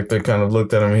son character kind of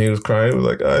looked at him and he was crying. He was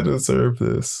like, I deserve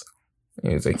this.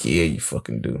 And he was like, yeah, you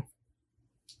fucking do.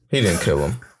 He didn't kill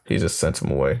him. He just sent him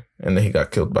away. And then he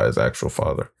got killed by his actual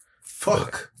father.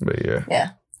 Fuck. But yeah.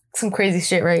 Yeah. Some crazy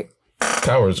shit, right?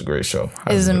 Power is a great show.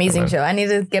 It is an amazing show. I need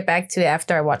to get back to it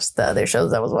after I watched the other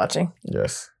shows I was watching.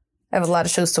 Yes. I have a lot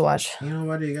of shows to watch. You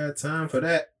nobody got time for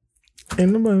that.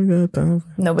 Ain't nobody got time.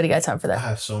 Nobody got time for I that.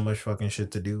 have so much fucking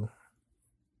shit to do.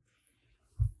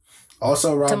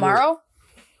 Also, Robert. Tomorrow?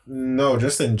 No,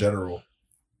 just in general.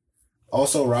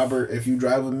 Also, Robert, if you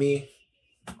drive with me,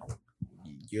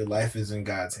 your life is in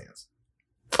God's hands.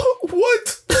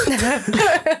 What?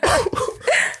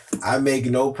 I make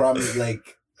no promise.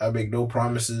 I make no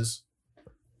promises.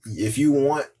 If you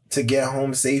want to get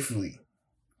home safely,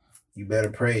 you better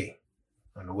pray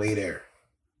on the way there.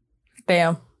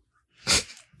 Damn.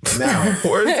 Now,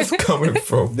 where is this coming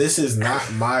from? This is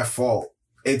not my fault.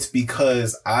 It's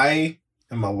because I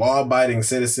am a law-abiding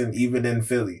citizen, even in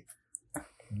Philly.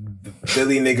 The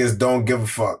Philly niggas don't give a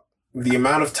fuck. The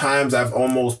amount of times I've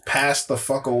almost passed the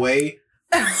fuck away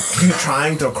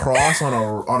trying to cross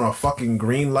on a fucking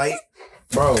green light.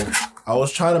 Bro, I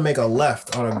was trying to make a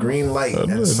left on a green light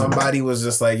and somebody was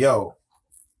just like, yo,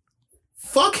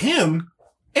 fuck him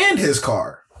and his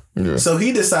car. Yeah. So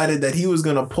he decided that he was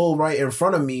going to pull right in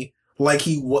front of me like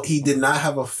he did not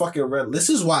have a fucking red. This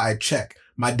is why I check.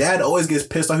 My dad always gets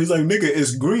pissed off. He's like, nigga,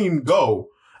 it's green, go.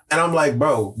 And I'm like,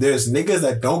 bro, there's niggas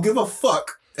that don't give a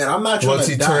fuck. And I'm not trying to. Was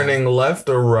he turning left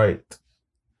or right?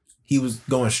 He was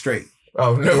going straight.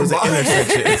 Oh, no. It was an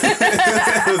intersection.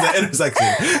 It was an intersection.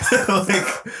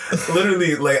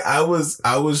 Literally, I was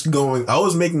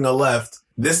making a left.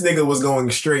 This nigga was going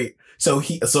straight. So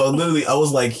literally I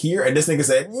was like here and this nigga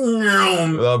said,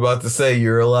 I was about to say,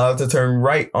 you're allowed to turn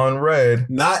right on red.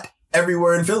 Not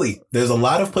everywhere in Philly. There's a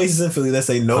lot of places in Philly that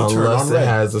say no turn on red. Unless it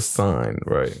has a sign,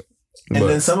 right. And but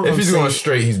then some of them if he's going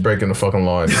straight, he's breaking the fucking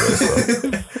law anyway. So.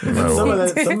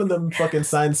 some of them fucking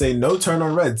signs say no turn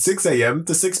on red, 6 a.m.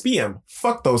 to 6 p.m.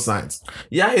 Fuck those signs.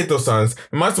 Yeah, I hate those signs.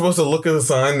 Am I supposed to look at the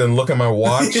sign then look at my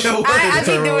watch? I be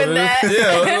doing that.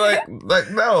 Yeah,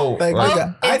 no.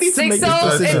 I need to make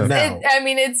this decision now.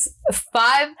 It's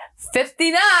 5:59.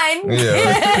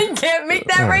 Yeah. Can't make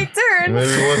that right turn.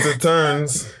 Maybe once it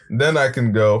turns, then I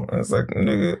can go. I was like,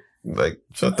 nigga,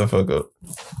 shut the fuck up.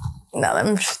 No,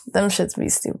 them shits be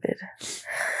stupid.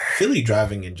 Philly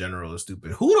driving in general is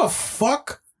stupid. Who the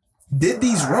fuck did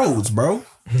these roads, bro?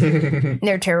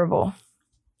 They're terrible.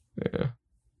 Yeah.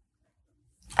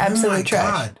 Absolute trash.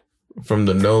 God. From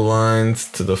the no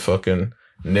lines to the fucking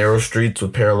narrow streets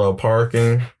with parallel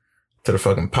parking to the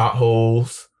fucking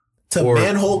potholes. To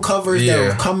manhole covers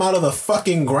that come out of the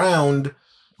fucking ground.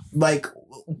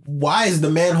 Why is the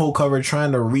manhole cover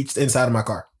trying to reach inside of my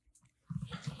car?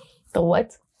 The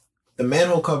what? The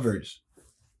manhole covers.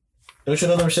 Don't you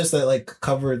know them shits that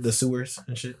cover the sewers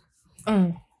and shit?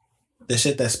 Mm. The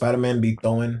shit that Spider-Man be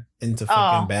throwing into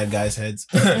fucking bad guys' heads.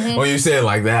 When you say it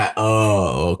like that,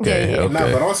 okay. No,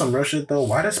 but on some real shit though,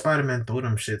 why does Spider-Man throw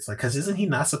them shits? Cause isn't he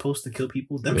not supposed to kill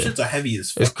people? Them shits are heavy as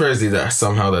fuck. It's crazy that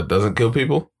somehow that doesn't kill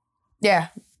people. Yeah.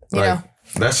 You know.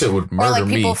 That shit would murder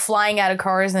me. Or people flying out of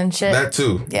cars and shit. That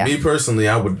too. Yeah. Me personally,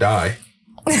 I would die.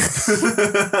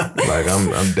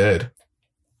 I'm dead.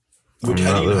 How do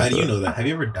you know that? Have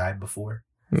you ever died before?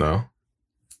 No.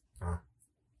 Oh.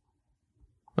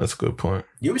 That's a good point.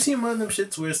 You ever seen one of them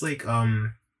shits where it's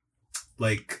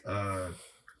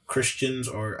Christians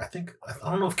or I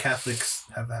don't know if Catholics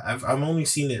have that. I've only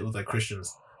seen it with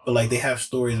Christians, but they have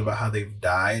stories about how they've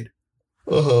died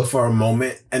for a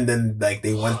moment and then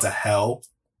they went to hell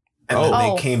and then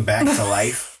they came back to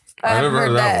life. I never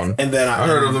heard that one. And then I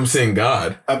heard of them saying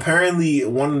God. Apparently,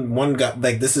 one got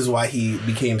like this is why he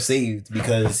became saved,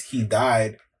 because he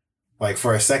died like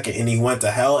for a second and he went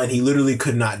to hell and he literally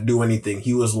could not do anything.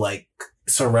 He was like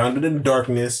surrounded in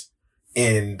darkness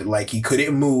and like he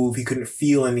couldn't move, he couldn't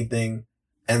feel anything,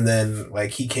 and then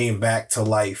like he came back to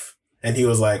life and he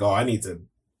was like, "Oh, I need to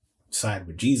side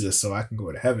with Jesus so I can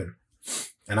go to heaven."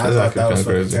 And I thought that was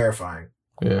fucking terrifying.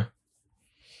 Yeah.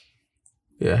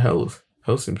 Yeah, hell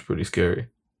seems pretty scary.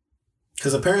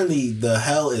 Because apparently the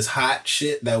hell is hot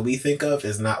shit that we think of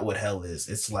is not what hell is.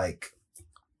 It's like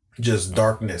just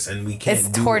darkness and we can't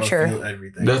it's torture. Feel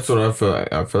everything. That's what I feel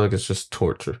like. I feel like it's just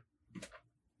torture.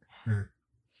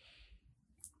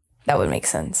 That would make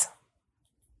sense.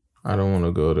 I don't want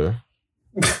to go there.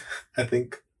 I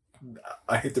think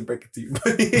I hate to break it to you,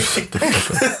 but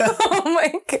Oh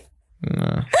my God.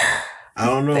 Nah. I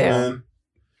don't know, man.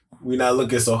 We're not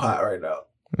looking so hot right now.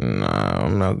 Nah,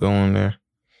 I'm not going there.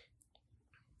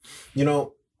 You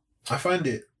know, I find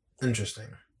it interesting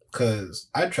because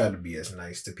I try to be as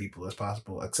nice to people as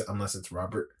possible, except unless it's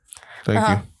Robert. Thank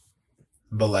you.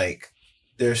 But like,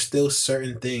 there's still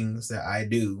certain things that I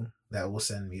do that will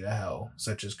send me to hell,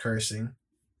 such as cursing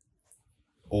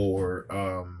or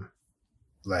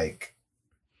like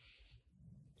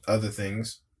other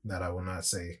things that I will not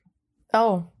say.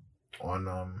 Oh.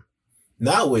 On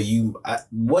not what you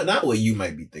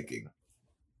might be thinking.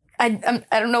 I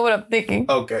don't know what I'm thinking.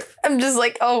 Okay. I'm just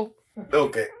like, oh.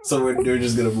 Okay. So we're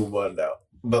just gonna move on now.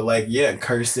 But like, yeah,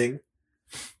 cursing,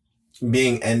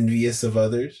 being envious of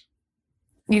others.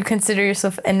 You consider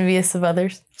yourself envious of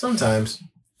others? Sometimes.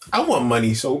 I want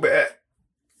money so bad.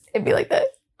 It'd be like that.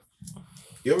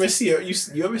 You ever see a rich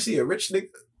nigga?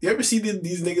 You ever see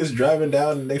these niggas driving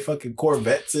down in they fucking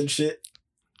Corvettes and shit?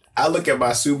 I look at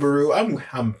my Subaru.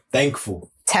 I'm thankful.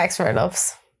 Tax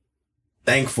write-offs.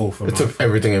 Thankful for it. Took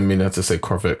everything in me not to say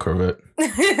Corvette. Fucking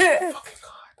God.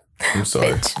 I'm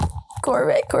sorry. Bitch.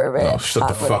 Corvette. No, shut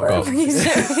the fuck up.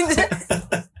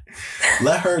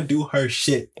 Let her do her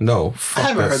shit. No, I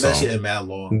haven't heard that shit in mad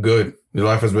long. Good. Your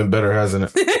life has been better,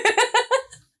 hasn't it?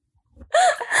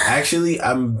 Actually,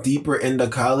 I'm deeper into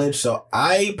college, so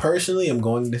I personally am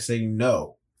going to say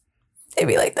no. It'd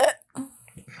be like that.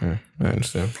 I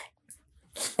understand.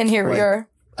 And here we are.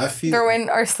 I feel throwing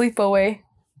our sleep away,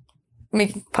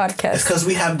 making podcasts. It's because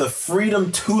we have the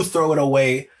freedom to throw it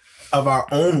away of our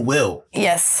own will.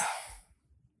 Yes.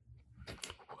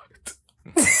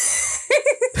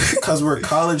 Because we're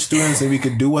college students and we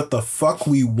could do what the fuck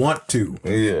we want to.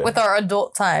 Yeah. With our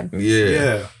adult time.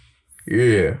 Yeah.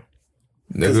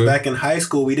 Because back in high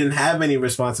school, we didn't have any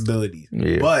responsibilities.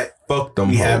 Yeah. But fuck them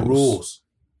we hoes. had rules.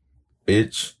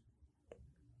 Bitch.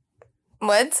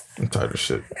 What? I'm tired of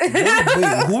shit.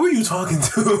 Wait, who are you talking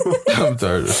to? I'm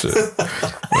tired of shit.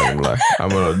 I'm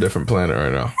on a different planet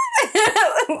right now.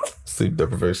 Sleep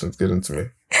deprivation's getting to me.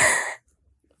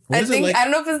 I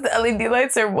don't know if it's the LED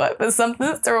lights or what, but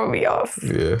something's throwing me off.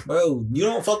 Yeah. Bro, you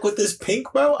don't fuck with this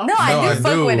pink, bro? I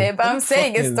do with it, but I'm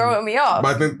saying it's throwing me off.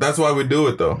 But I think that's why we do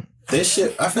it, though. This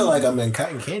shit, I feel like I'm in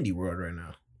cotton candy world right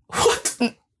now. What?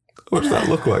 What does that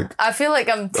look like? I feel like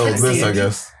I'm tipsy. Oh, this, I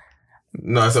guess.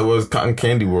 No, I said, what does cotton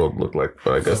candy world look like?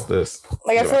 But I guess this.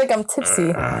 Like, I feel like I'm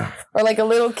tipsy. Or like a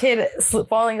little kid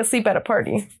falling asleep at a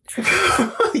party.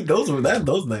 Those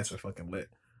nights were fucking lit.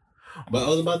 But I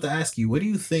was about to ask you, what do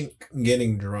you think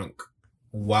getting drunk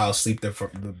while sleep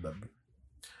deprived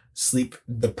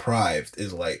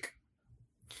is like?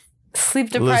 Sleep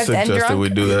deprived and drunk? That we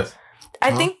do that.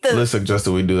 I think Liz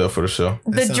suggested we do that for the show.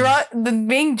 The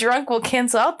being drunk will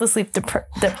cancel out the sleep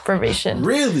deprivation.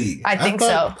 Really? I think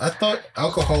so. I thought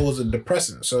alcohol was a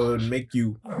depressant, so it would make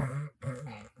you.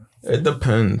 It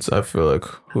depends. I feel like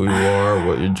who you are,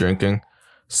 what you're drinking.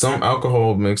 Some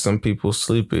alcohol makes some people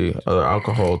sleepy. Other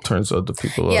alcohol turns other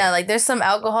people up. Yeah, like there's some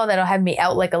alcohol that'll have me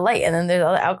out like a light, and then there's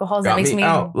other alcohols that makes me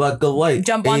out like a light.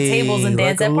 Jump on tables and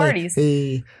dance at parties.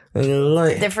 Like a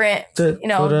light. Different, you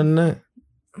know.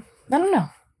 I don't know.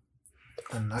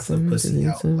 I'm not gonna pussy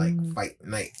out like fight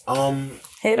night.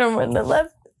 Hit him with the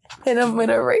left, hit him with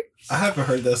the right. I haven't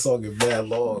heard that song in bad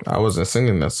long. I wasn't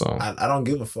singing that song. I don't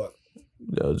give a fuck.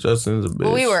 Yo, Justin's a bitch.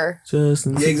 Well, we were.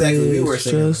 Justin's exactly. We were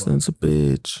singing. Justin's a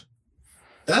bitch.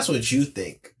 That's what you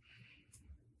think.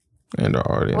 And our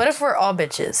audience. What if we're all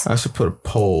bitches? I should put a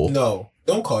poll. No,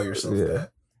 don't call yourself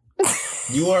that.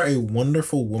 You are a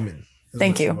wonderful woman.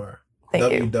 Thank you.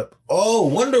 Thank you. Oh,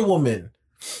 Wonder Woman.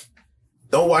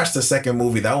 Don't watch the second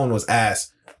movie. That one was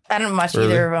ass. I didn't watch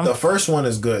either of them. The first one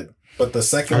is good, but the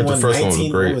second one, what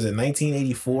was it,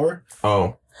 1984?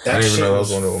 Oh, that shit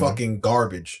was fucking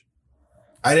garbage.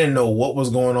 I didn't know what was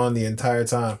going on the entire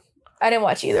time. I didn't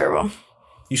watch either of them.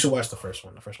 You should watch the first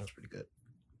one. The first one's pretty good.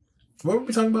 What were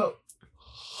we talking about?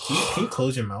 Can you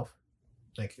close your mouth?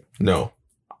 Thank you. No.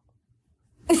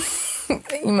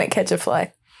 You might catch a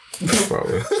fly.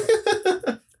 Probably.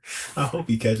 I hope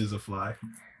he catches a fly.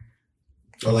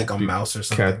 Or like a mouse or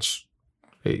something.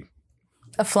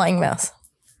 A flying mouse.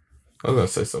 I was going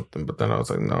to say something, but then I was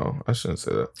like, no, I shouldn't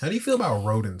say that. How do you feel about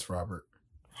rodents, Robert?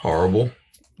 Horrible.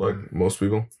 Like most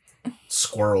people.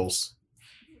 Squirrels.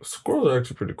 Squirrels are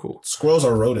actually pretty cool. Squirrels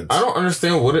are rodents. I don't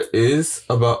understand what it is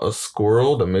about a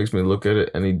squirrel that makes me look at it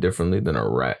any differently than a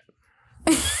rat.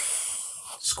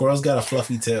 Squirrels got a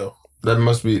fluffy tail.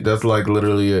 That's like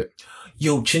literally it.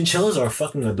 Yo, chinchillas are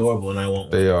fucking adorable and I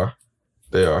want one. They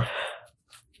are.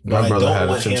 My brother had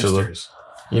a chinchilla. Hamsters.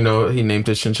 You know, he named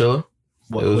his chinchilla.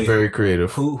 It was very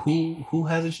creative. Who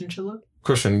has a chinchilla?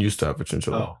 Christian used to have a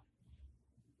chinchilla. Oh.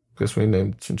 Guess we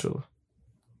named chinchilla.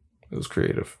 It was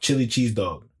creative. Chili cheese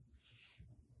dog.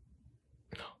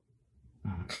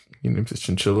 He named his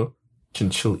chinchilla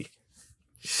Chinchilli.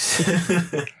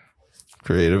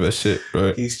 Creative as shit,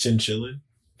 right? He's chinchilling.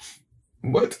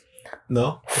 What?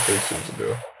 No. I think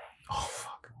chinchilla. Oh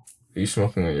fuck. Are you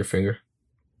smoking on your finger?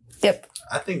 Yep.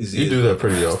 I think you do that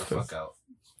pretty often. Fuck out.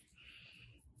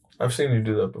 I've seen you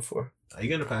do that before. Are you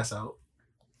gonna pass out?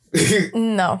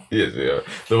 No. Yes, yeah.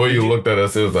 The way you looked at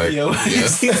us, it was like, Yo,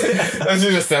 yes. And she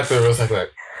just sat there and was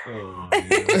like, oh,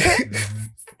 yeah.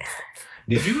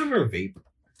 Did you ever vape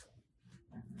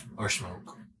or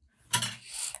smoke?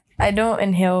 I don't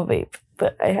inhale vape,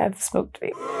 but I have smoked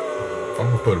vape.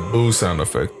 I'm gonna put a boo sound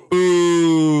effect.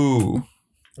 Boo!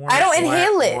 I don't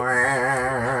inhale it.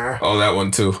 Oh, that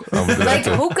one too. Like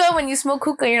hookah, when you smoke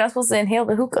hookah, you're not supposed to inhale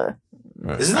the hookah.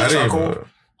 Isn't that charcoal?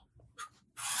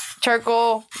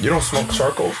 Charcoal. You don't smoke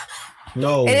charcoal?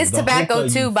 No. It is tobacco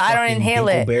too, but I don't inhale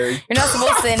it. You're not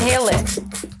supposed to inhale it.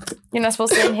 You're not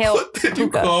supposed to inhale. What did you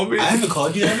hookah. call me? I haven't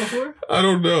called you that before. I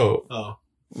don't know. Oh.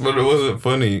 But it wasn't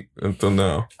funny until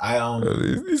now.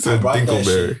 He said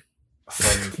Dinkleberry.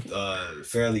 From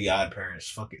Fairly Odd Parents.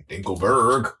 Fucking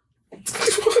Dinkleberg.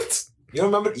 What? You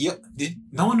remember? Did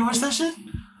no one watch that shit?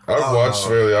 I've watched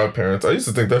Fairly Odd Parents. I used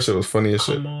to think that shit was funny as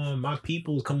shit. Come on, my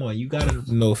people. Come on. You gotta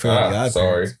know Fairly Odd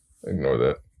sorry. Parents. Ignore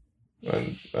that.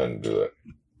 I didn't do that.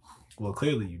 Well,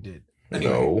 clearly you did.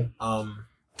 Anyway, no.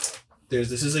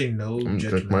 This is a no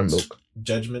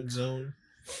judgment zone.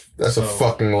 That's a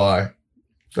fucking lie.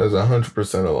 That's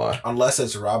 100% a lie. Unless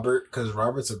it's Robert, because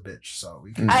Robert's a bitch. So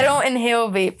we can. I don't inhale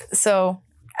vape, so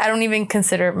I don't even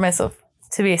consider myself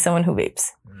to be someone who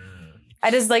vapes.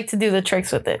 I just like to do the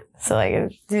tricks with it. So I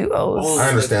do O's. I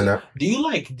understand that. Do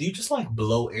you just like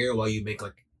blow air while you make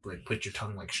like put your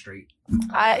tongue like straight?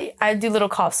 I do little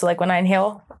coughs. So like when I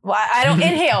inhale, well, I don't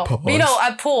inhale. But,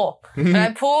 I pull. When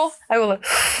I pull, I will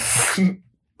like,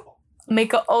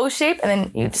 make an O shape, and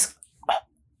then you just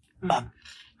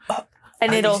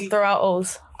and it'll throw out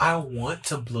O's. I want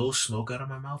to blow smoke out of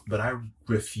my mouth, but I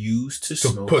refuse to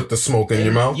smoke. Put the smoke in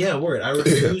your mouth? Yeah, word. I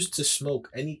refuse to smoke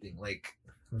anything like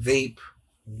vape,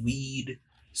 weed,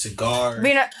 cigar.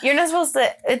 But you're not supposed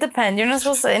to. It depends. You're not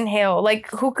supposed to inhale. Like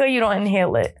hookah, you don't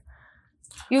inhale it.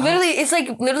 You it's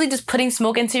like literally just putting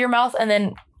smoke into your mouth and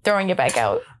then throwing it back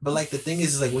out. But like the thing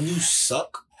is like when you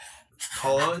suck,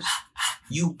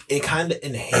 it kind of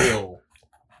inhale.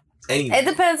 Anything. It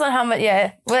depends on how much.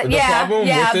 Yeah, but the problem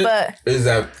with it but is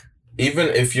that even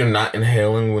if you're not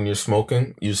inhaling when you're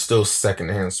smoking, you're still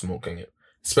secondhand smoking it.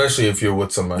 Especially if you're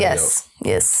with somebody else.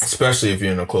 Yes. Especially if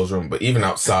you're in a closed room. But even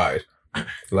outside,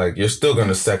 like you're still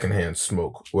gonna secondhand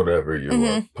smoke whatever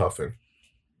you're puffing.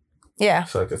 Yeah.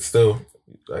 So like it's still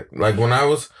like when I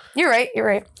was. You're right.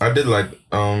 I did like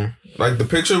the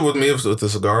picture with me with the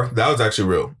cigar. That was actually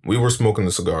real. We were smoking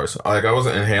the cigars. Like I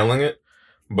wasn't inhaling it,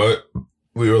 but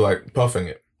we were like puffing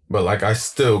it. But like I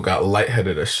still got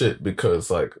lightheaded as shit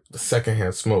because like the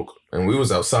secondhand smoke, and we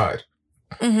was outside.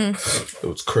 It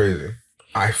was crazy.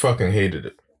 I fucking hated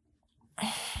it.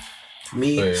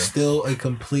 Me, still a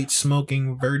complete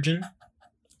smoking virgin.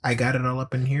 I got it all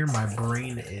up in here. My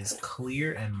brain is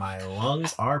clear and my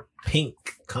lungs are pink.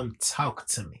 Come talk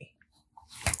to me.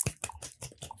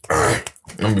 Alright,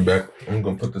 I'll be back. I'm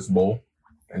gonna put this bowl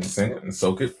in the sink and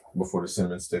soak it before the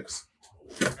cinnamon sticks.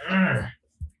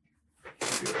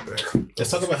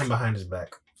 Let's talk about him behind his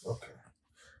back. Okay.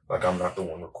 Like I'm not the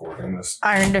one recording this.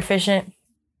 Iron deficient.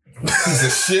 Piece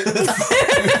of shit.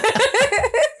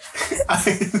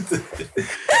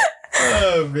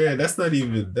 Oh man, that's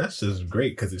just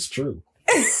great because it's true.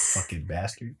 Fucking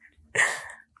bastard.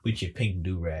 With your pink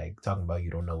do-rag talking about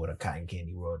you don't know what a cotton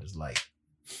candy world is like.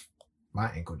 My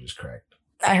ankle just cracked.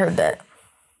 I heard that.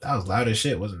 That was loud as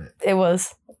shit, wasn't it? It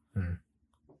was.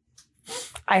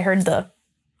 I heard the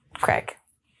crack.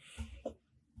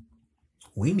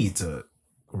 We need to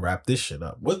wrap this shit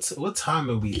up. What time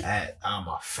are we at?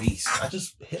 My face. I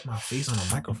just hit my face on the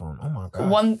microphone. Oh my god.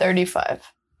 1:35.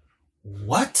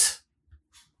 What?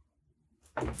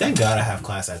 Thank God I have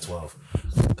class at 12.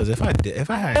 Because if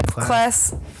I had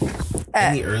class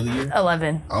any earlier,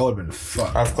 11. I would have been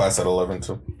fucked. I have class at 11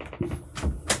 too.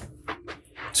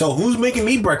 So who's making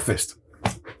me breakfast?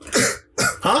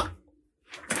 Huh?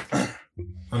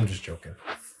 I'm just joking.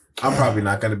 I'm probably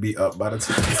not gonna be up by the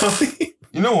time y'all leave.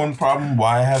 You know one problem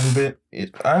why I haven't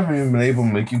even been able to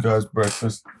make you guys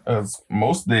breakfast, as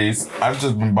most days I've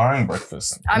just been buying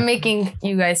breakfast. I'm making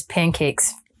you guys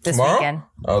pancakes this Tomorrow? weekend.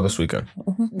 Oh, this weekend.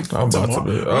 Mm-hmm. I'm about to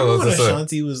be. Remember when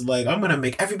Ashanti was like, I'm gonna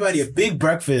make everybody a big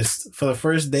breakfast for the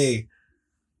first day,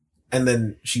 and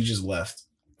then she just left.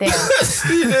 Damn.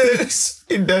 She did.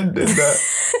 She did that.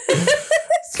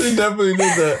 She definitely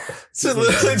did that. She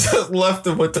literally just left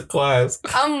and went to class.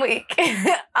 I'm weak.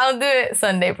 I'll do it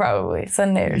Sunday probably.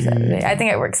 Sunday or Saturday. I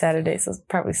think I work Saturday, so it's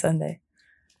probably Sunday.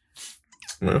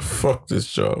 Man, fuck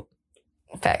this job.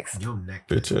 Facts. Yo, neck.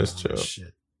 Bitch ass job.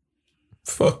 Shit.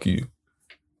 Fuck you.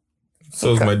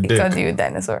 So's my dick. Called you a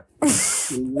dinosaur.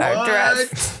 What?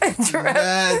 Giraffe.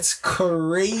 That's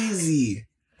crazy.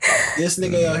 This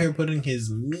nigga out here putting his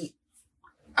meat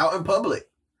out in public.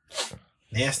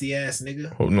 Nasty ass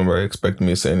nigga. Hope nobody expected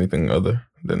me to say anything other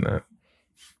than that.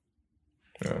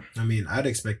 Yeah. I mean, I'd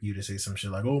expect you to say some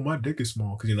shit like, "Oh, my dick is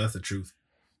small," because you know that's the truth.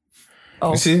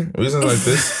 Oh. You see, reasons like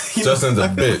this, Justin's a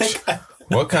bitch.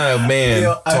 What kind of man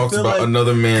talks about like,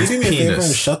 anotut man's do me a favor and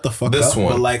penis? shut the fuck This up.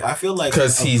 one. But like, I feel like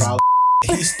Because he's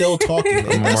still talking. I'm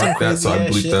gonna mark that, so I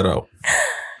bleep that out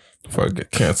before I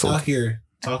get canceled. Out here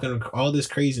talking all this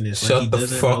craziness. Shut like he the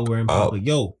doesn't fuck know we're in up. public.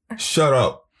 Yo, Shut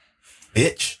up.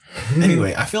 bitch.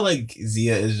 Anyway, I feel like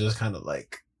Xia is just kind of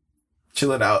like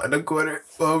chilling out in the corner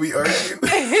while we argue.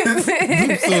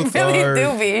 It really tired.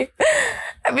 do be.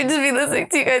 I mean, just be listening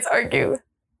to you guys argue.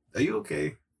 Are you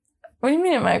okay? What do you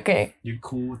mean am I okay? You're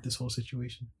cool with this whole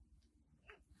situation?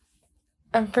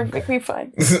 I'm perfectly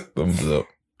fine. Thumbs up.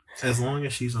 As long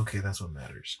as she's okay, that's what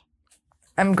matters.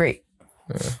 I'm great.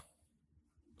 Yeah.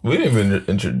 We didn't even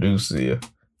introduce Zia.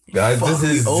 Guys, Fuck, this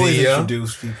is we always Zia.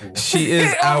 introduce people. She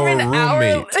is Over our an hour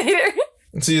roommate. later.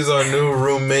 She is our new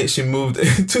roommate. She moved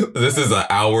into. This is an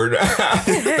hour and a half.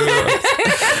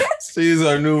 She's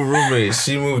our new roommate.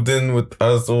 She moved in with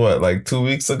us, what, like 2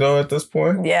 weeks ago at this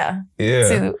point? Yeah.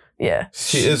 Yeah. Yeah.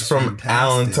 She is from fantastic.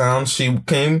 Allentown.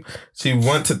 She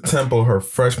went to Temple her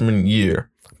freshman year,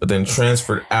 but then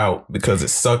transferred out because it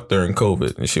sucked during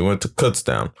COVID. And she went to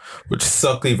Kutztown, which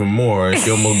sucked even more. And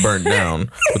she almost burnt down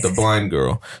with the blind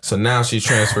girl. So now she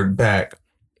transferred back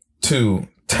to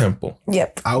Temple.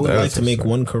 Yep. I would That like is to make insane.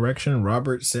 one correction.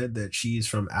 Robert said that she's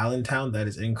from Allentown. That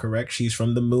is incorrect. She's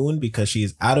from the moon because she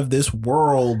is out of this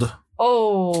world.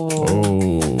 Oh.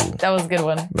 Oh, That was a good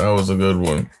one. that was a good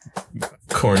one.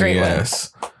 Corny Great one.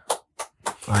 ass.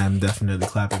 I am definitely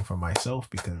clapping for myself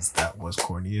because that was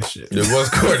corny as shit. It was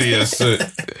corny as shit.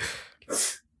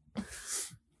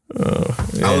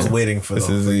 I was waiting for This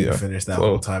the is for you to Zia. finish that Well,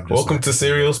 whole time. just welcome so I to could say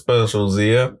Serial it. Special,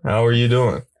 Zia. How are you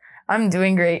doing? I'm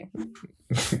doing great.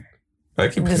 I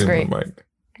keep Just hitting the mic.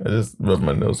 I just rubbed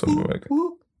my nose on the mic.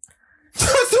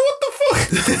 So what the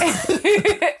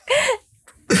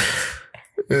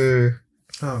fuck?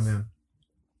 Oh man.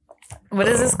 What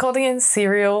is this called again?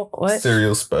 Serial what?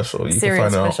 Serial Special. You Serial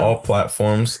can find it Special. on all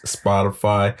platforms: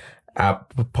 Spotify,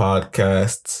 Apple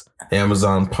Podcasts,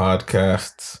 Amazon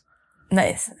Podcasts,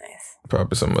 Nice.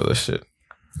 probably some other shit.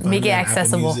 Make it Find me on Apple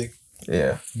accessible. Music,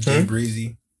 Yeah. Jay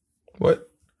Breezy. What?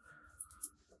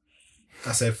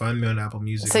 I said find me on Apple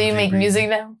Music. So you Jay make Breezy. music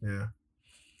now? Yeah.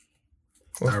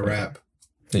 What's I that? rap.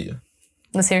 Yeah.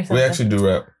 Let's hear We something. actually do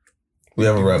rap. We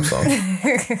have a rap song.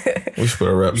 We should put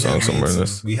a rap song somewhere in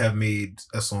this. We have made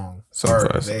a song.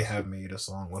 Sometimes. Or they have made a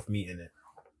song with me in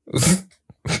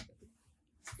it.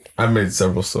 I made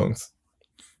several songs.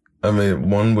 I made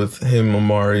one with him,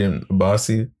 Amari, and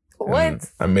Abasi. What? And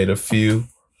I made a few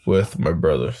with my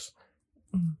brothers.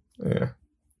 Yeah.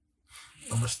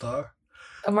 I'm a star.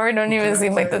 Amari don't even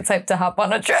seem like the type to hop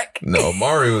on a track. No,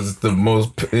 Amari was the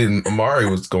most. Amari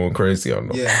was going crazy on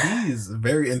them. Yeah, he's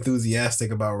very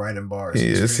enthusiastic about writing bars. He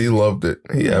It's is. crazy. He loved it.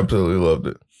 He absolutely loved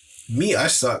it. Me, I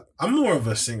suck. I'm more of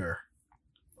a singer.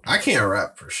 I can't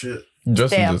rap for shit.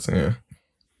 Justin Damn. just, yeah.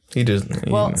 He just.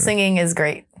 Well, singing is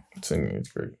great. Singing is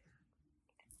great.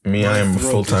 Me, My I am a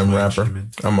throat full-time is my rapper.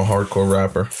 instrument. I'm a hardcore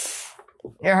rapper.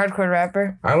 You're a hardcore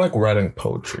rapper. I like writing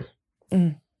poetry.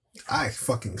 I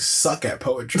fucking suck at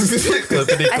poetry.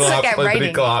 Clippity I suck at clippity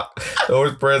writing. clop.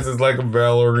 Always presses like a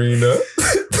ballerina.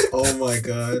 Oh my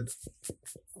god.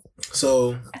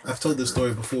 So I've told this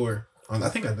story before. I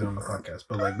think I did on the podcast,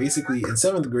 but like basically in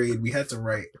 7th grade, we had to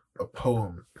write a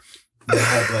poem that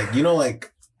had like, you know,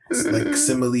 like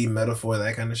simile, metaphor,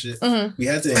 that kind of shit. Mm-hmm. We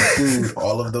had to include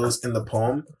all of those in the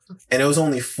poem, and it was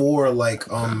only 4 like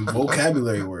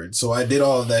vocabulary words. So I did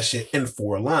all of that shit in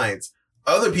 4 lines.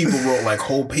 Other people wrote like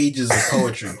whole pages of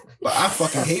poetry, but I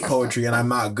fucking hate poetry and I'm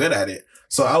not good at it.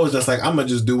 So I was just like, I'm gonna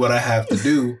just do what I have to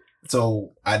do.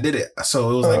 So I did it.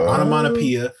 So it was like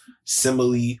onomatopoeia,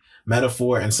 simile,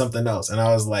 metaphor, and something else. And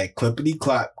I was like, clippity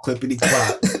clop,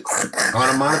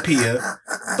 onomatopoeia.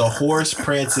 The horse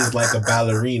prances like a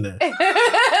ballerina.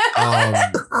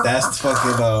 That's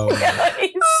fucking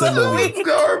simile.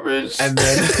 Garbage. And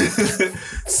then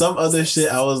some other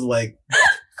shit. I was like,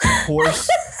 horse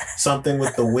something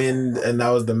with the wind, and that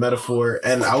was the metaphor.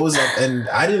 And I was up, and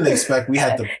I didn't expect we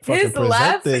had to fucking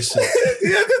present this shit.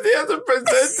 Yeah, because he had to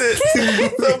present it.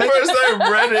 So first I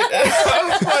read it, and I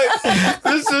was like,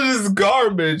 this shit is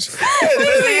garbage. And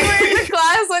then You were in the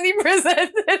class when he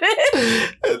presented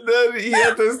it. And then he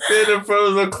had to stand in front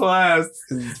of the class.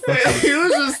 And he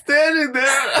was just standing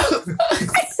there.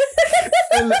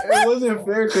 And it wasn't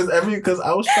fair because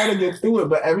I was trying to get through it,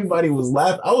 but everybody was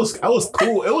laughing. I was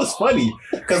cool. It was funny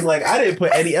because like I didn't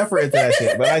put any effort into that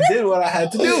shit, but I did what I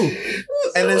had to do.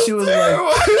 And then she was like,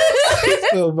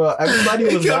 so, bro, everybody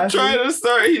was he kept laughing. trying to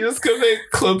start. He just couldn't make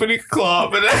clippity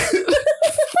clop.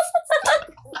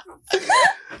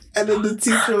 And then the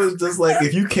teacher was just like,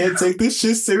 if you can't take this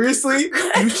shit seriously,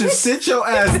 you should sit your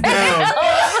ass down.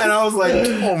 And I was like,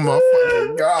 oh my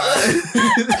fucking God.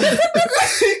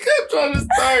 He kept trying to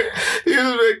start. He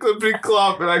was making clippity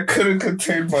clop, and I couldn't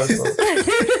contain myself.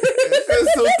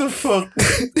 So what the fuck?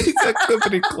 He said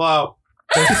clippity clop.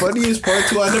 The funniest part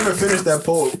too, I never finished that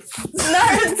poem. No,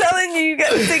 I'm telling you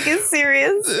gotta take it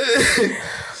serious.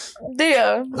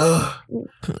 Damn.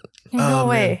 No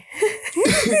way.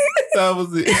 That was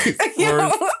it. I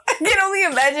can only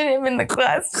imagine him in the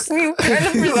class. Just me trying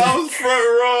to present. I was front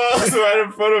row. I was right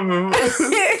in front of him.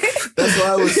 That's why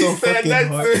I was so fucking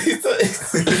hard.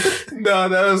 No,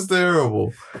 that was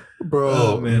terrible. Bro,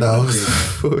 Oh, man, that that was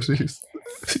was funny.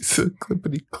 He said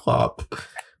clippity clop.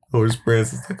 Horse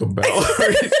brands is like a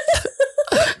ballerina.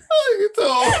 It's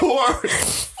a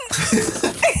horse.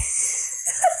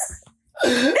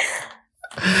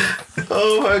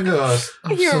 Oh my gosh.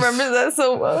 He remembers that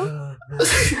so well.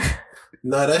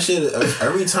 No, that shit,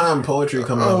 every time poetry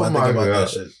comes up, I think about that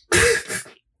shit.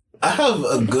 I have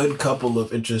a good couple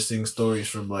of interesting stories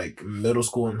from like middle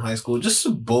school and high school. Just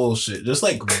some bullshit. Just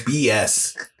like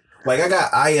BS. Like I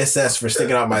got ISS for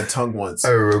sticking out my tongue once. I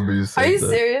remember you saying Are you that.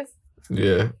 serious?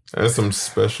 Yeah. That's some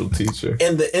special teacher.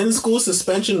 And the in-school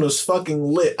suspension was fucking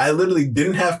lit. I literally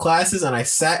didn't have classes and I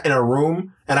sat in a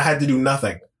room and I had to do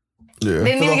nothing. Yeah.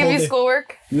 They didn't For the even give whole you day.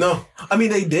 schoolwork? No. I mean,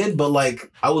 they did, but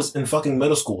like I was in fucking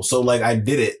middle school. So like I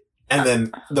did it. And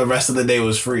then the rest of the day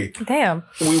was free. Damn.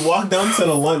 We walked down to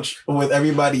the lunch with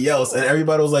everybody else, and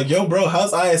everybody was like, yo, bro,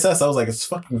 how's ISS? I was like, it's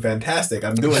fucking fantastic.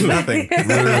 I'm doing nothing.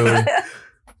 Literally.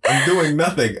 I'm doing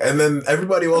nothing. And then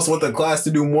everybody else went to class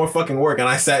to do more fucking work, and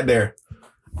I sat there.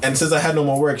 And since I had no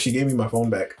more work, she gave me my phone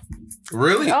back.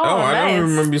 Really? Oh, I nice. don't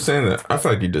remember you saying that. I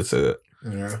feel like you did say that.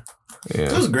 Yeah. Yeah.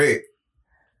 It was great.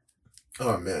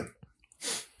 Oh, man.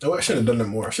 Oh, I should have done it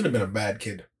more. I should have been a bad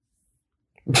kid.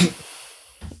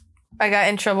 I got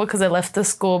in trouble because I left the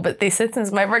school, but they said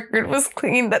since my record was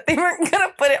clean that they weren't going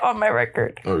to put it on my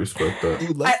record. I respect that.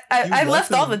 You I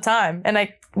left all it? the time, and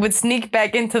I would sneak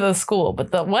back into the school.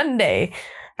 But the one day,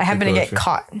 I happened to get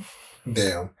caught.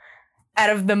 Damn.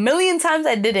 Out of the million times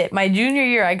I did it, my junior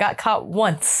year, I got caught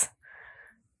once.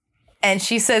 And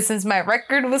she said since my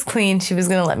record was clean, she was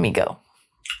going to let me go.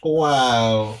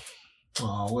 Wow.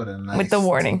 Oh, what a nice With the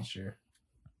warning. teacher.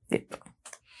 Yep.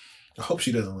 I hope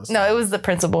she doesn't listen. No, it was the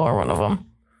principal or one of them.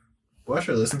 Well, I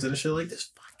should listen to this shit like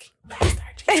this fucking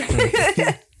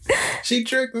bastard. She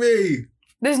tricked me.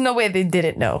 There's no way they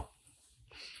didn't know.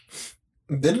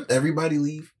 Didn't everybody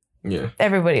leave? Yeah.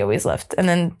 Everybody always left. And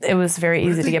then it was very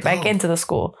Where'd easy to they get back go? into the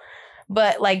school.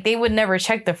 But like they would never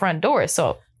check the front door.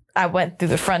 So I went through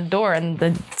the front door and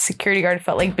the security guard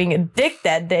felt like being a dick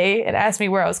that day and asked me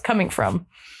where I was coming from.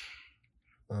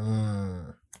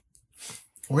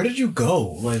 Where did you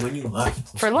go? Like when you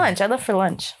left? For lunch. I left for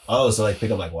lunch. Oh, so like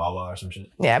pick up like Wawa or some shit.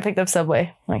 Yeah, I picked up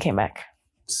Subway when I came back.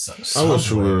 I wish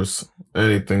there was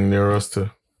anything near us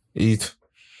to eat.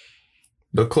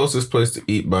 The closest place to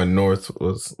eat by North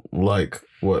was like,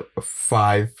 what, a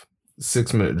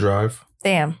 5-6 minute drive?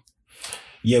 Damn.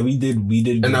 Yeah, we did.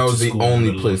 And go that to was the school in only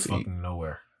middle of place to eat. fucking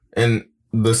nowhere. And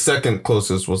the second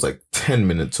closest was like 10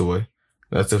 minutes away.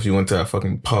 That's if you went to that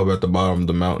fucking pub at the bottom of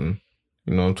the mountain.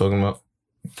 You know what I'm talking about?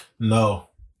 No.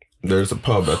 There's a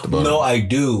pub at the bottom. No, I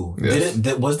do. Yes.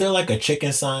 Was there like a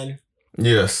chicken sign?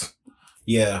 Yes.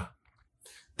 Yeah.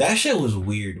 That shit was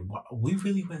weird. We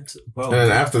really went to... Bro,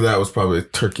 And after that was probably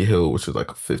Turkey Hill, which is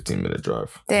like a 15-minute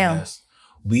drive. Damn. Yes.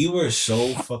 We were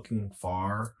so fucking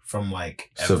far from like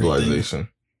everything. Civilization.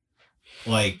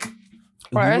 Like...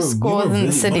 Our school was in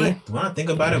the city. When I think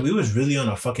about it, we was really on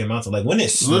a fucking mountain. Like when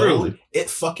it snowed, Literally. it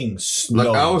fucking snowed.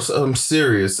 Like I'm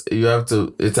serious. You have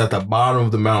to. It's at the bottom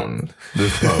of the mountain.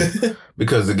 This pub,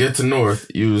 because to get to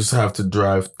north, you just have to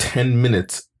drive 10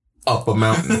 minutes up a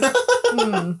mountain.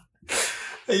 And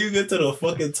you get to the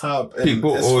fucking top. And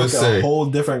People it's always say a whole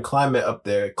different climate up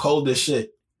there. Cold as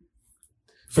shit.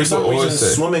 For some reason,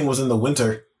 swimming was in the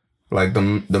winter. Like the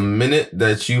minute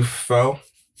that you felt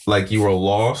like you were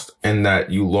lost and that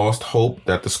you lost hope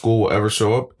that the school will ever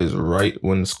show up is right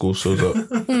when the school shows up.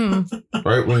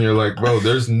 Right when you're like, bro,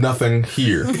 there's nothing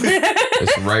here.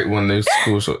 It's right when the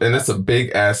school shows up. And it's a big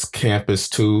ass campus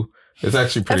too. It's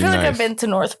actually pretty nice. I feel like I've been to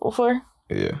North before.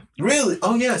 Yeah. Really?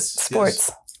 Oh, yes. Sports.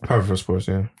 Yes. Probably for sports,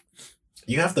 yeah.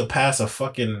 You have to pass a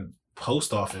fucking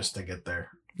post office to get there.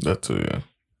 That too, yeah.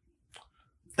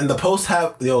 And the post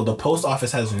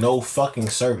office has no fucking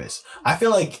service. I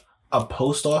feel like a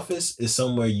post office is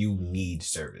somewhere you need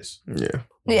service. Yeah.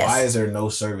 Yes. Why is there no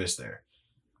service there?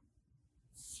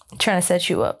 Trying to set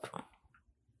you up.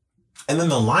 And then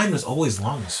the line was always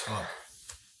long as fuck.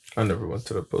 I never went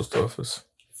to the post office.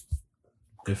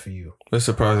 Good for you. It's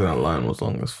surprising that line was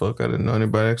long as fuck. I didn't know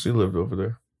anybody actually lived over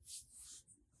there.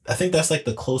 I think that's like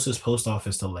the closest post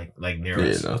office to like near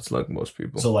us. Yeah, no, it's like most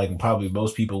people. So like probably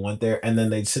most people went there and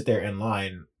then they'd sit there in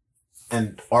line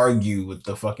and argue with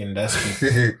the fucking desk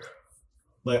people.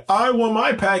 Like, I want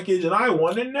my package and I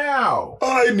want it now.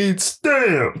 I need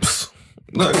stamps.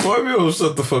 Like, why people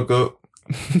shut the fuck up?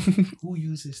 Who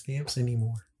uses stamps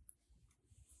anymore?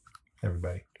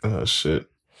 Everybody. Oh, shit.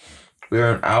 We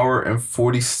are an hour and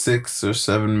 46 or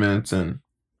 7 minutes in.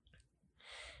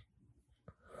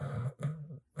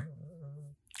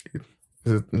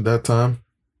 Is it that time?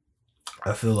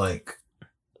 I feel like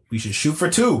we should shoot for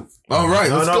 2. All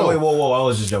right, let's go. Wait, whoa. I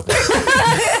was just joking.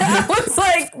 I was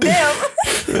like, damn.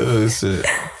 Oh, shit.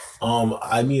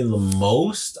 I mean, the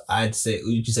most, I'd say,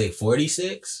 would you say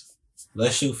 46?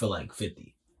 Let's shoot for like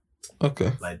 50.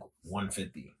 Okay. Like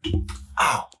 150.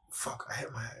 Ow. Fuck, I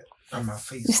hit my head on my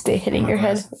face. You stay hitting your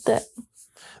head with that.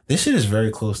 This shit is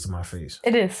very close to my face.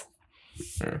 It is.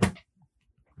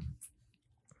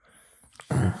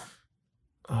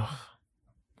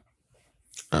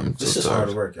 This is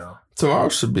hard work, y'all. Tomorrow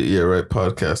should be,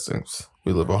 podcasting.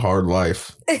 We live a hard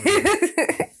life.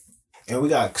 And we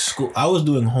got school. I was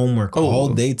doing homework all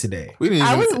day today. We were in the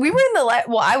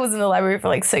I was in the library for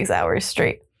like 6 hours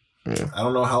straight. Yeah. I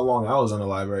don't know how long I was in the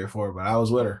library for, but I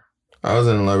was with her. I was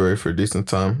in the library for a decent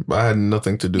time, but I had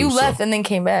nothing to do. You left and then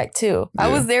came back too. Yeah. I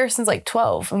was there since like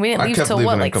 12, and we didn't leave till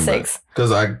what, like 6?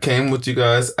 Because I came with you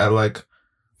guys at like.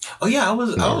 Oh yeah, I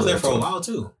was there for a while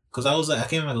too. Because I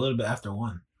came like a little bit after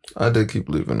 1. I did keep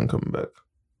leaving and coming back.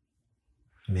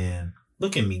 Man,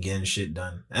 look at me getting shit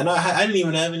done, and I didn't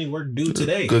even have any work due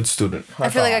today. Good student. I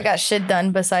feel like I got shit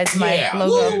done besides my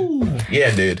logo. Woo!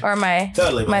 Yeah, dude. Or my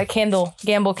candle,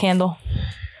 Gamble candle.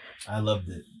 I loved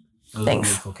it. It was Thanks.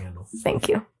 a beautiful candle. Thank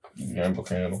you. Gamble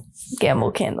candle.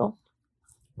 Gamble candle.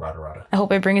 Rada. I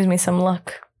hope it brings me some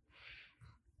luck.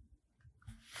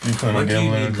 You plan on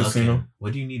gambling in a casino?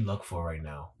 What do you need luck for right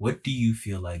now? What do you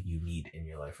feel like you need in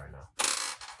your life right now?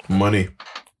 Money.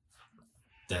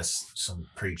 That's some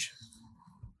preach.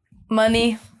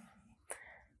 Money.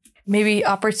 Maybe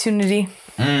opportunity.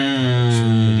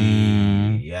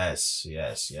 Yes,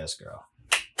 girl.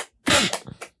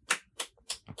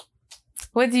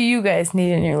 What do you guys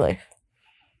need in your life?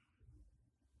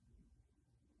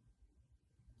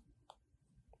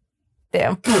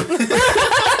 Damn.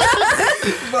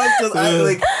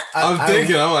 I'm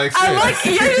thinking, I'm like,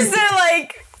 you're just there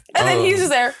like, and then he's just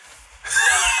there.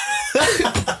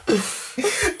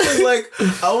 Like,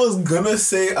 I was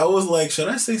like, should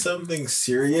I say something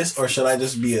serious or should I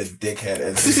just be a dickhead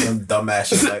and say some dumbass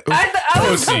shit? Like, I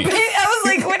was like,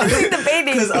 what is he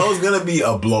debating? Because I was gonna be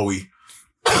a blowy.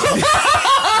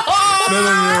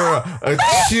 No. A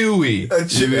chewy. A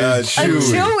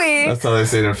chewy. That's how they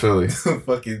say it in Philly.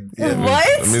 Fucking what?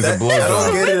 It means a blowjob. I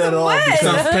don't get it at all. It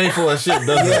sounds painful as shit,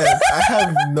 doesn't it? I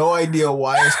have no idea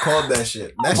why it's called that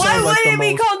shit. That why would it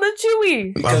be called the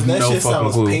chewy? Because that shit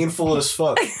sounds painful as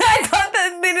fuck. I thought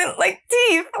that they didn't like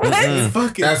teeth.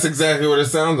 What? That's exactly what it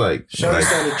sounds like. If I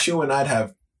started chewing, I'd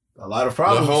have a lot of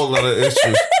problems. A whole lot of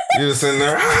issues. You're just in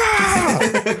there.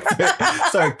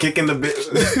 Start kicking the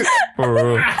bitch. For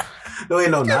real.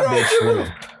 No, not bitch.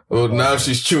 Women. Well, now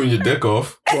she's chewing your dick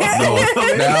off. No,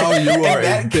 now you are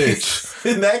a bitch.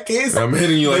 In that case, I'm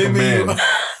hitting you like a man.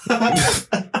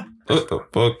 What the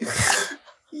fuck?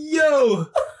 Yo.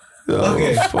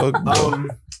 Okay. Fuck,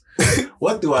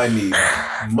 what do I need?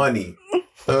 Money.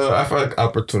 I feel like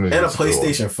opportunity. And a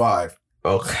PlayStation 5.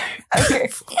 Okay.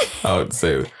 I would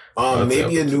say.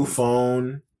 Maybe a new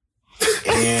phone.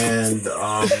 And you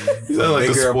sound like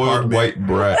a spoiled apartment. white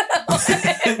brat.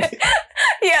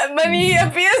 Yeah, money, a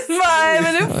PS5,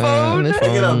 and a phone. Can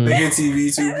I get a bigger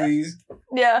TV too, please?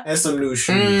 Yeah. And some new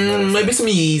shoes. Maybe some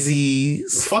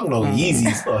Yeezys. Fuck no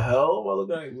Yeezys. What the hell? Why look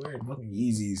like wearing fucking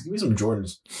Yeezys? Give me some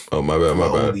Jordans. Oh, my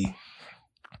bad.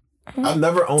 I've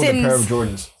never owned a pair of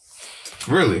Jordans.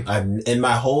 Really? In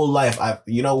my whole life,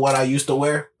 you know what I used to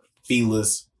wear?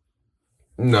 Feelers.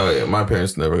 No, yeah, my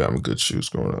parents never got me good shoes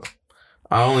growing up.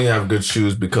 I only have good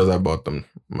shoes because I bought them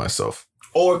myself.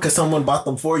 Or because someone bought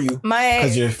them for you.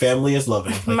 Because your family is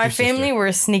loving. Like my family were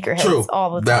sneakerheads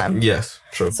all the time. Yes,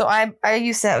 true. So I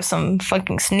used to have some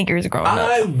fucking sneakers growing up.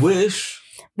 I wish.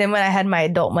 Then when I had my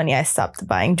adult money, I stopped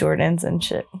buying Jordans and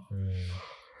shit.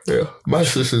 Yeah, my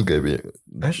sisters gave me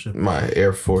my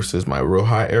Air Forces, my real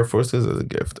high Air Forces as a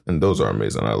gift. And those are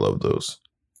amazing. I love those.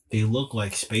 They look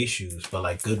like space shoes, but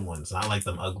like good ones. Not like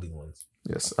them ugly ones.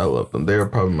 Yes, I love them. They are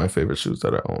probably my favorite shoes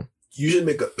that I own. You should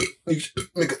make a...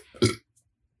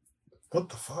 What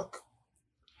the fuck?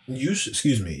 You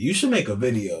should make a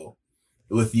video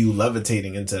with you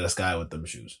levitating into the sky with them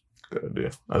shoes. Good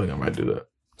idea. I think I might do that.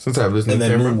 Since I have this new camera.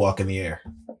 camera. And then moonwalk in the air.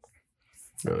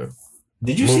 Yeah.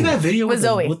 Did you see that video with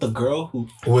Zoe? With the girl who...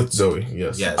 With Zoe,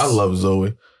 yes. I love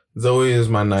Zoe. Zoe is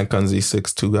my Nikon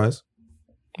Z6 II, guys.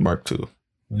 Mark II.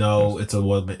 No, it's a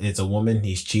woman. It's a woman.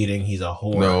 He's cheating. He's a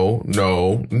whore.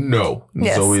 No.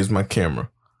 Yes. Zoe is my camera.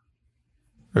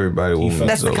 Everybody will...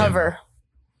 That's Zoe. The cover.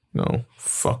 No,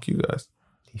 fuck you guys.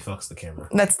 He fucks the camera.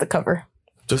 That's the cover.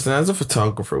 Justin, as a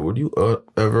photographer, would you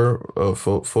ever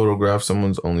photograph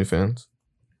someone's OnlyFans?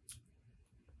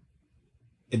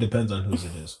 It depends on whose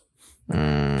it is.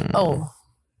 Oh.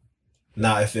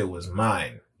 Now, if it was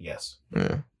mine, yes.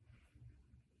 Yeah.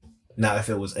 Now, if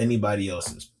it was anybody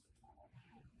else's,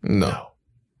 no.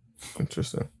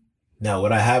 Interesting. Now,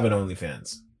 would I have an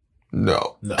OnlyFans?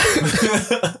 No.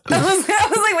 I was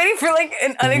like waiting for like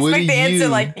an unexpected answer,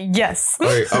 like yes. All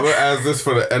right, I'm gonna ask this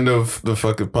for the end of the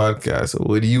fucking podcast.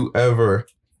 Would you ever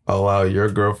allow your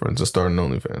girlfriend to start an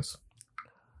OnlyFans?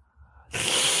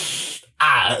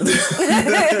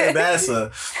 That's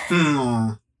a.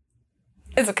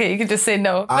 It's okay. You can just say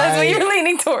no. That's what you're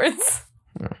leaning towards.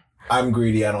 I'm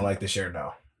greedy. I don't like to share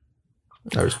now.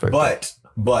 I respect that.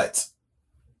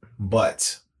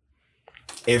 But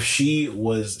if she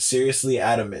was seriously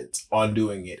adamant on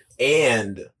doing it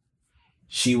and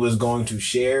she was going to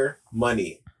share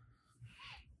money,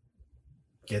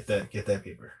 get that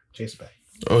paper. Chase it back.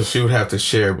 Oh, she would have to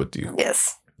share with you.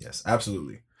 Yes. Yes,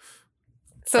 absolutely.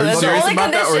 So are you that's serious the only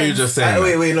about condition. that, or are you just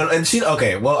saying? Wait, no. And she,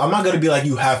 okay, well, I'm not going to be like,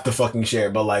 you have to fucking share,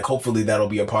 but like, hopefully that'll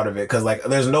be a part of it. Cause like,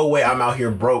 there's no way I'm out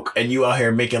here broke and you out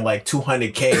here making like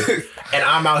 $200K and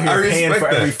I'm out here paying for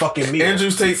every fucking meal.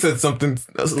 Andrew Tate said something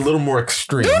that's a little more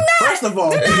extreme. First of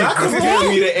all, do not compare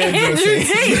me to Andrew Tate.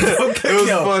 It was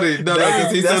funny. No,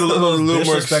 because he said a little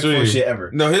more extreme. Shit ever.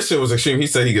 No, his shit was extreme. He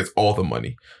said he gets all the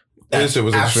money. His shit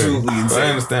was absolutely extreme. insane. I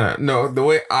understand that. No, the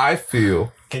way I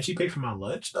feel. Can she pay for my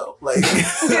lunch though? Like,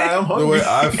 I'm hungry. The way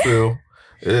I feel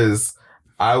is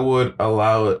I would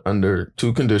allow it under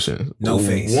two conditions. No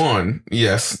face. One,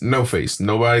 yes, no face.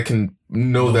 Nobody can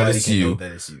know that it's you.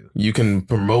 You can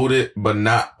promote it, but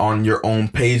not on your own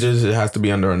pages. It has to be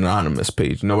under an anonymous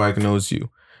page. Nobody can know it's you.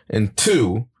 And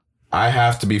two, I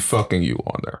have to be fucking you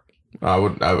on there.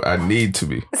 I need to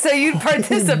be. So you'd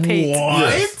participate.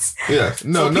 What? Yes.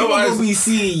 No, so nobody's gonna be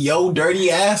seeing yo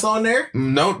dirty ass on there.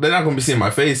 No, they're not gonna be seeing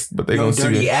my face, but they're gonna see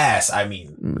dirty ass. I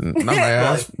mean, not my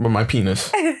ass, but my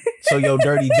penis. So yo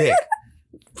dirty dick.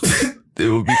 It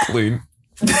would be clean.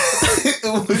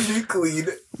 It would be clean.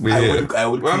 Yeah. I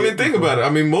would. Well, I mean, think about it.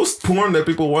 I mean, most porn that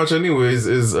people watch, anyways,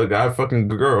 is a guy fucking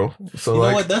a girl. So you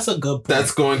like, know what? That's a good point.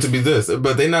 That's going to be this,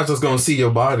 but they're not just gonna see your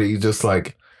body, just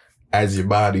like. As your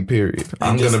body, period.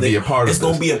 I'm going to be a part of this. It's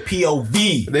going to be a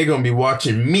POV. They're going to be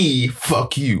watching me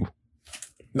fuck you.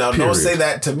 Now, period. Don't say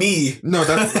that to me. No,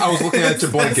 I was looking at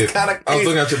your blanket. I was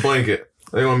looking at your blanket.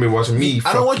 They're going to be watching me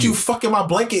fuck I don't want you fucking my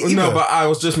blanket either. No, but I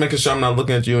was just making sure I'm not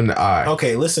looking at you in the eye.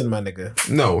 Okay, listen, my nigga.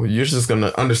 No, you're just going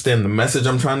to understand the message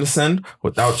I'm trying to send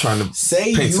without trying to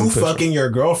say you fucking your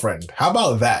girlfriend. How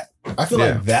about that? I feel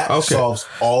like that solves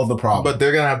all the problems. But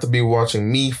they're going to have to be watching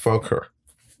me fuck her.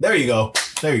 There you go.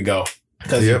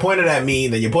 Because you pointed at me,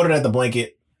 then you pointed at the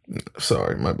blanket.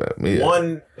 Sorry, my bad. Yeah.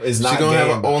 One is not. She gonna gay,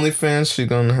 have an OnlyFans. She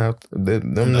gonna have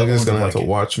them niggas gonna have to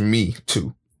watch me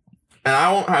too, and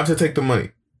I won't have to take the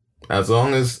money as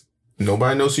long as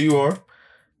nobody knows who you are,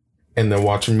 and they're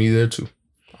watching me there too.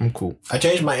 I'm cool. I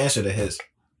changed my answer to his.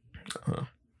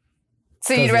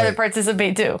 So you'd rather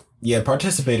participate too? Yeah,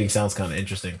 participating sounds kind of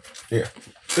interesting. Yeah,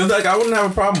 because like I wouldn't have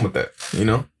a problem with that. You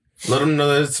know, let them know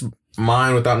that it's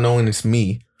mine without knowing it's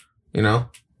me. You know,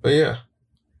 but yeah.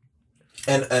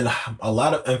 And a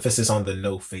lot of emphasis on the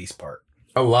no face part.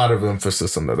 A lot of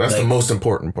emphasis on that. That's like, the most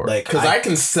important part. Because Like I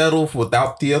can settle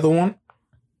without the other one.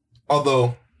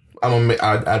 Although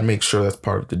I'd make sure that's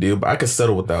part of the deal, but I could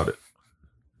settle without it.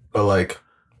 But like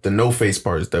the no face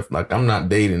part is definitely like I'm not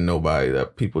dating nobody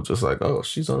that people just like, oh,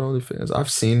 she's on OnlyFans.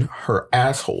 I've seen her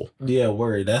asshole. Yeah,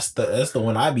 word. That's the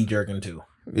one I be jerking to.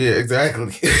 Yeah,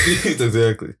 exactly.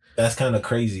 Exactly. That's kind of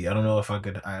crazy. I don't know if I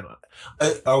could. I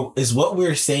don't. Is what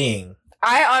we're saying.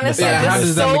 I honestly am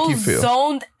so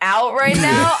zoned out right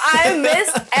now. I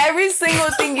missed every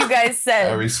single thing you guys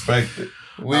said. I respect it.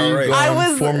 I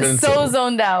was so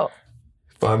zoned out.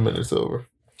 5 minutes over.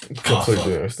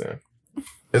 Completely understand.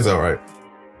 It's all right.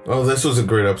 Well, this was a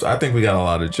great episode. I think we got a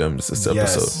lot of gems this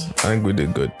episode. Yes. I think we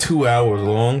did good. 2 hours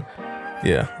long.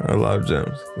 Yeah, a lot of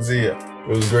gems. Xia, it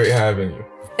was great having you.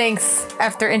 Thanks.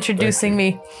 After introducing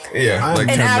me. Yeah, like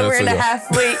an hour and a half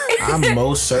late. I'm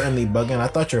most certainly bugging. I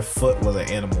thought your foot was an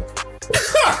animal.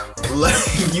 Like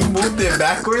you moved it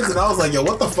backwards, and I was like, "Yo,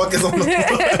 what the fuck is on the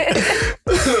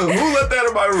foot?" Who let that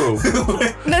in my room?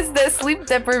 That's the sleep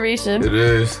deprivation. It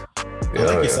is. Yeah, I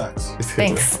like your socks.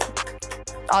 Thanks.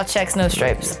 All checks, no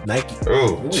stripes. Nike.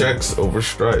 Oh, ooh. Checks over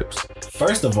stripes.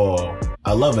 First of all,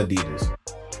 I love Adidas.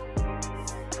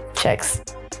 Checks.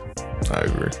 I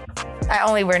agree. I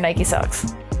only wear Nike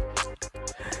socks.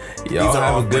 Y'all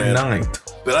have a good night.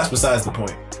 But that's besides the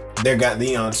point. They got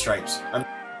neon stripes.